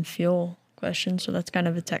water and fuel question, so that's kind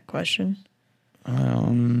of a tech question.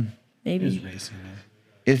 Maybe.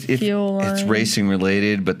 Fuel It's line. racing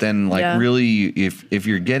related, but then really, if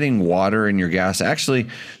you're getting water in your gas, actually,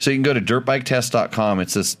 so you can go to dirtbiketest.com.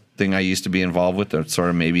 It's this thing I used to be involved with, or sort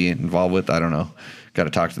of maybe involved with. I don't know. Got to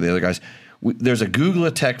talk to the other guys. There's a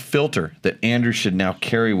Googlatech filter that Andrew should now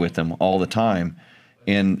carry with him all the time.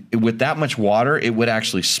 And with that much water, it would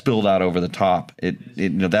actually spill out over the top.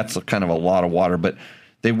 That's kind of a lot of water, but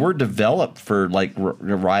they were developed for like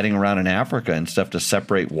riding around in Africa and stuff to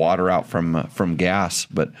separate water out from gas.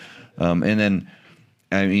 But and then,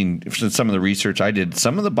 I mean, some of the research I did,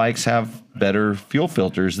 some of the bikes have better fuel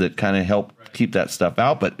filters that kind of help keep that stuff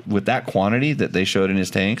out. But with that quantity that they showed in his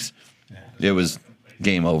tanks, it was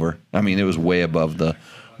game over. I mean, it was way above the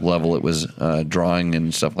level it was drawing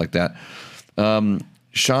and stuff like that.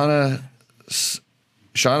 Shauna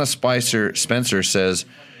Spencer says,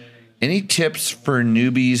 any tips for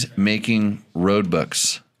newbies making road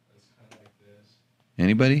books?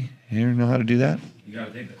 Anybody here know how to do that? You got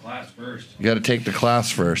to take the class first. You got to take the class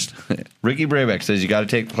first. Ricky Brabeck says you got to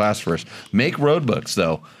take the class first. Make road books,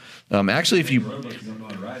 though. Actually, if you... Road books, you don't know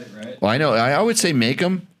how to ride it, right? Well, I know. I would say make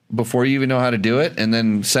them before you even know how to do it, and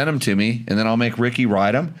then send them to me, and then I'll make Ricky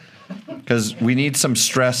ride them. Because we need some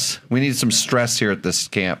stress. We need some stress here at this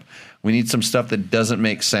camp. We need some stuff that doesn't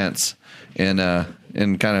make sense, and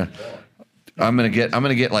kind of I'm gonna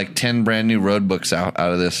get like 10 brand new road books out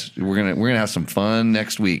of this. We're gonna have some fun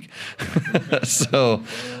next week. So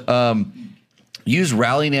use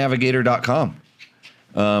rallynavigator.com.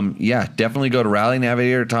 Definitely go to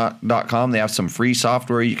rallynavigator.com. They have some free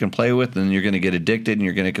software you can play with, and you're going to get addicted and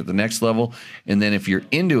you're going to get the next level. And then if you're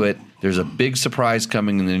into it, there's a big surprise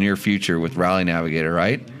coming in the near future with Rally Navigator,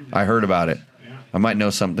 right? I heard about it. I might know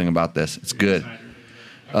something about this. It's good.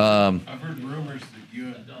 I've heard rumors that you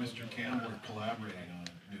and Mr. Campbell are collaborating on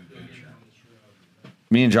a new venture.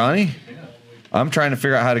 Me and Johnny? I'm trying to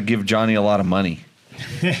figure out how to give Johnny a lot of money.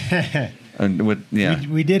 And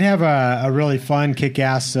we did have a really fun,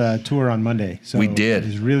 kick-ass tour on Monday. So we did. It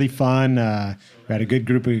was really fun. We had a good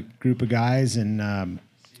group of guys, and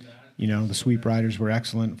the sweep riders were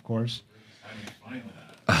excellent, of course.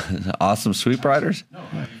 Awesome sweep riders.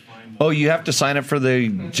 Oh, you have to sign up for the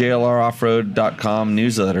JLRoffroad.com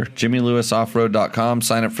newsletter, JimmyLewisOffroad.com.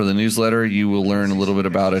 Sign up for the newsletter. You will learn a little bit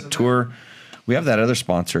about a tour. We have that other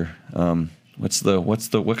sponsor. What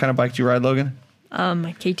kind of bike do you ride, Logan?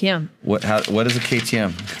 KTM. What is a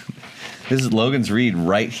KTM? This is Logan's read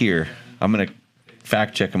right here. I'm gonna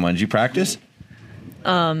fact check him on. Did you practice?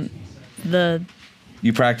 You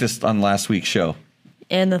practiced on last week's show.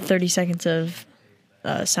 And the 30 seconds of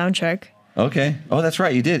sound check. Okay. Oh, that's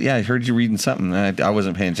right. You did. Yeah, I heard you reading something. I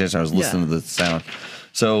wasn't paying attention. I was listening to the sound.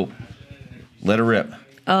 So, let her rip.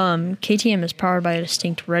 KTM is powered by a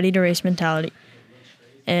distinct ready-to-race mentality.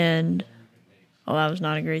 And, that was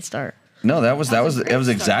not a great start. No, that was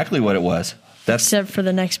exactly what it was. Except for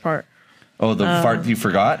the next part. Oh, the part you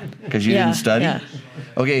forgot because you didn't study? Yeah.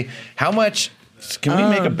 Okay, how much can we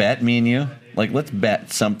make a bet, me and you? Like, let's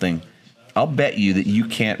bet something. I'll bet you that you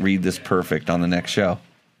can't read this perfect on the next show.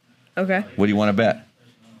 Okay. What do you want to bet?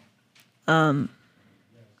 I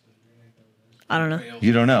don't know.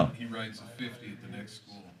 You don't know? He rides a 50 at the next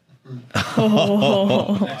school.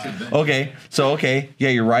 Okay. Yeah,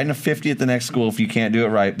 you're riding a 50 at the next school if you can't do it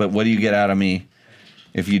right, but what do you get out of me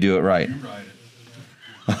if you do it right? You ride it.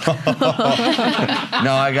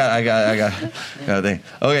 No, I got a thing.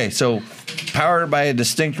 Okay, so powered by a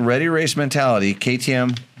distinct ready race mentality,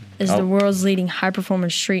 KTM is the world's leading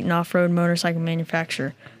high-performance street and off-road motorcycle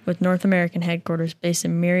manufacturer with North American headquarters based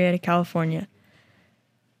in Marietta, California.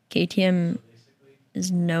 KTM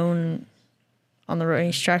is known on the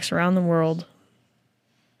racetracks around the world,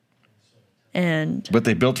 but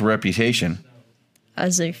they built a reputation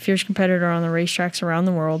as a fierce competitor on the racetracks around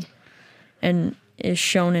the world, and is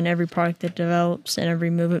shown in every product it develops and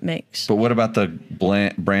every move it makes. But what about the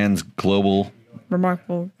brand's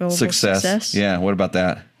remarkable global success? Yeah, what about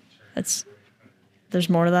that? There's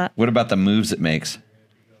more to that. What about the moves it makes?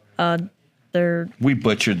 We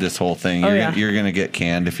butchered this whole thing. You're gonna get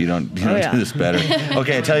canned if you don't do this better.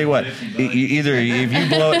 Okay, I tell you what. Either if you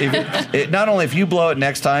blow it, not only if you blow it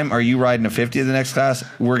next time, are you riding a 50 of the next class?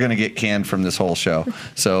 We're gonna get canned from this whole show.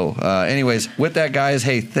 So, anyways, with that, guys,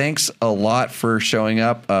 hey, thanks a lot for showing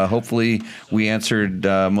up. Hopefully, we answered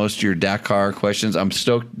most of your Dakar questions. I'm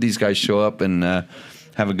stoked these guys show up and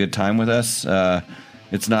have a good time with us.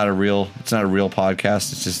 It's not a real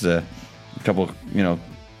podcast. It's just a couple,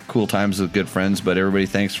 cool times with good friends. But everybody,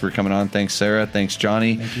 thanks for coming on. Thanks, Sarah. Thanks,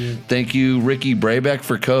 Johnny. Thank you, Ricky Brabeck,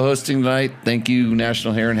 for co-hosting tonight. Thank you,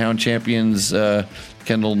 National Hare and Hound champions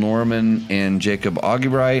Kendall Norman and Jacob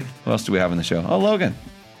Augibright. Who else do we have on the show? Oh, Logan.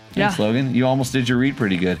 Thanks, Logan. You almost did your read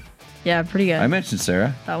pretty good. Yeah, pretty good. I mentioned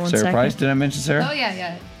Sarah. That 1 Sarah second. Price. Did I mention Sarah? Oh,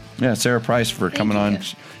 yeah. Yeah, Sarah Price for coming on.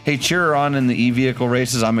 Hey, cheer her on in the e-vehicle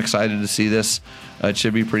races. I'm excited to see this. It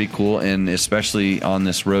should be pretty cool, and especially on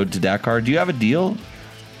this road to Dakar. Do you have a deal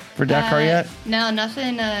for Dakar yet? No,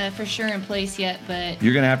 nothing for sure in place yet, but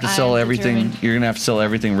you're gonna have to sell everything. determined. You're gonna have to sell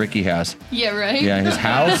everything Ricky has. Yeah, right? Yeah, his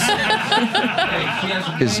house,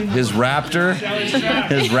 his Raptor,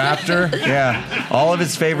 yeah, all of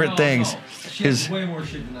his favorite things. His way more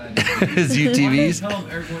shit than I do. his UTVs. Tell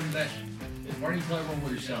everyone that. Why don't you tell everyone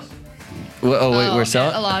what you're selling? Oh wait, we're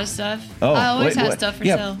selling a lot of stuff. Oh, I always wait, have what? stuff for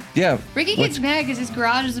Yeah, sale. yeah. Ricky gets mad because his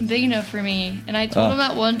garage isn't big enough for me, and I told him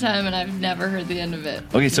that one time, and I've never heard the end of it.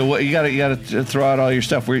 Okay, so what you gotta throw out all your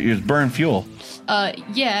stuff. You burn fuel.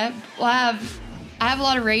 Yeah. Well, I have a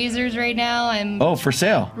lot of razors right now. I'm for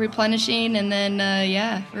sale. replenishing, and then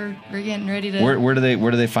we're getting ready to. Where do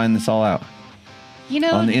they find this all out?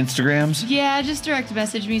 On the Instagrams. Yeah, just direct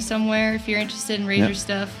message me somewhere if you're interested in razor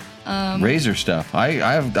stuff. Razor stuff.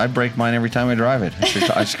 I break mine every time I drive it.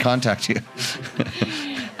 I should contact you.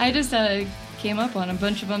 I just came up on a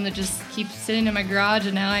bunch of them that just keep sitting in my garage,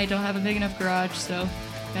 and now I don't have a big enough garage, so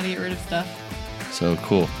gotta get rid of stuff. So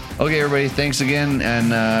cool. Okay, everybody, thanks again.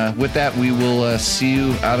 And with that, we will see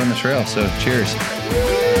you out on the trail. So cheers.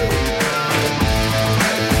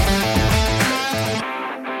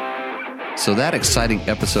 So that exciting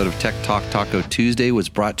episode of Tech Talk Taco Tuesday was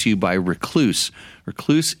brought to you by Recluse.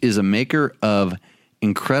 Recluse is a maker of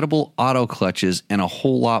incredible auto clutches and a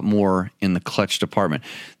whole lot more in the clutch department.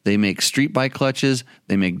 They make street bike clutches.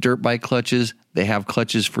 They make dirt bike clutches. They have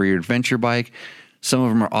clutches for your adventure bike. Some of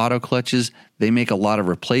them are auto clutches. They make a lot of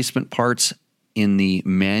replacement parts in the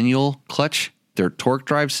manual clutch, their torque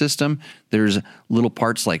drive system. There's little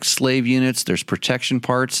parts like slave units. There's protection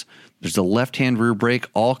parts. There's a left-hand rear brake,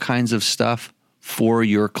 all kinds of stuff for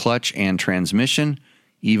your clutch and transmission,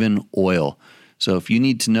 even oil. So if you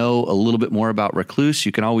need to know a little bit more about Recluse,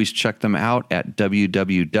 you can always check them out at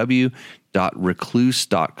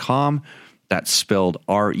www.recluse.com. That's spelled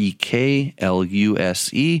REKLUSE,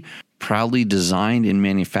 proudly designed and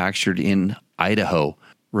manufactured in Idaho.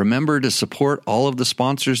 Remember to support all of the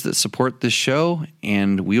sponsors that support this show,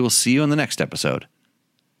 and we will see you in the next episode.